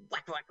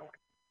 Whack, whack, whack.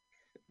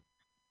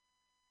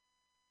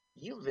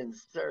 You've been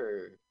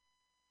served.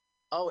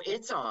 Oh,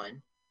 it's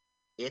on.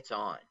 It's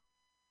on.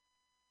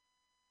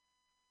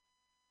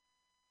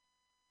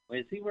 Wait,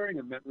 is he wearing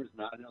a members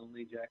not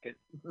only jacket?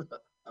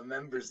 A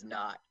member's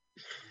not.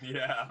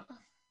 Yeah.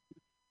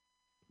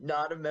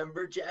 Not a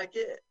member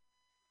jacket?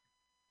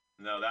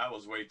 No, that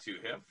was way too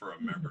hip for a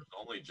members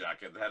only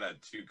jacket. That had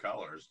two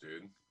colors,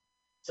 dude.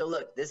 So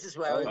look, this is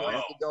where he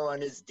wants to go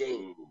on his date.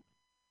 Ooh.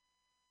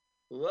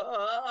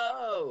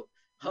 Whoa!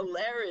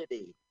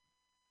 Hilarity.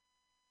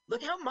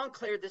 Look how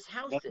Montclair this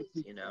house is,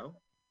 you know?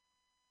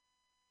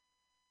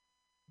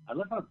 I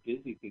love how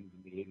busy things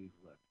in the 80s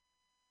look.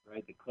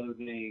 Right? The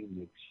clothing,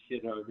 the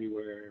shit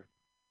everywhere.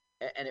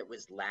 And it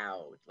was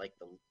loud. Like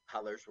the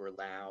colors were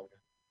loud.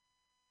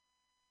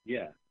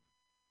 Yeah.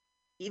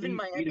 Even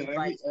Miami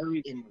Vice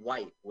in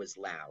white was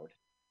loud.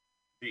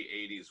 The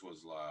 80s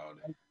was loud.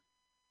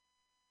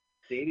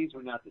 The 80s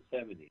were not the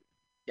 70s.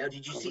 Now,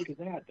 did you see? Look at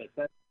that.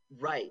 That's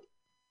right.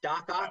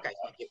 Doc Ock, I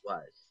think it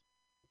was.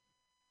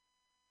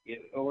 Yeah,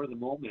 or the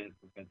Mole Man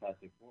from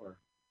Fantastic Four.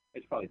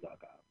 It's probably Doc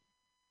Ock.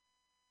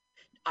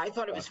 I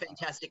thought it was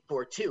Fantastic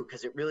Four too,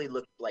 because it really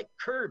looked like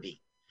Kirby.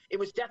 It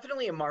was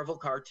definitely a Marvel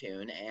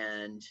cartoon,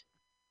 and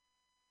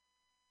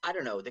I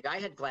don't know. The guy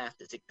had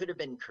glasses. It could have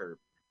been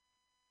Kirby.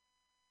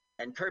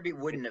 And Kirby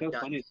wouldn't have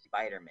done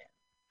Spider-Man.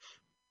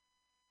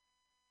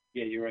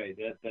 Yeah, you're right.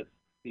 That's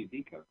Steve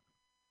Ditko.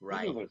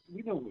 Right.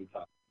 We know what we're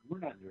talking. We're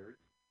not nerds.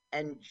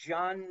 And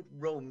John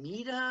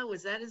Romita,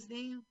 was that his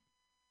name?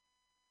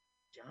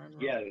 John.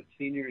 Yeah, the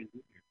senior and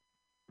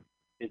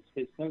junior.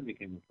 His son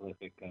became a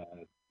prolific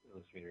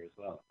illustrator as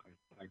well,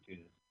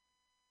 cartoonist.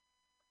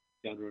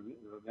 John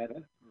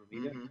Romita.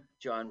 Mm-hmm.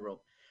 John Romita.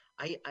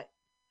 Gosh.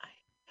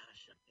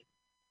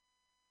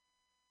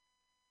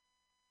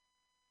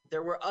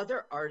 There were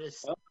other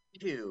artists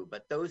too,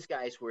 but those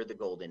guys were the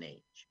golden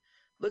age.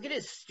 Look at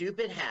his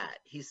stupid hat.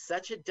 He's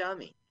such a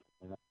dummy.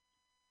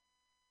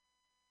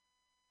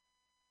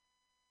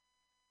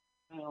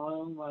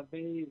 Oh, my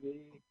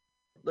baby.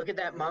 Look at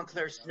that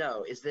Montclair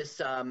snow. Is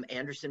this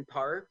Anderson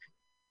Park?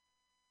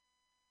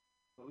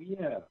 Oh,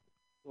 yeah.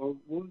 Or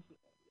what was,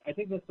 I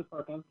think that's the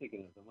park I'm thinking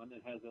of, the one that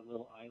has a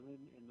little island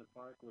in the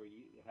park where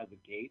it has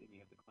a gate and you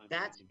have to climb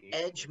that's the gate.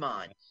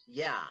 Edgemont.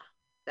 Yeah.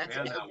 That's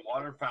Man, that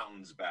water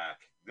fountain's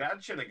back.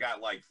 That should have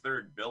got like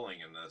third billing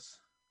in this.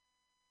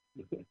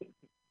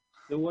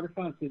 The water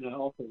fountain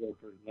also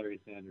worked for Larry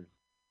Sanders.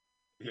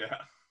 Yeah.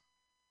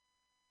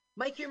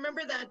 Mike, you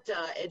remember that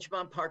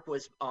Edgemont Park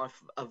was off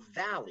a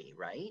valley,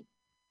 right?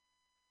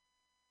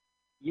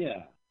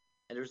 Yeah.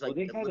 And there was like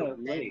they a had little a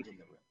bend lake. in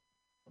the room.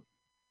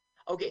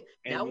 Okay,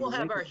 And now the we'll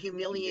have lake our is-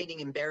 humiliating,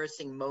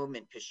 embarrassing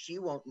moment because she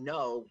won't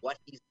know what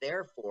he's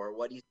there for,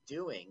 what he's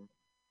doing.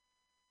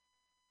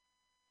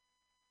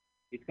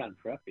 He's gone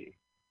preppy.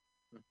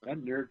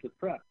 That nerd's a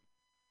prep.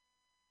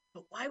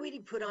 But why would he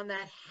put on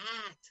that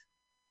hat?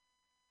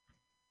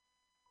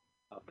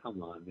 Oh,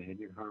 come on, man.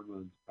 Your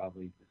hormones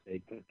probably just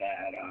say, put that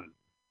hat on.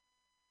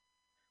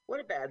 What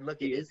a bad look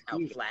He it is is, how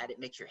cute. flat it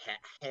makes your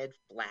head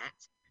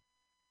flat.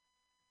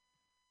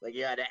 Like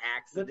you had an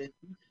accident.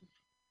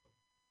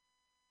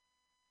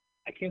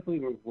 I can't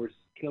believe we're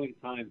killing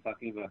time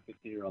talking about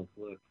 15-year-old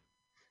looks.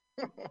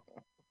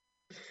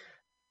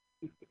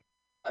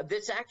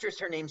 This actress,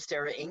 her name's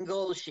Sarah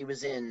Ingalls. She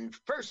was in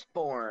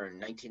Firstborn,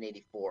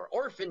 1984,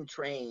 Orphan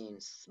Train,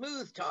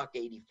 Smooth Talk,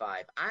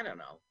 85. I don't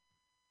know.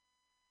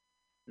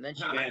 And then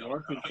she Man,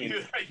 Orphan Train.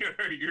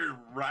 You're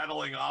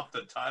rattling off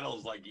the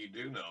titles like you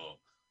do know.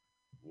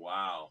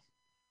 Wow.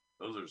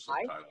 Those are some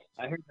titles.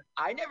 I heard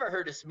I never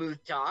heard of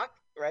Smooth Talk,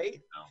 right?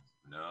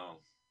 No.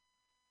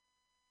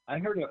 I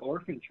heard an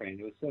orphan train.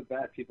 It was so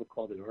bad people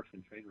called it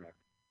orphan train wreck.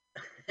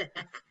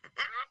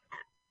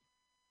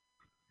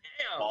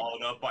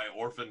 Followed up by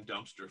orphan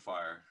dumpster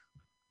fire.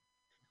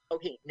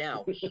 Okay,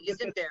 now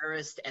he's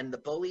embarrassed, and the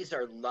bullies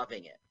are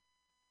loving it.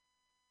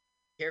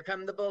 Here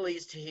come the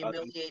bullies to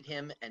humiliate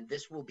him, and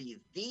this will be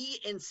the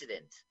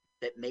incident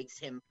that makes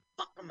him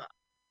fuck him up.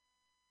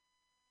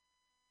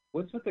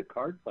 What's with the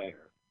card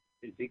player?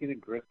 Is he going to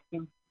grift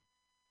him?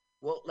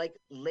 Well, like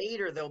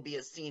later there'll be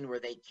a scene where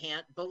they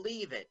can't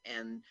believe it,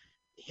 and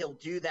he'll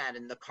do that,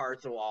 and the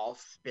cards will all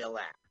spill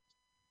out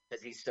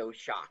because he's so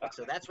shocked.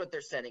 So that's what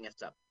they're setting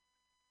us up.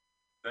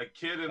 That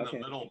kid in the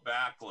middle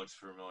back looks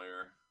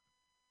familiar.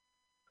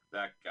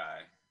 That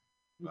guy,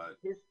 but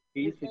his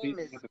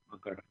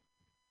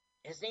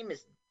name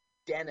is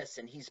Dennis,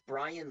 and he's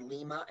Brian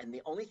Lima. And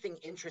the only thing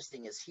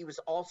interesting is he was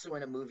also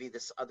in a movie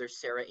this other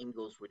Sarah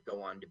Ingalls would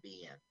go on to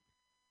be in,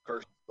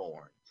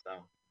 Firstborn. So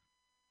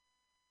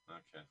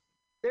okay,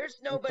 there's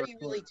nobody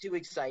really too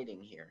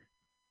exciting here.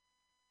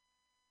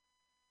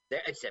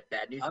 There, except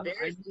Bad News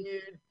Bears,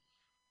 dude.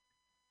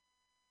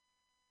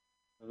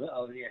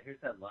 Oh yeah,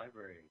 here's that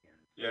library again.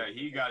 Yeah,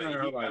 he got a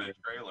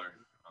trailer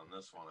on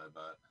this one, I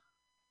bet.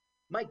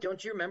 Mike,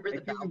 don't you remember the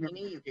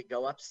balcony? You could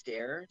go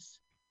upstairs.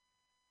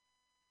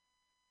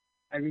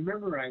 I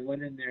remember I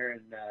went in there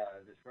and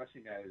this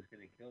Russian guy was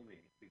going to kill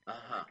me because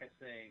I kept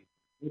saying,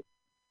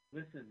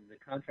 "Listen, the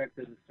contract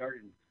doesn't start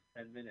in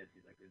 10 minutes."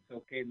 He's like, "It's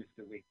okay,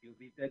 Mr. Wick. You'll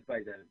be dead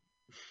by then."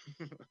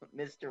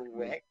 Mr.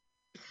 Wick?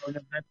 Oh,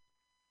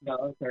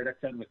 no, sorry,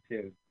 that's John Wick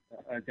 2.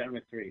 John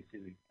Wick 3,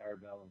 excuse me,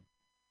 Arabella.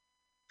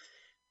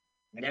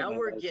 Now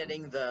we're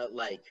getting the,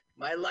 like,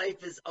 my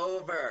life is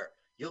over.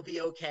 You'll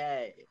be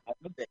okay.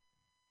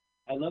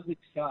 I love the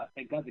shot.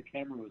 Thank God the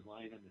camera was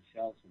lying on the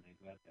shelves when they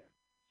got there.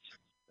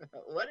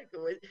 What a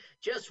good,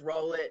 just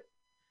roll it.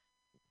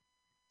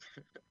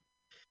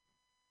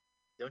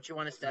 Don't you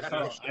want to set up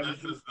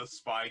this is the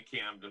spy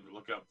cam to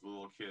look up the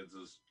little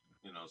kids'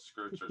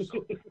 skirts or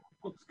something.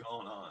 What's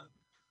going on?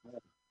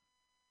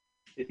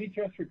 Is he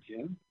dressed for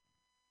Jim?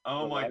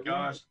 Oh my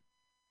gosh.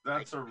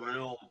 That's a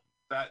real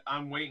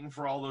I'm waiting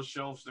for all those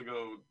shelves to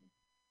go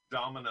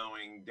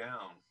dominoing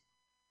down.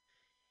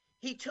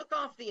 He took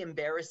off the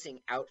embarrassing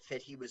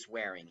outfit he was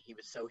wearing. He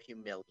was so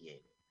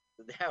humiliated.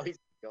 Now he's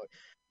going,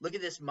 look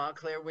at this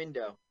Montclair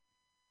window.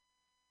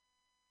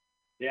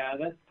 Yeah,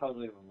 that's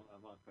totally a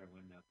Montclair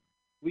window.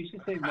 We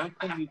should say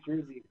Montclair, New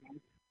Jersey.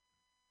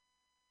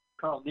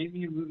 Carl, name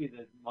me a movie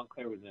that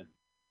Montclair was in.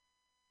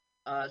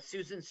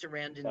 Susan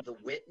Sarandon, The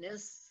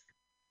Witness.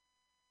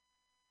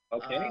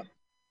 Okay.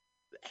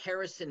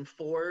 Harrison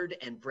Ford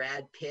and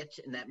Brad Pitt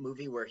in that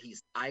movie where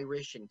he's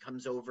Irish and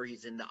comes over.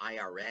 He's in the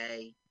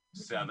IRA.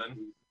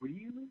 7.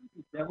 Really?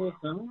 Devil's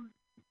Own?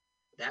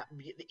 That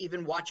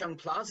even Watchung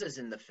Plaza's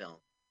in the film.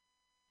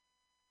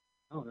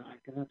 Oh, I'm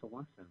gonna have to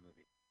watch that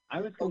movie.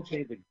 I was gonna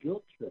say The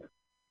Guilt Trip.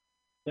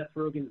 Seth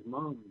Rogen's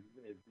mom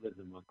lives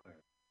in Montclair.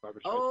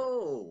 Barbara Streisand.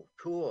 Oh,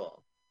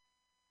 cool.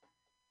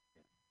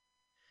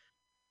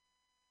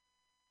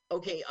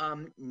 Okay,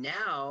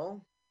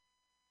 now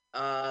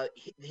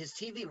his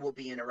TV will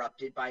be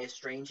interrupted by a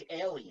strange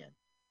alien.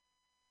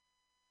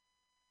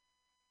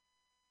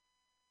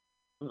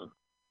 Huh.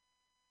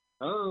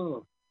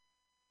 Oh.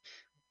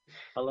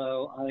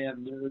 Hello, I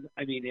am nerd.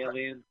 I mean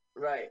alien.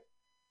 Right.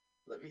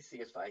 Let me see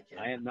if I can.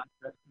 I am not.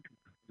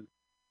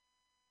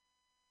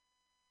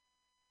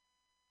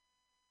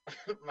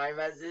 My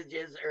message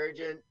is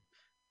urgent.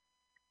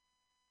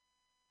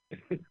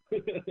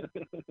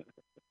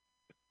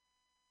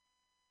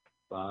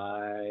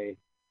 Bye.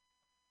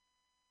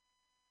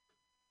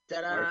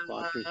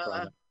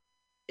 Ta-da!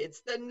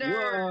 It's the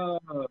nerd.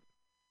 Whoa!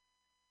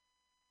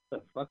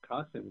 The fuck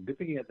costume? Good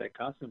thing you had that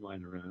costume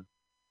lying around.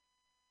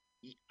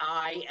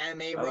 I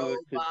am a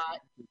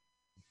robot.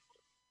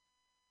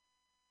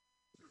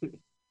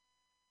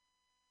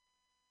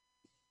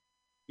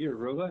 You're a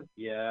robot?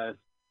 Yes.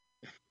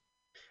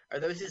 Are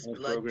those his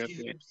blood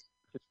tubes?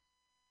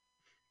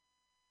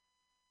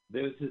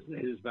 This is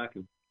his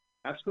vacuum.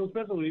 After School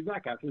Special, we'll be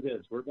back after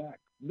this. We're back.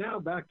 Now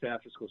back to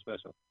After School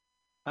Special.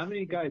 How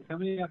many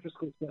After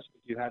School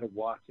Specials you had to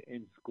watch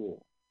in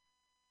school?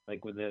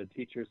 Like when the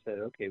teacher said,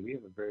 okay, we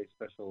have a very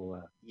special...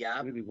 yeah,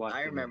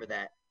 I remember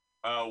that.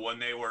 When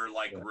they were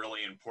like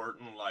really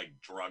important, like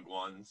drug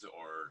ones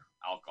or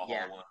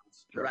alcohol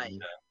ones. Right.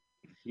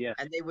 Yeah.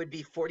 And they would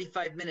be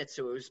 45 minutes,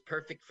 so it was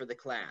perfect for the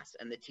class.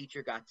 And the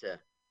teacher got to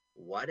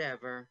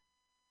whatever.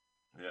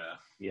 Yeah.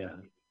 Yeah.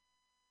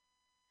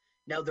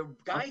 Now, the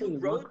guy who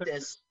wrote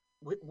this...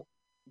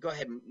 Go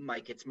ahead,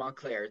 Mike. It's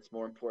Montclair. It's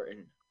more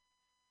important.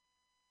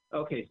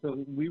 Okay,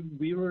 so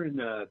we were in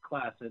a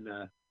class, and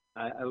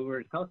we were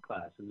in health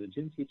class, and the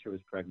gym teacher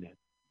was pregnant.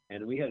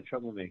 And we had a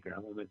troublemaker. I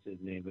won't mention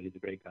his name, but he's a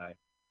great guy.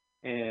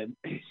 And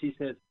she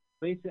says,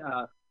 please,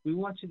 we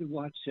want you to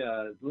watch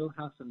Little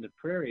House on the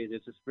Prairie.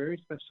 There's this very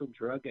special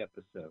drug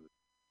episode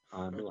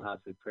on Little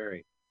House on the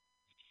Prairie.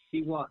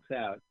 She walks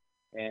out,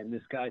 and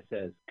this guy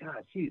says,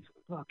 God, she's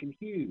fucking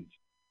huge,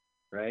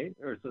 right?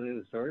 Or something of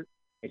the sort.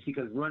 And she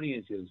goes running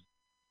and she goes,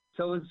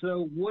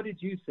 so-and-so, what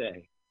did you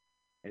say?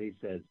 And he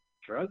says,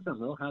 drugs on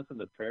Little House on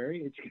the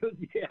Prairie? And she goes,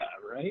 yeah,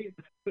 right?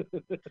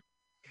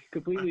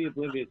 Completely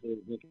oblivious to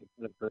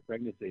her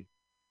pregnancy.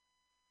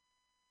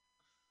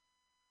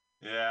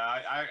 Yeah,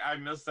 I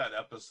missed that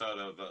episode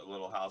of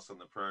Little House on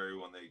the Prairie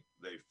when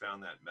they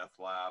found that meth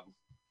lab.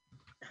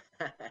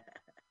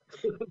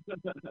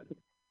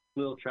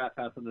 Little Trap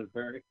House on the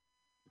Prairie?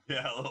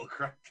 Yeah, a little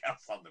crack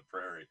house on the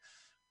prairie.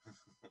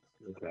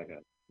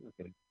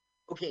 Okay.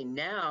 Okay,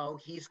 now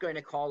he's going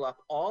to call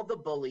up all the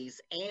bullies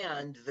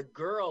and the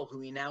girl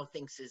who he now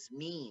thinks is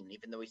mean,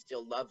 even though he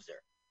still loves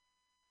her.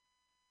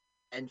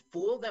 And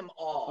fool them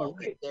all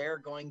that they're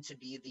going to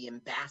be the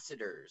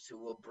ambassadors who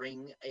will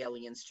bring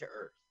aliens to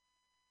Earth.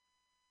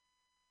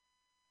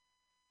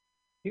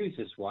 He was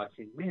just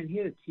watching. Man, he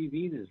had a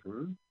TV in his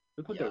room.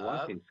 Look what they're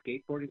watching.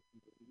 Skateboarding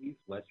from the 80s,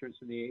 Westerns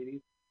from the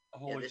 80s.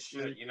 Holy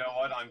shit. You know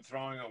what? I'm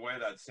throwing away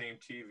that same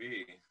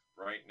TV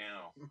right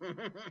now.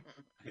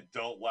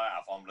 Don't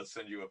laugh. I'm going to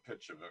send you a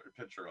picture of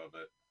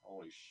it.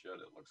 Holy shit,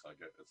 it looks like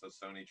it. It's a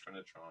Sony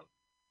Trinitron.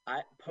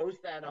 I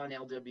post that on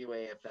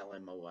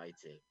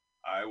LWAFLMOYT.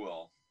 I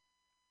will.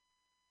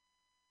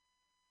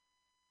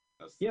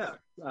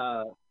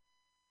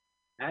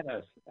 Add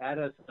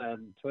us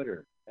on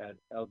Twitter at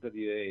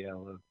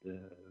LWAL.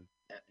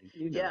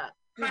 Yeah.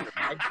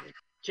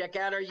 Check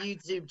out our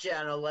YouTube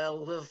channel,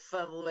 LWAMLL.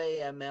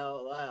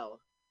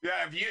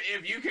 Yeah,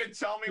 if you could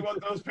tell me what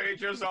those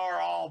pages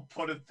are, I'll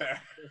put it there.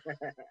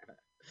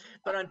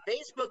 But on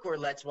Facebook, we're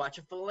Let's Watch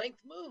a Full-Length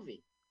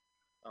Movie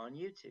on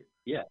YouTube.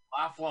 Yeah.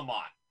 Laugh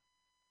Lamont.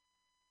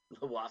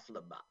 Laugh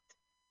Lamont.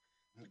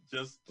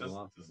 Just do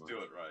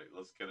it right.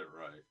 Let's get it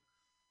right.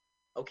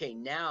 Okay,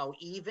 now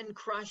even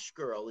Crush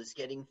Girl is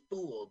getting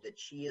fooled that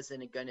she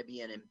isn't going to be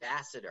an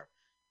ambassador.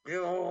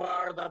 You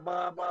are the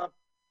Baba.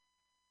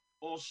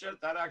 Well, shit,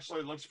 that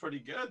actually looks pretty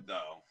good,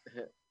 though.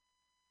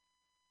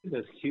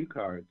 Those cue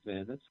cards,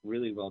 man. That's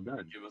really well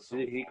done.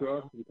 Did he grow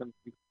up and become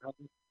cue card?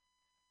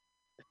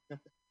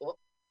 Well,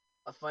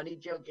 a funny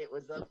joke. It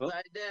was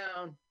upside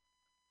down.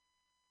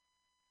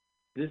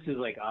 This is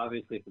like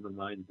obviously from the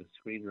minds of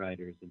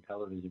screenwriters and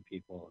television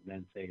people, and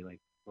then say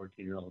like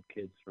 14-year-old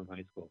kids from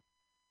high school.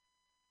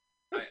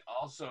 I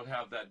also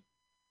have that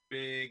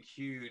big,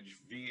 huge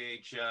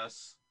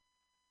VHS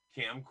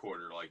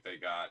camcorder like they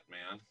got,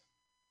 man.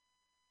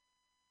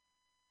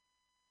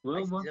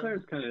 Well,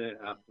 Montclair's kind of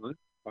affluent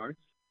parts.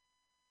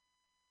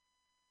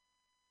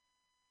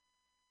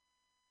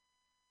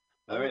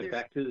 All right,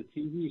 back to the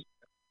TV.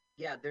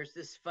 Yeah, there's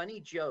this funny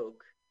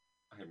joke.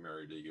 I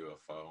married a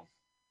UFO.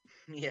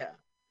 Yeah.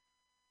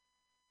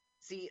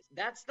 See,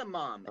 that's the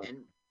mom,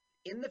 and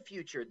in the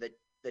future,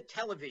 the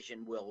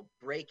television will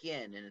break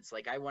in, and it's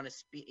like, I want to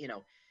speak,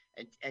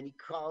 and he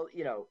call,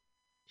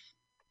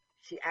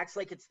 she acts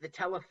like it's the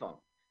telephone.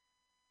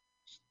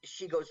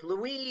 She goes,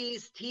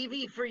 Louise,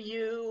 TV for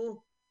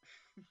you.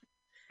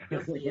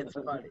 You'll see, it's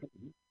funny.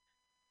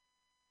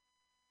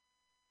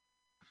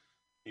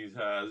 You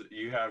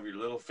have your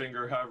little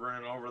finger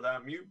hovering over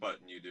that mute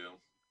button, you do.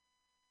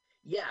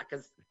 Yeah,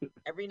 because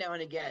every now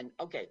and again,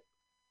 okay.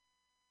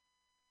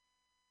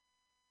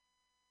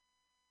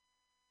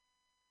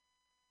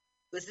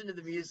 Listen to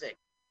the music.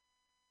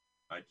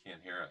 I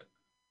can't hear it.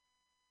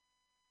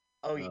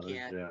 Oh, you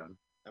can't? Yeah.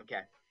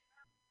 Okay.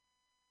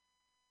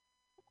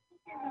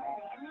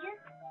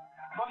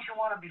 Don't you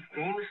want to be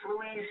famous,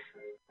 Louise?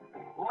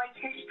 Like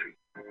history.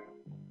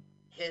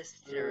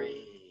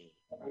 History.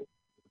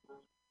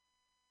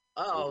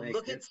 Oh,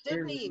 look at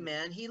Sydney,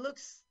 man. He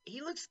looks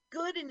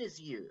good in his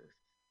youth.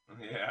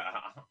 Yeah.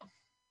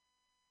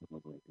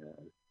 Oh my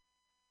God.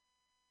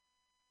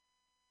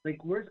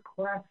 Like, where's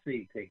Class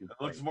C taking place?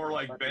 It looks more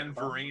like Ben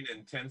Vereen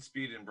in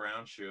 10-Speed and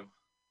Brown Shoe.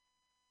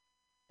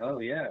 Oh,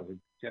 yeah, with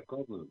Jeff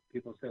Goldblum.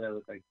 People said I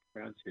look like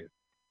Brown Shoe.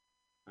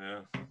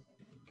 Yeah.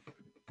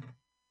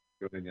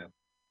 Growing up.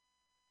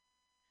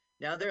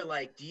 Now they're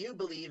like, do you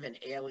believe in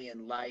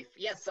alien life?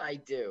 Yes, I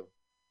do.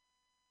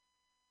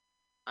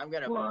 I'm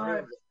going to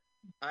prove it.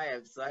 I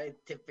have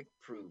scientific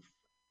proof.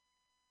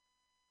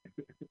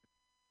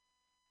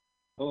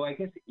 Oh, I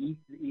guess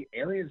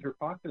aliens were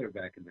popular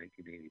back in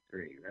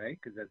 1983, right?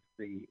 Because that's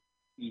the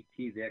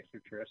E.T., the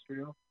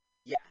extraterrestrial?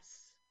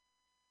 Yes.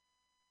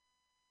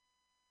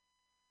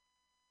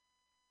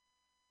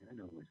 I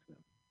know myself.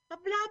 Blah,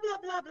 blah,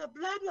 blah, blah,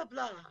 blah, blah,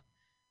 blah.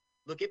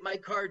 Look at my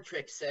card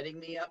trick setting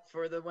me up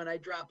for when I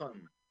drop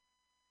them.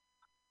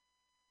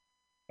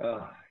 Oh,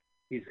 at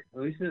least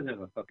he doesn't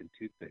have a fucking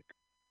toothpick.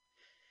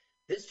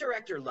 This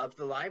director loved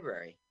the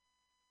library.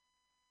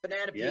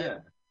 Banana Peel. Yeah,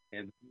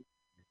 and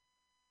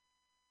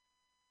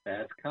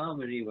that's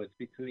comedy. What's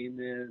between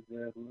the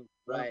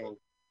right? levels.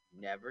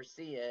 Never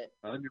see it.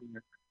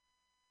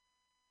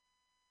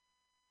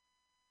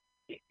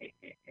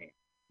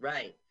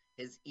 Right.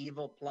 His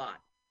evil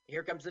plot.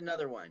 Here comes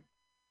another one.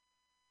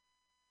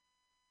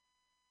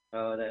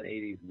 Oh, that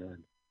 80s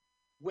nun.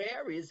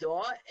 Where is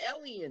our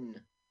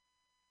alien?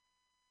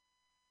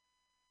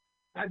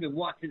 I've been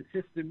watching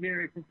Sister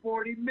Mary for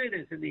 40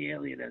 minutes and the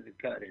alien hasn't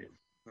cut in.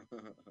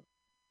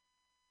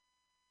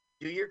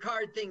 Do your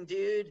card thing,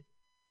 dude.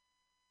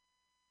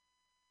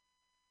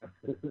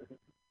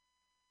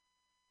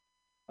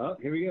 Oh,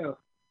 here we go.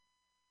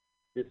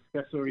 This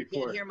special You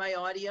report. can't hear my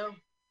audio?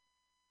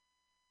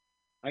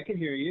 I can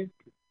hear you.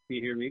 Can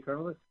you hear me,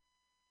 Carlos?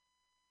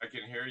 I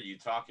can hear you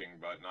talking,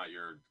 but not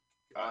your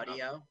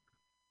Audio?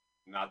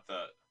 Not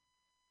the.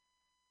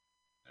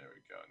 There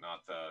we go. Not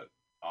the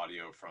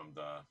audio from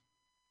the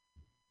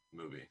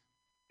movie.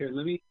 Here,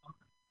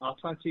 I'll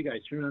talk to you guys.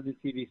 Turn on the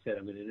TV set.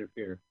 I'm going to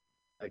interfere.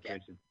 Like Okay.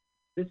 mentioned.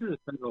 This is a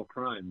federal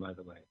crime, by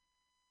the way,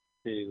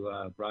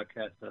 to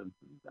broadcast on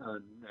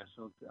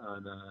national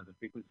the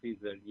frequencies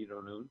that you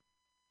don't own.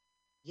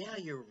 Yeah,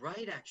 you're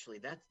right. Actually,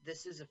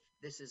 this is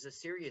a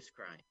serious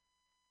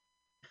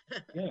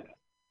crime. Yeah.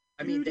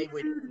 I mean, they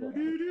would.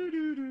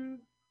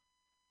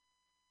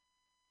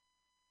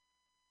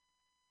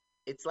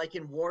 It's like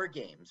in war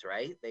games,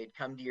 right? They'd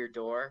come to your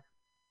door.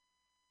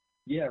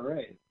 Yeah,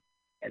 right.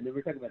 And then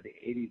we're talking about the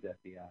 80s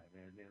FBI,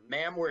 man.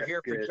 Ma'am, we're That's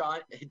here good.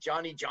 for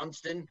Johnny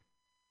Johnston.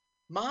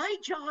 My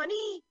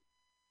Johnny?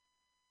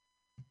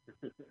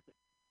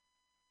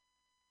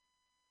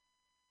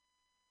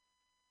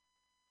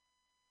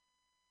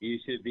 You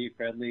should be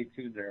friendly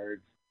to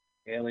nerds.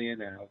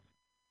 Alien out.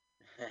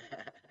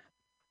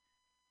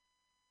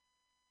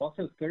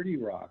 Also, 30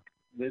 Rock.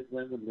 Liz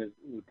Lemon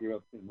grew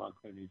up in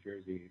Montclair, New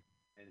Jersey,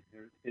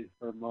 and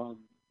her mom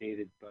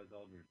dated Buzz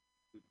Aldrin,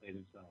 who played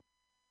himself.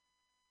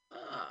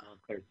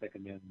 Montclair's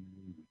second man in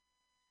the movie.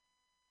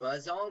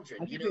 Buzz I Aldrin.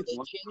 think You know, there's they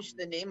one- changed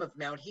the name of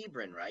Mount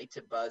Hebron, right,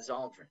 to Buzz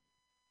Aldrin.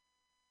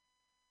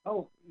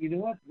 Oh, you know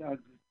what?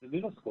 The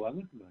middle school, I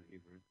went to Mount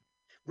Hebron.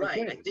 Right.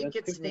 Okay, I think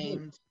that's it's good for them.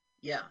 named.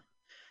 Yeah.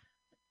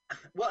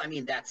 Well, I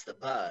mean, that's the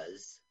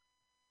Buzz.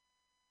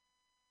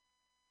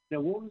 Now,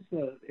 what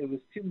was it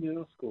was two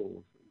middle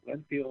schools,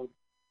 Glenfield,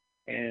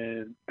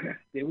 and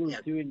they were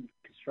doing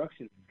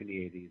construction in the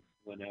 80s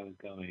when I was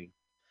going,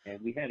 and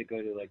we had to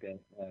go to like a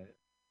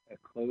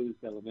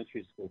closed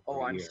elementary school for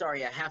Oh, a I'm year.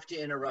 sorry. I have to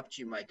interrupt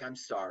you, Mike. I'm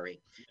sorry.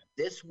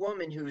 This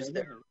woman who's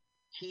Yeah, the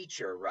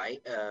teacher,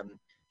 right?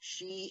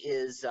 She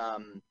is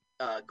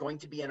going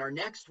to be in our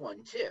next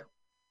one, too.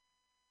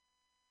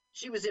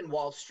 She was in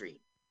Wall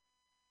Street.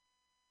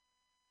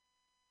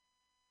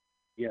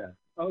 Yeah.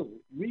 Oh,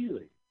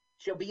 really?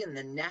 She'll be in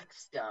the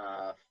next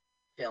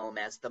film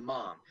as the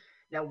mom.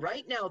 Now,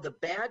 right now, the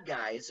bad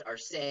guys are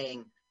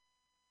saying,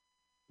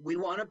 we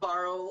want to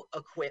borrow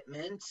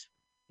equipment,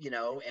 you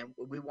know, and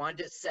we want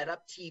to set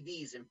up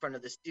TVs in front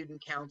of the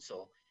student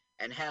council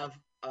and have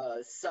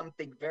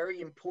something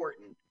very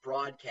important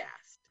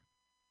broadcast.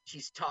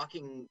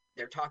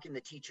 They're talking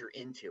the teacher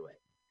into it.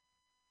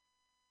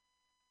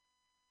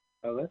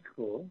 Oh, that's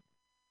cool.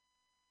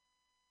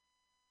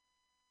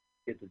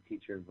 Get the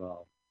teacher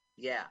involved.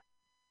 Yeah.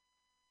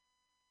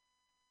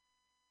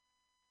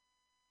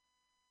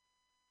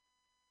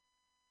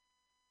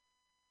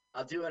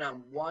 I'll do it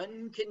on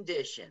one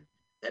condition,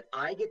 that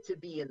I get to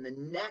be in the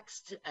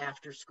next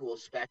after school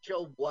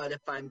special, What If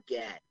I'm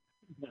Gay?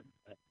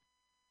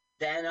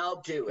 Then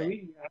I'll do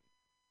it.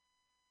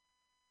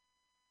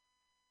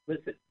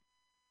 Listen,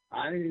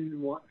 I didn't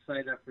want to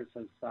sign up for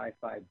some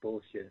sci-fi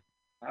bullshit.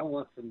 I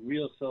want some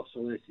real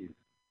social issues.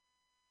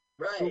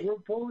 Right. But we're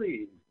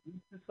bullies.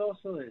 It's a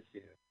social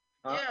issue.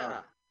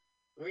 Yeah.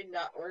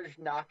 We're just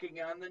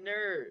knocking on the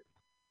nerd.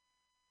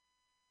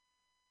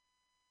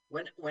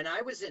 When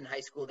I was in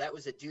high school, that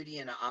was a duty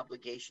and an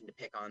obligation to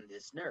pick on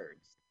this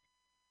nerds.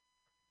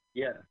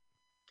 Yeah.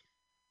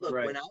 Look,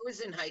 Right. when I was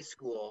in high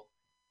school,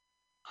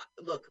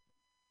 look,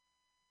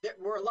 there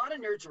were a lot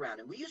of nerds around,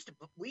 and we used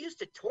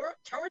to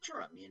torture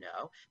them, you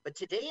know. But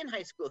today in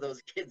high school,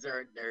 those kids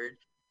aren't nerds.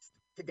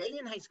 Today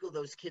in high school,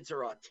 those kids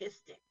are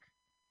autistic.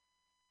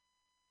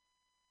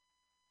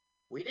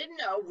 We didn't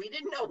know. We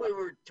didn't know we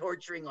were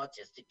torturing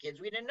autistic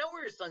kids. We didn't know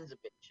we were sons of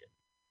bitches.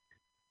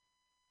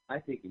 I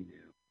think he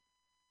knew.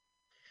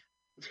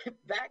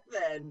 Back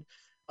then,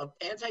 an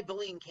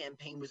anti-bullying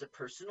campaign was a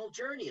personal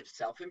journey of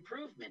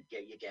self-improvement.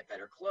 You get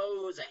better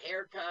clothes, a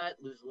haircut,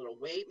 lose a little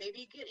weight. Maybe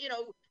you get,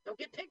 don't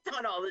get picked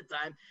on all the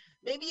time.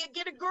 Maybe you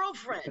get a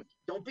girlfriend.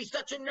 Don't be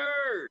such a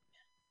nerd.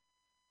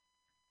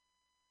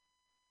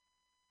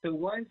 So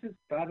why is this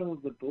battle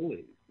of the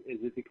bullies? Is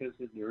it because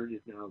the nerd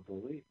is now a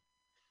bully?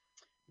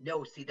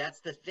 No, see, that's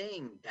the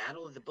thing.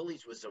 Battle of the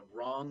Bullies was a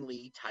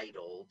wrongly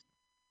titled.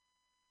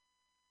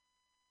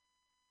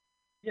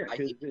 Yeah,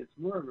 because it's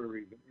more of a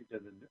revenge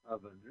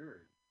of a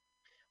nerd.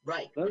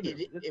 Right. Doesn't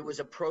It was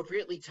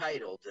appropriately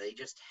titled. They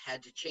just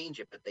had to change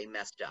it, but they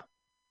messed up.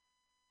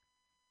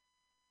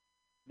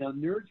 Now,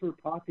 nerds were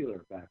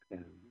popular back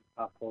then,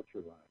 pop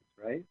culture-wise,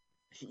 right?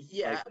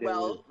 Yeah, Like, there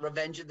well,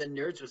 Revenge of the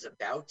Nerds was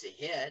about to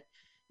hit.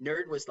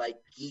 Nerd was like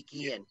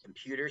geeky and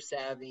computer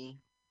savvy.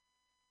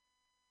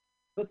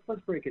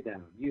 Let's break it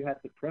down. You had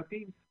the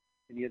preppies,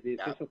 and you had the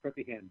official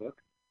preppy handbook.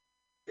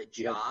 The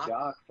You had jock.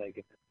 jocks, I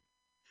guess.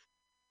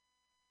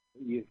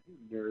 You have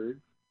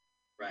nerds.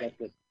 Right.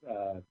 You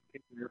got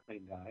the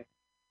airplane guy.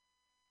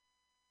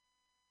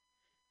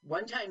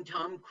 One time,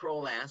 Tom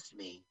Kroll asked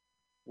me,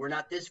 "We're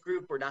not this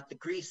group. We're not the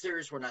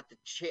Greasers. We're not the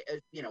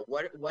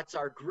what's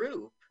our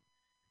group?"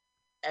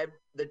 And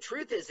the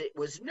truth is, it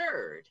was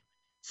nerd.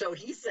 So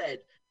he said,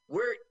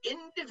 We're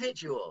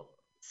individuals.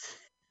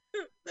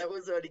 That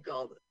was what he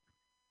called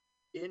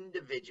it.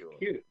 Individual.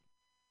 Cute.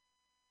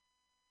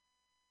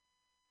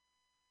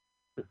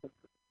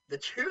 The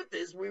truth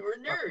is, we were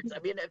nerds. I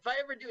mean, if I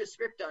ever do a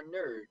script on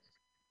nerds,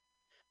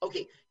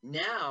 okay,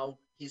 now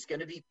he's going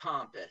to be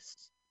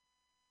pompous.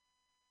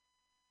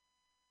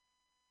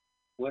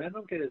 What I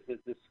don't get is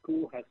that the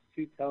school has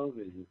 2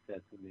 television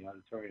sets in the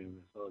auditorium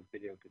as well as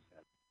video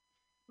cassettes.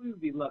 We would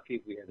be lucky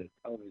if we had a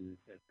television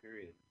set,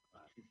 period.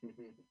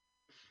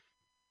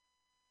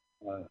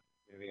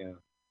 Here we go.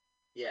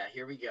 Yeah,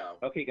 here we go.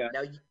 Okay, guys.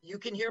 Now, you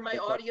can hear my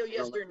audio,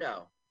 yes or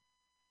no?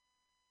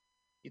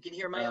 You can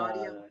hear my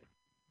audio?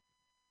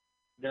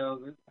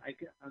 No,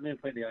 I'm going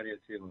to play the audio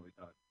too when we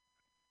talk.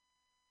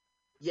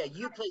 Yeah,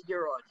 you play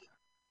your audio.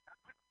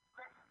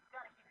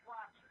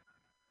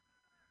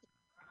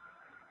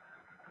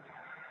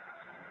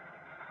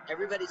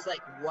 Everybody's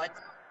like,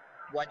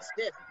 what's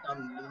this?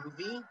 Some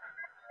movie?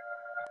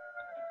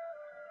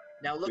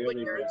 Now look what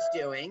Nerd's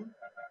doing.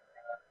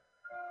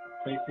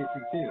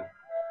 PlayStation 2.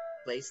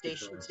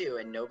 PlayStation 2,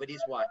 and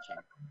nobody's watching.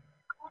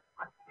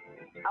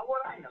 How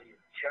would I know, you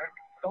jerk?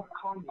 Don't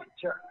call me a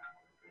jerk.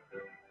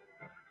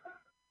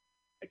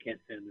 I can't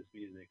stand this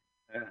music.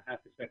 I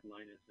have to expect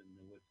Linus and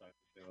the Woodstock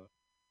to show up.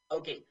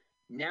 Okay,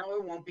 now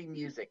it won't be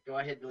music. Go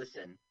ahead,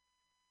 listen.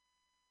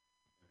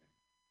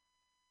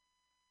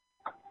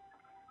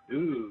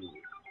 Ooh.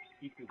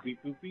 Beep boop, beep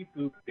boop, beep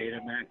boop.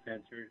 Betamax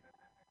entered.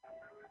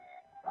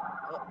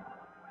 Oh,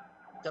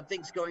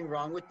 something's going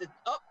wrong with the...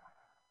 Oh!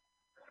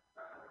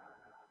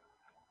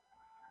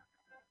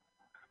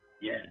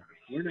 Yeah,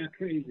 we're not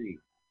crazy.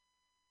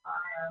 I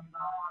am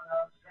not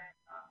upset.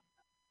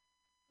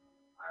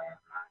 I am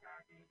not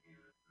happy to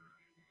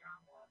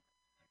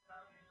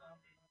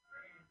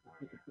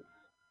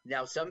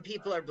Now, some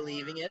people are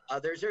believing it,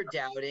 others are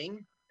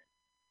doubting.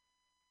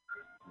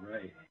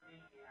 Right.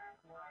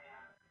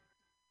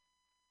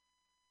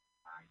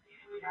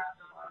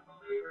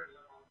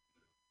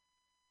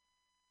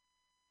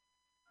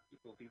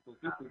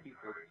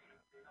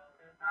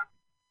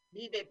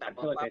 I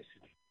feel like I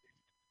should.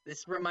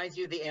 This reminds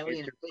you of the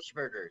alien fish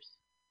burgers.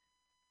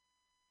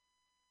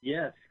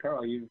 Yes,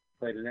 Carl, you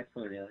played an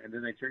excellent alien, and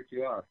then I jerked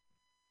you off.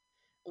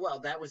 Well,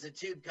 that was a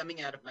tube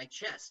coming out of my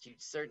chest. You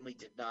certainly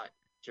did not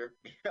jerk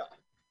me off.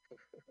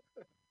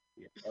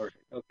 Yeah,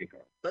 okay,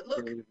 Carl. But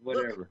look,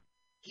 whatever. Look,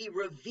 he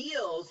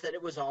reveals that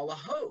it was all a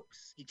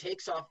hoax. He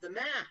takes off the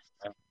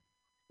mask.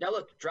 Now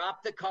look,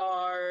 drop the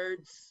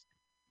cards.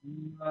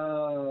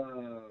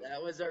 No.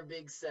 That was our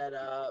big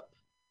setup.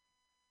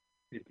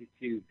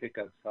 52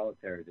 pickup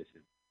solitaire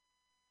edition.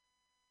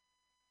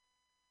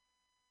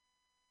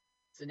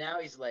 So now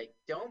he's like,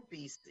 don't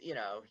be,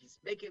 he's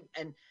making,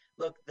 and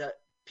look, the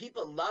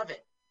people love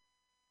it.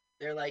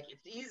 They're like,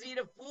 it's easy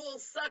to fool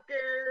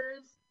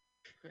suckers.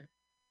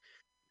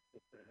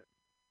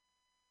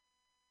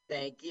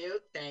 Thank you.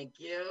 Thank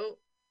you.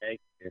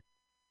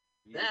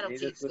 That'll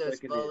teach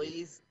those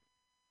bullies.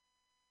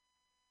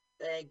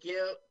 Thank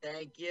you.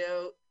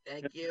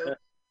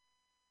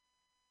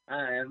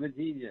 I am a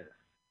genius.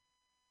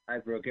 I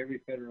broke every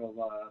federal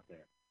law out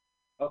there.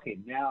 Okay,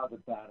 now the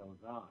battle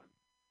is on.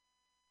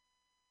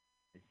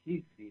 And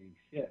she's eating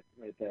shit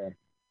right there.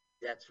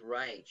 That's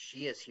right.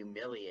 She is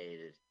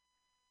humiliated.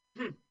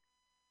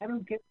 I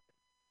don't get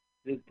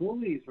the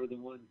bullies were the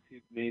ones who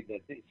made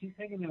that thing. She's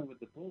hanging out with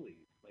the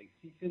bullies. Like,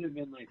 she should have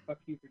been like, fuck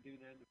you for doing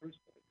that in the first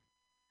place.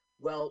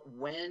 Well,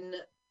 when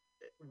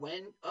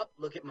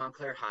look at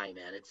Montclair High,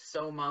 man. It's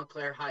so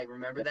Montclair High.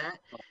 Remember that?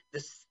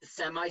 The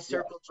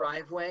semicircle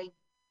driveway?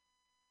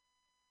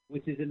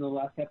 Which is in the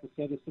last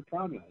episode of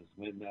Sopranos,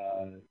 when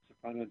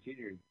Soprano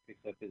Jr.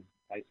 picks up his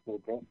high school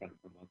girlfriend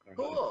from Montclair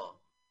High. Cool.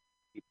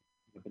 He's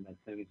up in that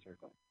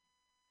semicircle.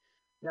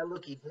 Now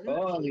look, he's in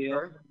the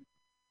paper.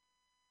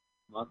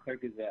 Montclair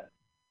Gazette.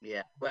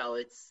 Yeah, well,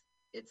 it's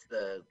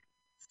the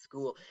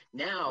school.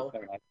 Now,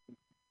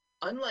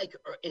 unlike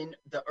in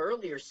the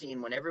earlier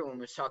scene when everyone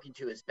was talking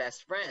to his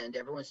best friend,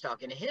 everyone's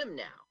talking to him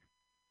now.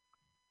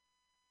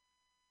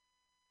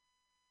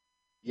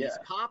 He's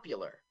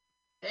popular.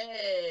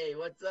 Hey,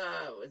 what's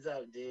up? What's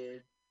up,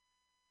 dude?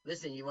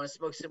 Listen, you want to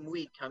smoke some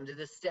weed? Come to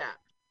the step.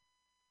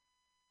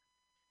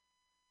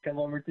 Come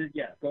over to,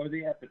 go to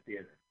the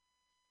amphitheater.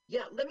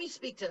 Yeah, let me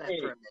speak to that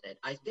for a minute.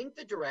 I think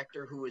the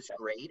director, who was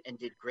great and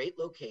did great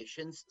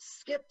locations,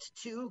 skipped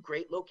 2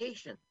 great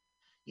locations.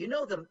 You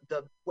know the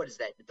what is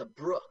that? The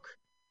brook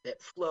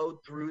that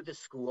flowed through the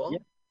school?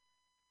 Yep.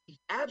 He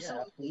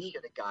absolutely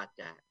should have got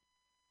that.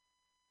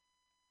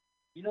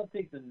 You don't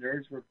think the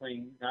nerds were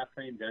not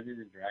playing Dungeons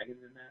and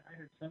Dragons in that? I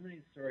heard so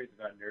many stories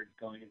about nerds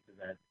going into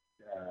that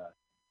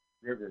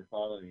river,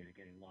 following it and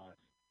getting lost.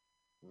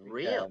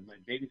 Real? My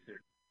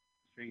babysitter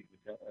street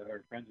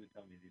her friends would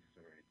tell me these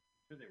stories.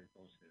 I'm sure they were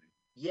bullshitting.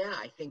 Yeah,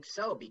 I think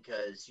so,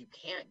 because you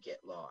can't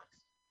get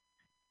lost.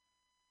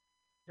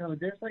 No,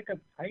 there's like a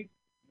pipe.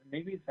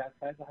 Maybe it's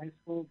outside the high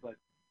school, but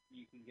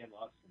you can get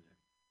lost in it.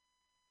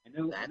 I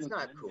know that's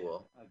not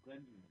cool.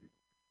 Glenn,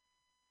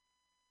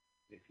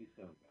 she's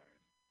so embarrassed.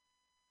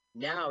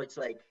 Now it's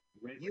like,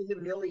 you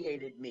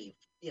humiliated me,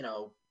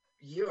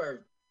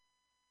 You're.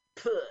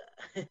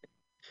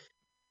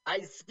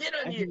 I spit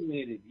on I you.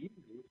 humiliated you.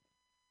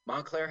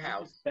 Montclair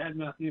House. Bad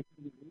mouth you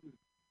for the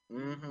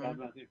Mm-hmm. bad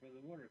mouth you for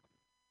the water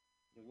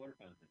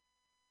fountain.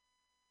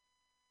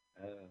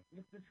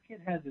 This kid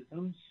has his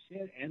own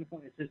shit. And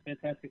it says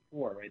Fantastic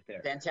Four right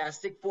there.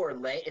 Fantastic Four.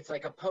 It's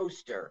like a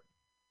poster.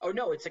 Oh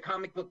no, it's a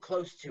comic book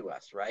close to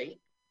us, right?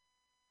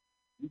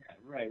 Yeah,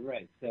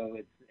 right. So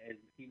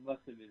he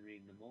must have been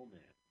reading the Mole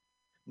Man.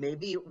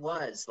 Maybe it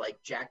was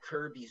like Jack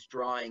Kirby's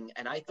drawing,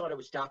 and I thought it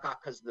was Doc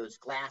Ock because of those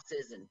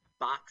glasses and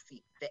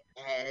boxy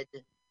head.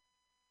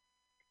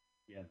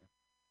 Yeah.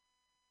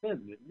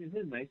 Isn't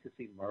it nice to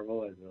see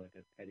Marvel as like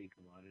a petty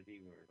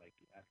commodity where like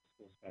after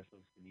school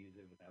specials can use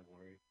it without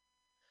worry?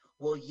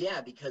 Well,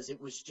 yeah, because it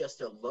was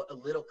just a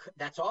little.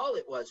 That's all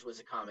it was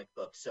a comic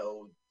book.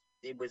 So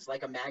it was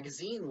like a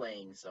magazine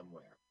laying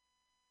somewhere.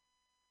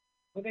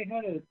 Well, they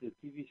had the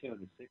TV show in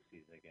the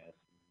 '60s, I guess.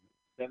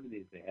 In the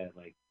 '70s, they had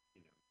like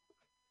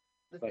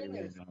The thing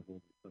Spider-Man is,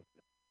 novels.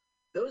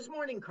 those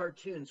morning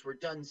cartoons were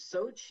done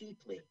so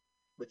cheaply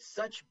with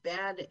such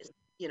bad,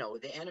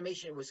 the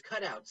animation was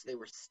cutouts, they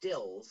were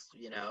stills,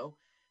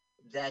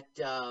 that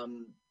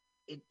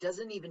it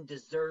doesn't even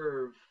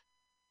deserve,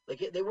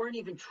 they weren't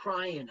even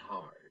trying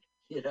hard.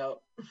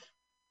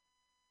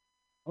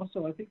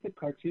 Also, I think the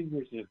cartoon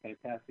version of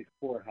Fantastic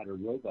Four had a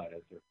robot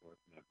as their fourth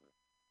member,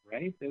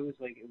 right? It was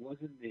like, it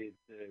wasn't the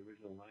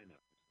original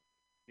lineup.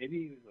 Maybe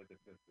he was like a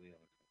fifth wheel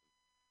or something.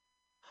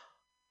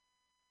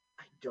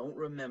 I don't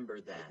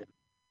remember that.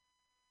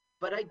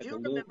 But I do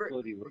remember,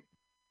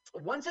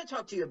 once I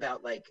talked to you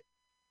about,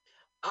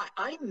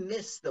 I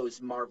miss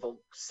those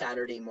Marvel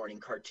Saturday morning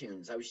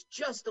cartoons. I was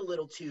just a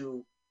little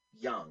too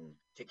young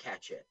to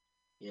catch it,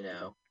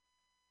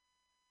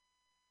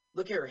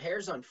 Look here, her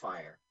hair's on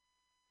fire.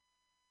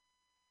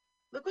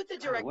 Look what the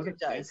director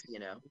does,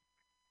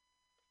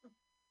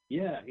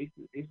 Yeah,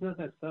 he's not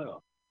that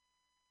subtle.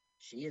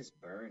 She is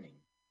burning.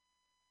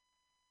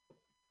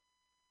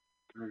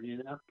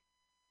 Burning up.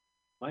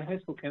 My high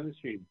school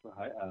chemistry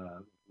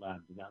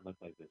lab did not look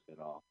like this at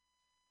all.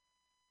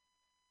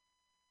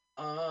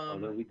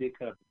 Although we did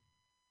cut up.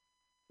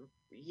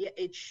 Yeah,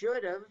 it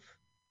should have.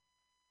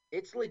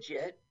 It's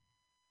legit.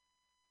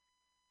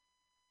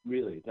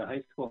 Really, the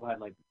high school had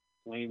like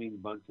flaming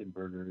Bunsen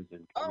burners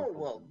and. Oh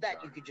well,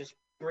 that you could just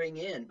bring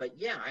in, but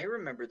yeah, I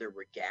remember there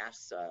were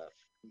gas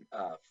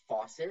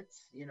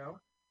faucets.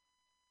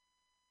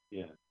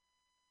 Yeah.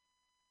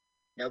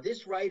 Now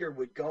this writer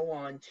would go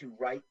on to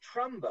write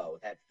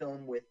Trumbo, that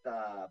film with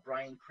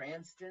Bryan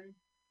Cranston.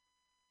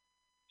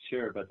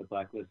 Sure, about the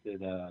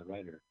blacklisted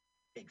writer.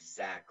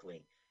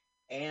 Exactly.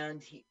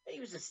 And he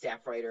was a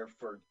staff writer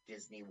for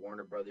Disney,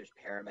 Warner Brothers,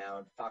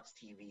 Paramount, Fox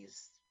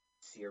TV's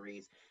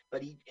series.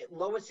 But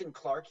Lois and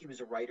Clark, he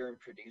was a writer and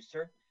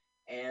producer.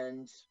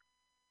 And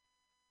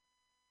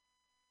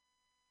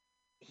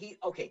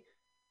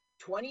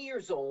 20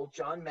 years old,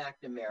 John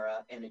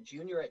McNamara, and a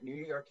junior at New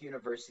York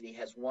University,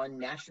 has won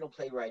National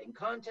Playwriting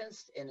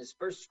Contest, and his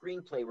first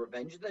screenplay,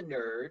 Revenge of the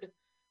Nerd,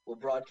 will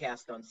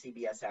broadcast on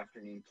CBS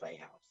Afternoon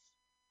Playhouse.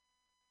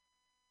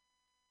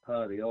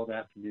 Oh, the old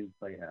Afternoon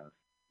Playhouse.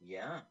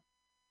 Yeah.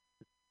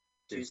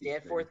 Tuesday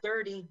at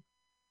 4:30.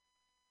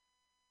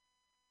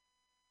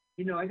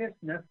 I guess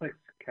Netflix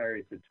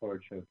carries the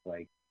torch of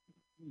like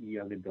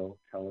young adult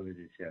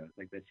television shows,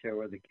 like that show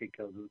where the kid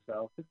kills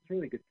himself. It's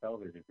really good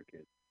television for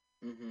kids.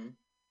 Mm-hmm.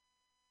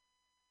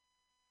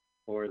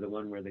 Or the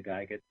one where the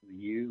guy gets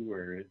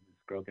where this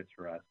girl gets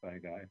harassed by a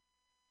guy.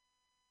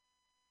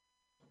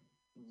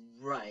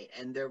 Right,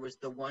 and there was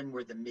the one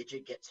where the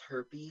midget gets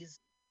herpes.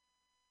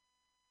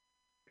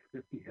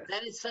 Yeah.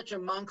 That is such a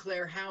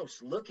Montclair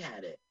house. Look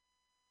at it.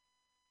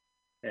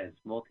 Yeah,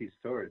 it's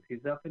multi-stories.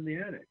 He's up in the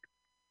attic.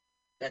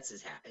 That's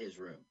his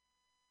room.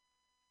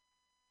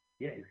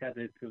 Yeah, he's got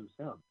it to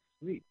himself.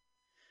 Sweet.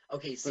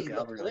 Okay, see,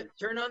 look,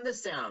 turn on the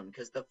sound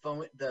because the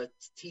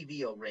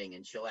TV will ring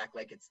and she'll act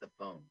like it's the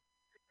phone.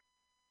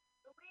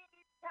 We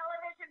need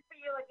television for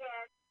you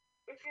again.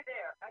 If you're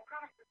there, I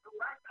promise it's the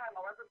last time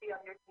I'll ever be on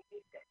your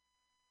TV set.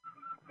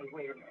 Hey,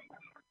 wait a minute.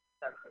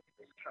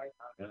 This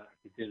tripod.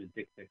 He did a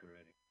dick pic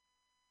already.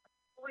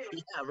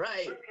 Yeah,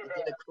 right. He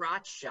did a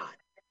crotch shot.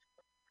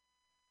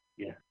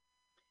 Yeah.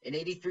 In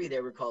 '83, they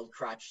were called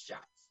crotch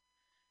shots.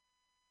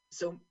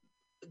 So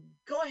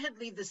go ahead,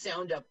 leave the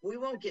sound up. We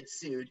won't get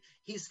sued.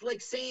 He's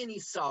like saying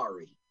he's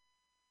sorry.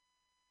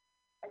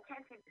 I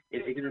can't seem to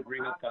Is he going to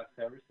bring up Doc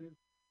Severinsen?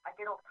 I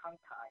get all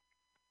tongue-tied.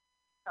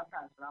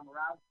 Sometimes when I'm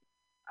around,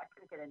 I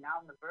couldn't get a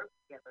noun and a verb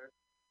together.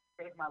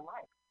 Save my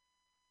life.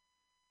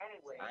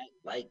 Anyway. I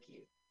like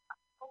you.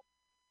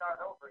 Start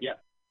over. Yeah.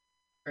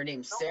 Her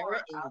name's No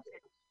Sarah. more,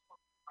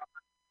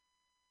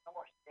 no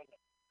more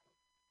singing.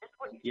 Just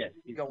what you Yes,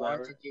 You go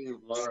on to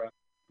do Laura.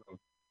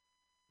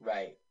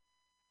 right.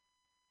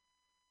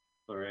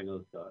 Laura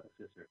Engel's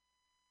sister.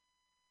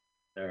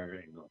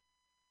 Sarah Engel.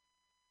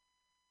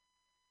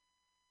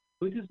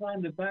 Who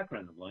designed the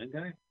background? The blind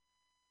guy?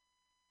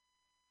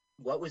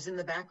 What was in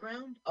the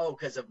background? Oh,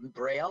 because of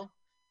Braille?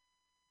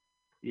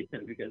 Yeah,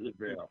 because of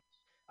Braille.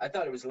 I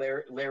thought it was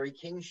Larry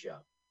King's show.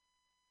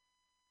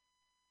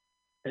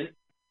 Hey,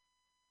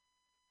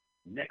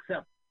 next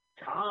up,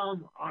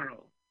 Tom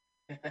Arnold.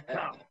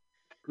 Tom.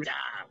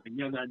 Tom. And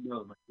you're not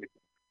known.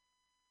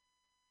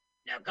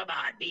 Now, come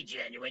on, be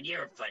genuine.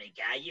 You're a funny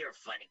guy. You're a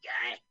funny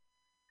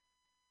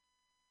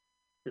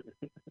guy.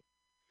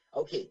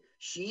 Okay,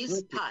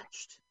 she's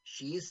touched.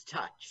 She's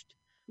touched.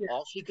 Yeah.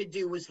 All she could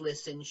do was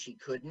listen. She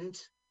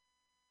couldn't.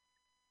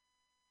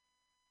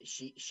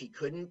 She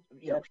couldn't,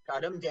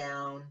 shut him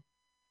down.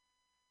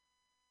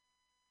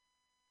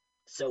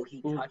 So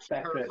he touched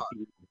her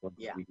heart.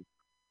 Yeah.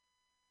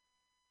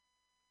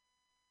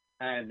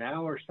 And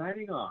now we're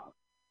signing off.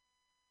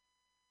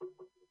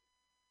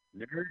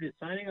 Nerd is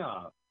signing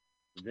off.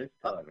 This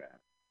telegraph.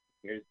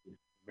 Here's the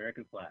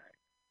American flag.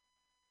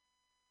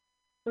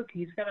 Look,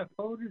 he's got a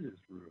phone in his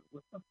room.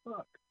 What the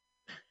fuck?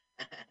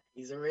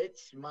 He's a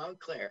rich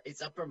Montclair.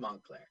 It's Upper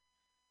Montclair.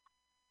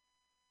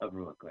 Upper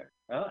Montclair.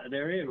 Oh,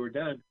 there he is. We're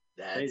done.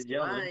 That's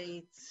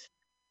right.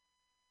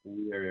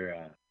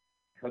 We're.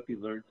 Hope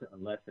you learned a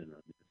lesson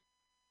on this.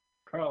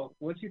 Carl,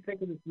 what'd you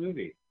think of this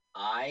movie?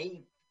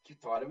 I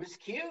thought it was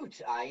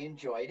cute. I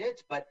enjoyed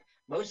it, but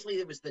mostly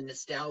it was the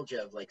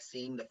nostalgia of like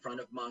seeing the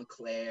front of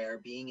Montclair,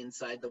 being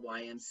inside the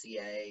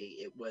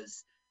YMCA.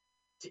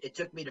 It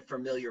took me to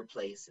familiar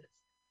places.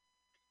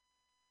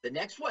 The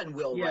next one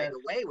will right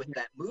away with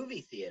that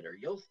movie theater.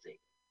 You'll see.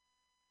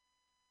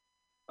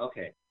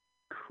 Okay,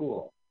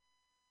 cool.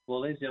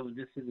 Well, ladies and gentlemen,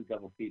 this is a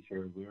double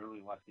feature. We're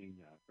only watching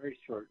very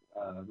short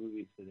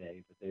movies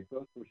today, but they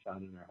both were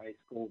shot in our high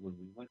school when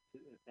we went to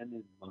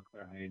attended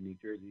Montclair High in New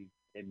Jersey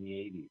in the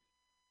 80s.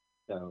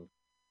 So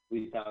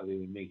we thought we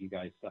would make you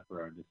guys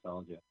suffer our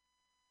nostalgia.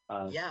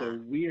 So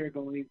we are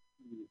going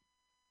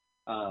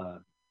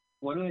to...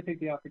 why don't I take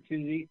the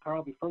opportunity,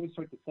 Carl, before we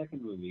start the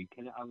second movie,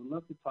 I would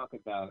love to talk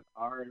about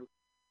our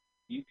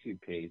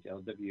YouTube page,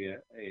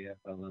 LWAFLMOYT.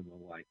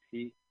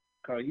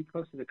 Carl, you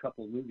posted a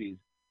couple of movies.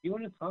 You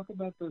want to talk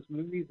about those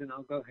movies, and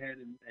I'll go ahead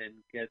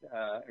and get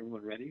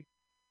everyone ready?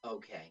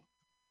 Okay.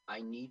 I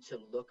need to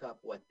look up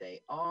what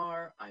they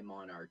are. I'm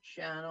on our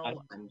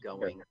channel. I'm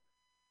going...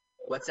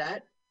 What's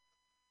that?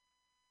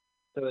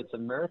 So it's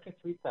America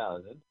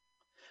 3000.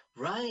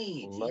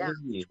 Right. Yeah.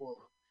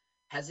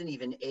 Hasn't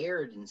even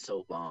aired in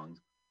so long.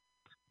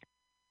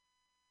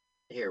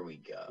 Here we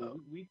go.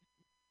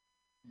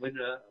 When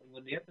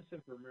the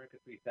episode for America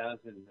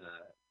 3000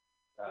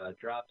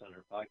 dropped on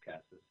our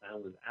podcast, the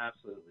sound was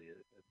absolutely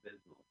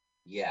abysmal.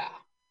 Yeah.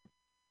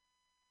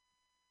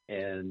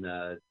 And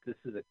this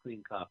is a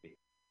clean copy.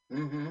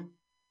 Mm-hmm.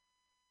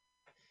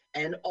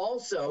 And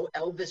also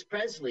Elvis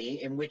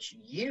Presley, in which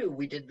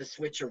we did the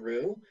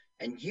switcheroo,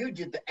 and you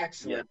did the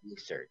excellent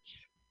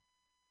research.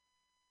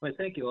 Well,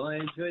 thank you. Well, I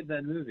enjoyed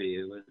that movie.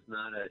 It was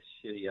not a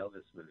shitty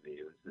Elvis movie.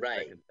 It was the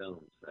second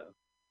film, so.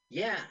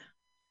 Yeah.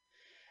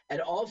 And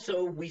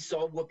also, we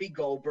saw Whoopi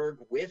Goldberg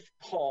with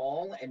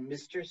Paul and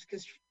Mistress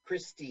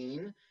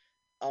Christine,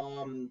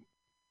 and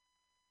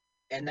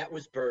that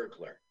was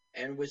Burglar,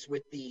 and was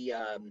with the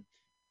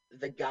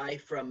guy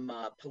from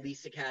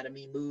Police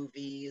Academy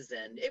movies,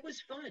 and it was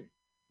fun.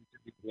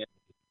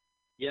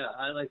 Yeah,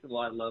 I liked it.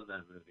 Well, I love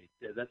that movie.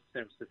 That's a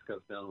San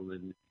Francisco film,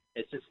 and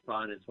it's just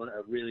fun. It's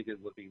a really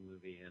good Whoopi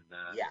movie, and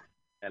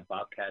and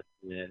Bobcat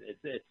in it.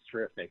 It's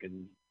terrific,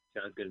 and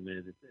John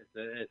Goodman.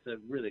 It's a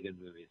really good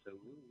movie. So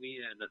we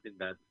had nothing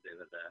bad to say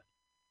about that.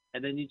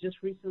 And then you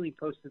just recently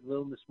posted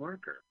Little Miss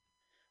Marker.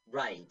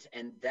 Right,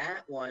 and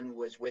that one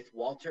was with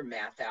Walter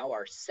Matthau,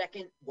 our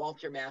second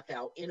Walter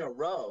Matthau in a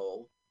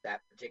row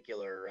that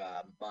particular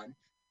month.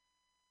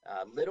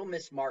 Little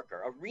Miss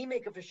Marker, a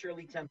remake of a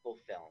Shirley Temple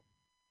film.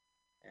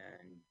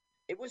 And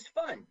it was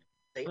fun.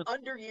 They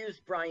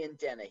underused Brian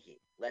Dennehy,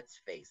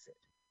 let's face it.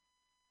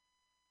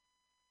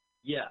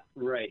 Yeah,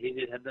 right. He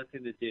did have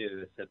nothing to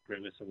do except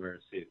grimace and wear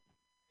a suit.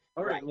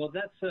 All right. Well,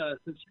 that's so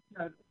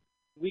check out.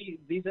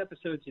 These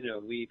episodes,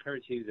 we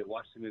encourage you to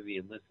watch the movie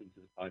and listen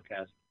to the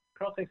podcast.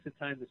 Carl takes the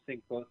time to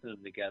sync both of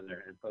them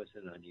together and post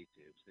it on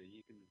YouTube, so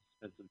you can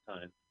spend some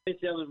time. Hey,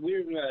 gentlemen,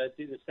 we're going to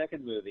do the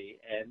second movie,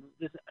 and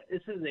this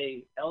is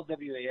a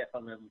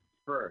LWAFLM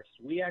first.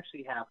 We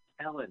actually have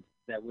talent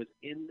that was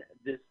in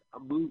this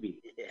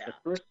movie. Yeah. The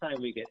first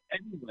time we get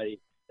anybody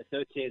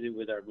associated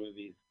with our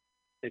movies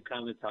to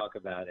come and talk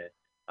about it.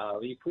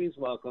 Will you please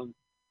welcome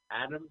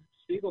Adam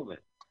Spiegelman?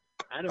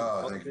 Adam,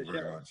 thank you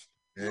very much.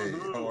 Hey,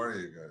 how are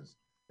you guys?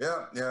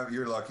 Yeah,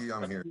 you're lucky.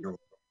 I'm here. You're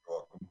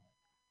welcome.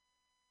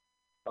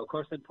 Of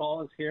course, and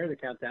Paul is here, the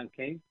Countdown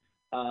King.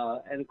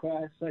 And of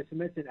course, as I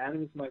mentioned,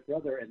 Adam is my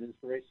brother and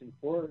inspiration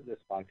for this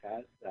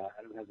podcast.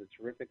 Adam has a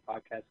terrific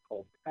podcast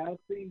called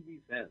Proudly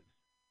Resents,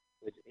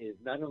 which is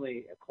not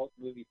only a cult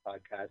movie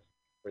podcast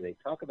where they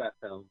talk about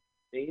film,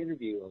 they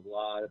interview a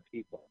lot of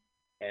people.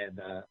 And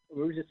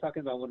we were just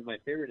talking about one of my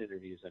favorite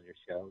interviews on your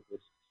show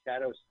with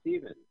Shadow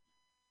Stevens,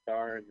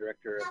 star and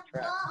director of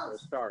Trap.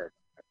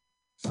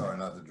 Sorry,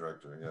 not the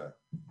director, yeah.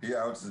 He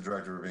outs the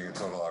director for being a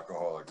total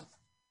alcoholic.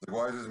 Like,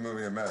 why is this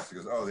movie a mess? He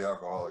goes, oh, the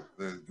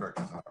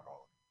director's an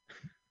alcoholic.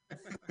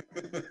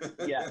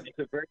 Yeah, it's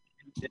a very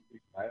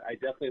I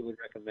definitely would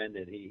recommend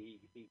it. He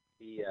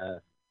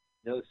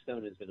no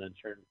stone has been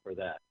unturned for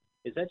that.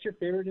 Is that your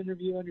favorite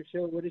interview on your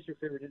show? What is your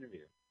favorite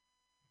interview?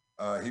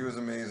 He was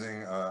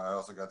amazing. I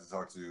also got to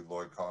talk to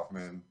Lloyd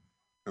Kaufman,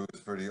 who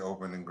was pretty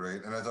open and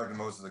great. And I talked to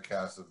most of the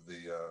cast of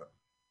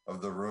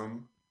the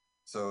Room.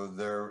 So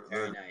they're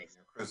nice.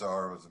 Chris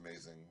R was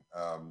amazing.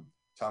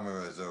 Tommy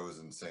Wiseau was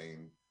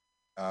insane.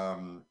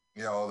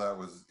 Yeah, all that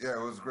was it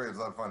was great. It was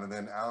a lot of fun. And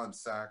then Alan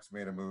Sachs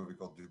made a movie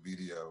called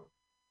Dubidio,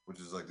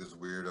 which is like this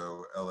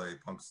weirdo LA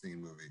punk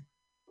scene movie.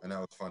 And that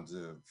was fun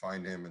to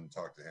find him and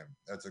talk to him.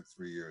 That took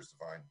 3 years to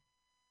find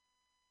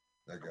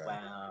that guy.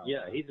 Wow.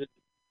 Yeah,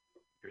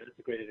 that's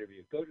a great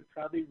interview. Go to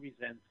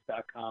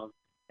proudlyresents.com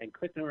and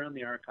click around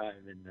the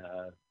archive and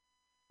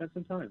spend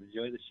some time.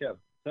 Enjoy the show.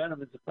 So,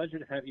 Adam, it's a pleasure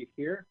to have you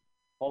here.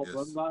 Paul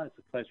Brumbaugh, it's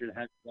a pleasure to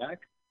have you back.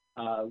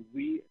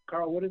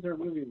 Carl, what is our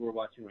movie we're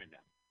watching right now?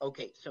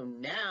 Okay, so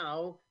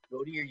now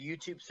go to your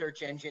YouTube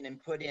search engine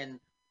and put in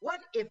 "What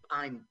If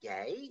I'm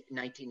Gay?"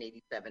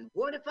 1987.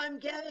 What if I'm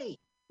gay?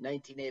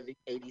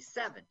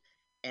 1987.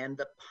 And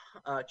the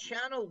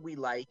channel we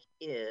like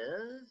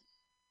is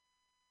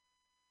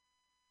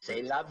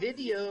C'est la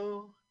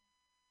video.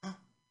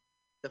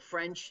 The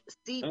French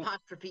C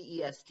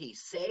apostrophe EST.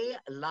 C'est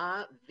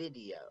la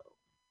video.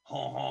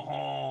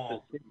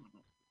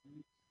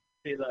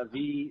 C'est la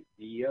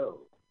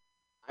video.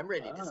 I'm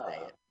ready to say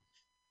it.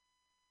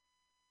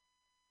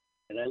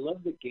 And I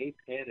love the gay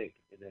panic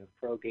in a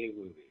pro-gay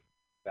movie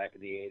back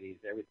in the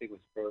 80s. Everything was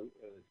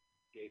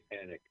gay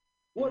panic.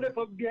 What if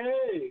I'm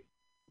gay?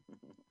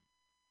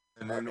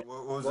 And then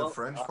what was the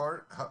French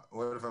part?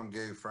 What if I'm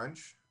gay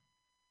French?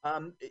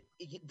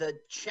 The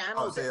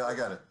channel. Oh, I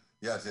got it.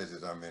 Yes,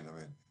 I'm in.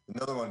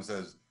 Another one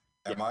says,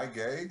 "Am I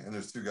gay?" And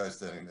there's two guys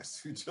standing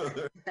next to each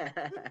other. I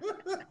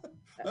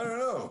don't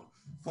know.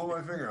 Pull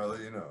my finger. I'll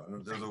let you know.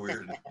 There's a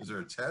weird. Is there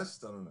a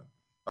test? I don't know.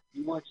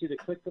 We want you to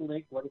click the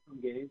link, What If I'm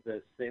Gay,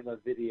 the C'est la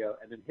video,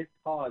 and then hit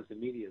pause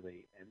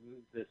immediately and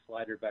move the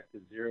slider back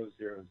to 000.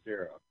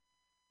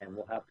 And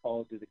we'll have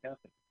Paul do the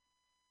counting.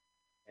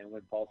 And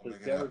when Paul says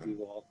go, we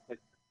will all click.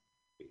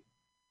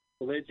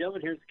 Well, ladies and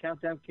gentlemen, here's the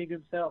countdown king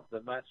himself,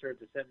 the master of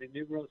descending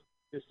numerals,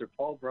 Mr.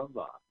 Paul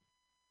Brumbaugh.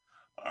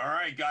 All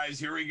right, guys,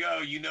 here we go.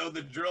 You know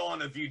the drill,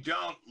 and if you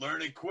don't,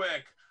 learn it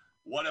quick.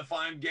 What if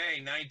I'm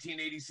gay?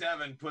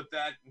 1987. Put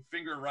that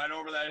finger right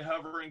over that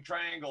hovering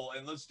triangle,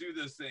 and let's do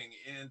this thing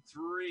in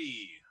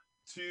 3,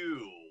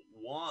 2,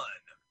 1,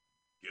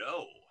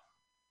 go.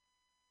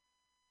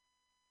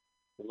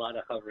 A lot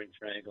of hovering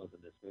triangles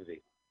in this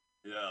movie.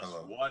 Yes.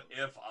 What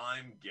if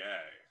I'm gay?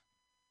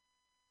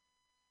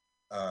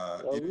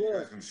 You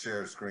guys can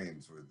share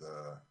screens with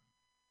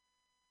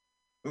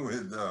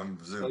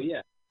Zoom. Oh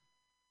yeah.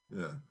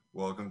 Yeah.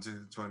 Welcome to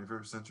the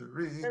 21st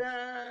century.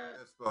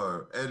 That's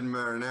for Ed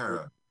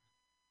Marinera.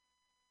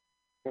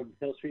 From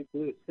Hill Street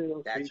Blues.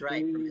 That's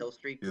right, from Hill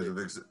Street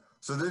Blues.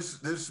 So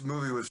this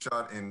movie was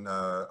shot in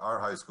our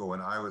high school when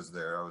I was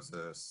there. I was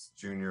a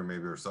junior,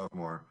 maybe, or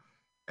sophomore,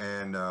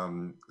 and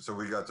so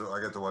I got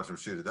to watch them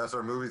shoot it. That's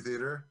our movie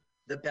theater.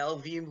 The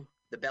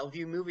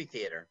Bellevue movie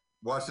theater.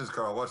 Watch this,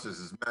 Carl. Watch this.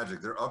 It's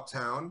magic. They're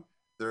uptown.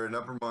 They're in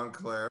Upper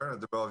Montclair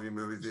at the Bellevue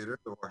movie theater.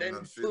 They're walking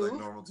down the street like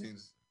normal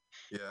teens.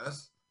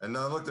 Yes. And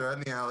now look, they're in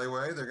the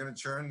alleyway. They're going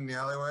to churn in the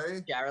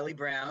alleyway. Charlie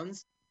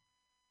Brown's.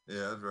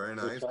 Yeah, very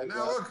nice. And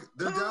now look,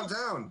 they're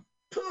downtown.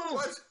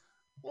 What?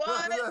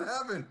 How did that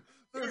happen?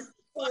 They're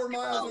 4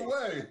 miles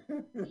away.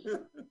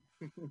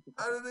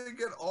 How did they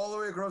get all the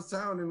way across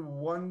town in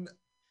one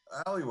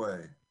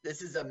alleyway?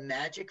 This is a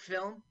magic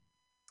film?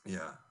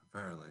 Yeah,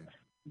 apparently.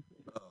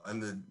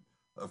 And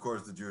of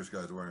course, the Jewish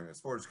guy's wearing a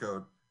sports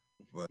coat.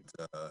 But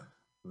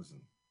listen.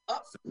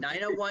 Oh,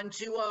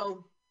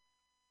 90120.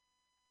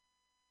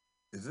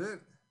 Is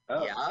it?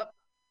 Oh. Yep.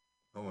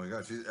 Oh my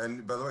God!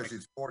 And by the way,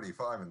 she's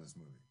 45 in this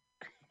movie.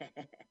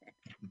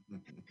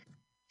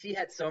 She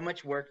had so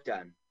much work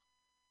done.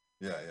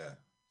 Yeah.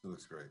 She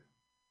looks great.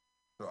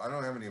 So I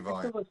don't have any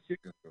volume.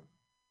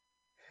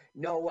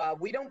 No,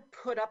 we don't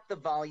put up the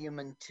volume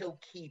until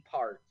key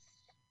parts.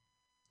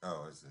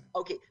 Oh, I see.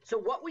 Okay, so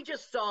what we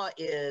just saw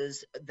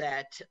is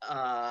that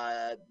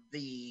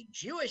the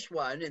Jewish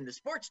one in the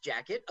sports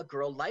jacket, a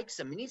girl likes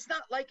him, and he's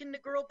not liking the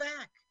girl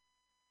back.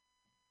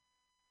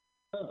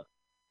 Huh.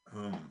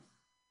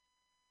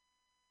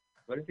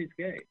 What if he's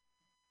gay?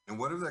 And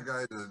what if that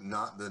guy is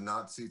not the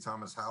Nazi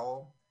Thomas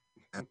Howell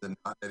and the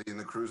not Eddie and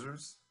the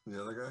Cruisers? The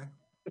other guy?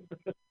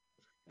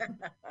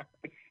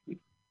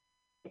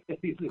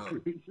 Eddie and the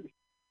Cruisers.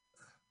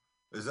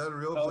 Is that a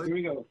real place? Here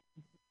we go.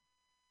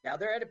 Now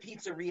they're at a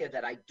pizzeria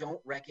that I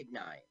don't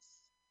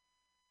recognize.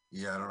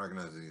 Yeah, I don't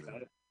recognize it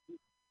either.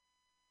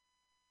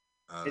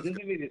 It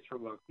doesn't mean it's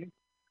from Oakland.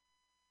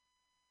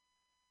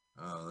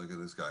 Oh, look at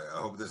this guy. I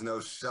hope there's no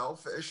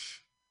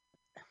shellfish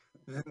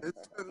in this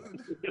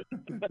food.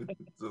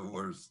 It's the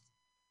worst.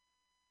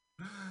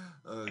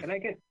 Can I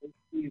get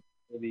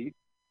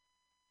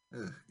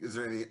is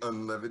there any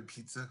unleavened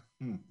pizza?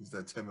 It's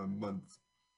that time of month.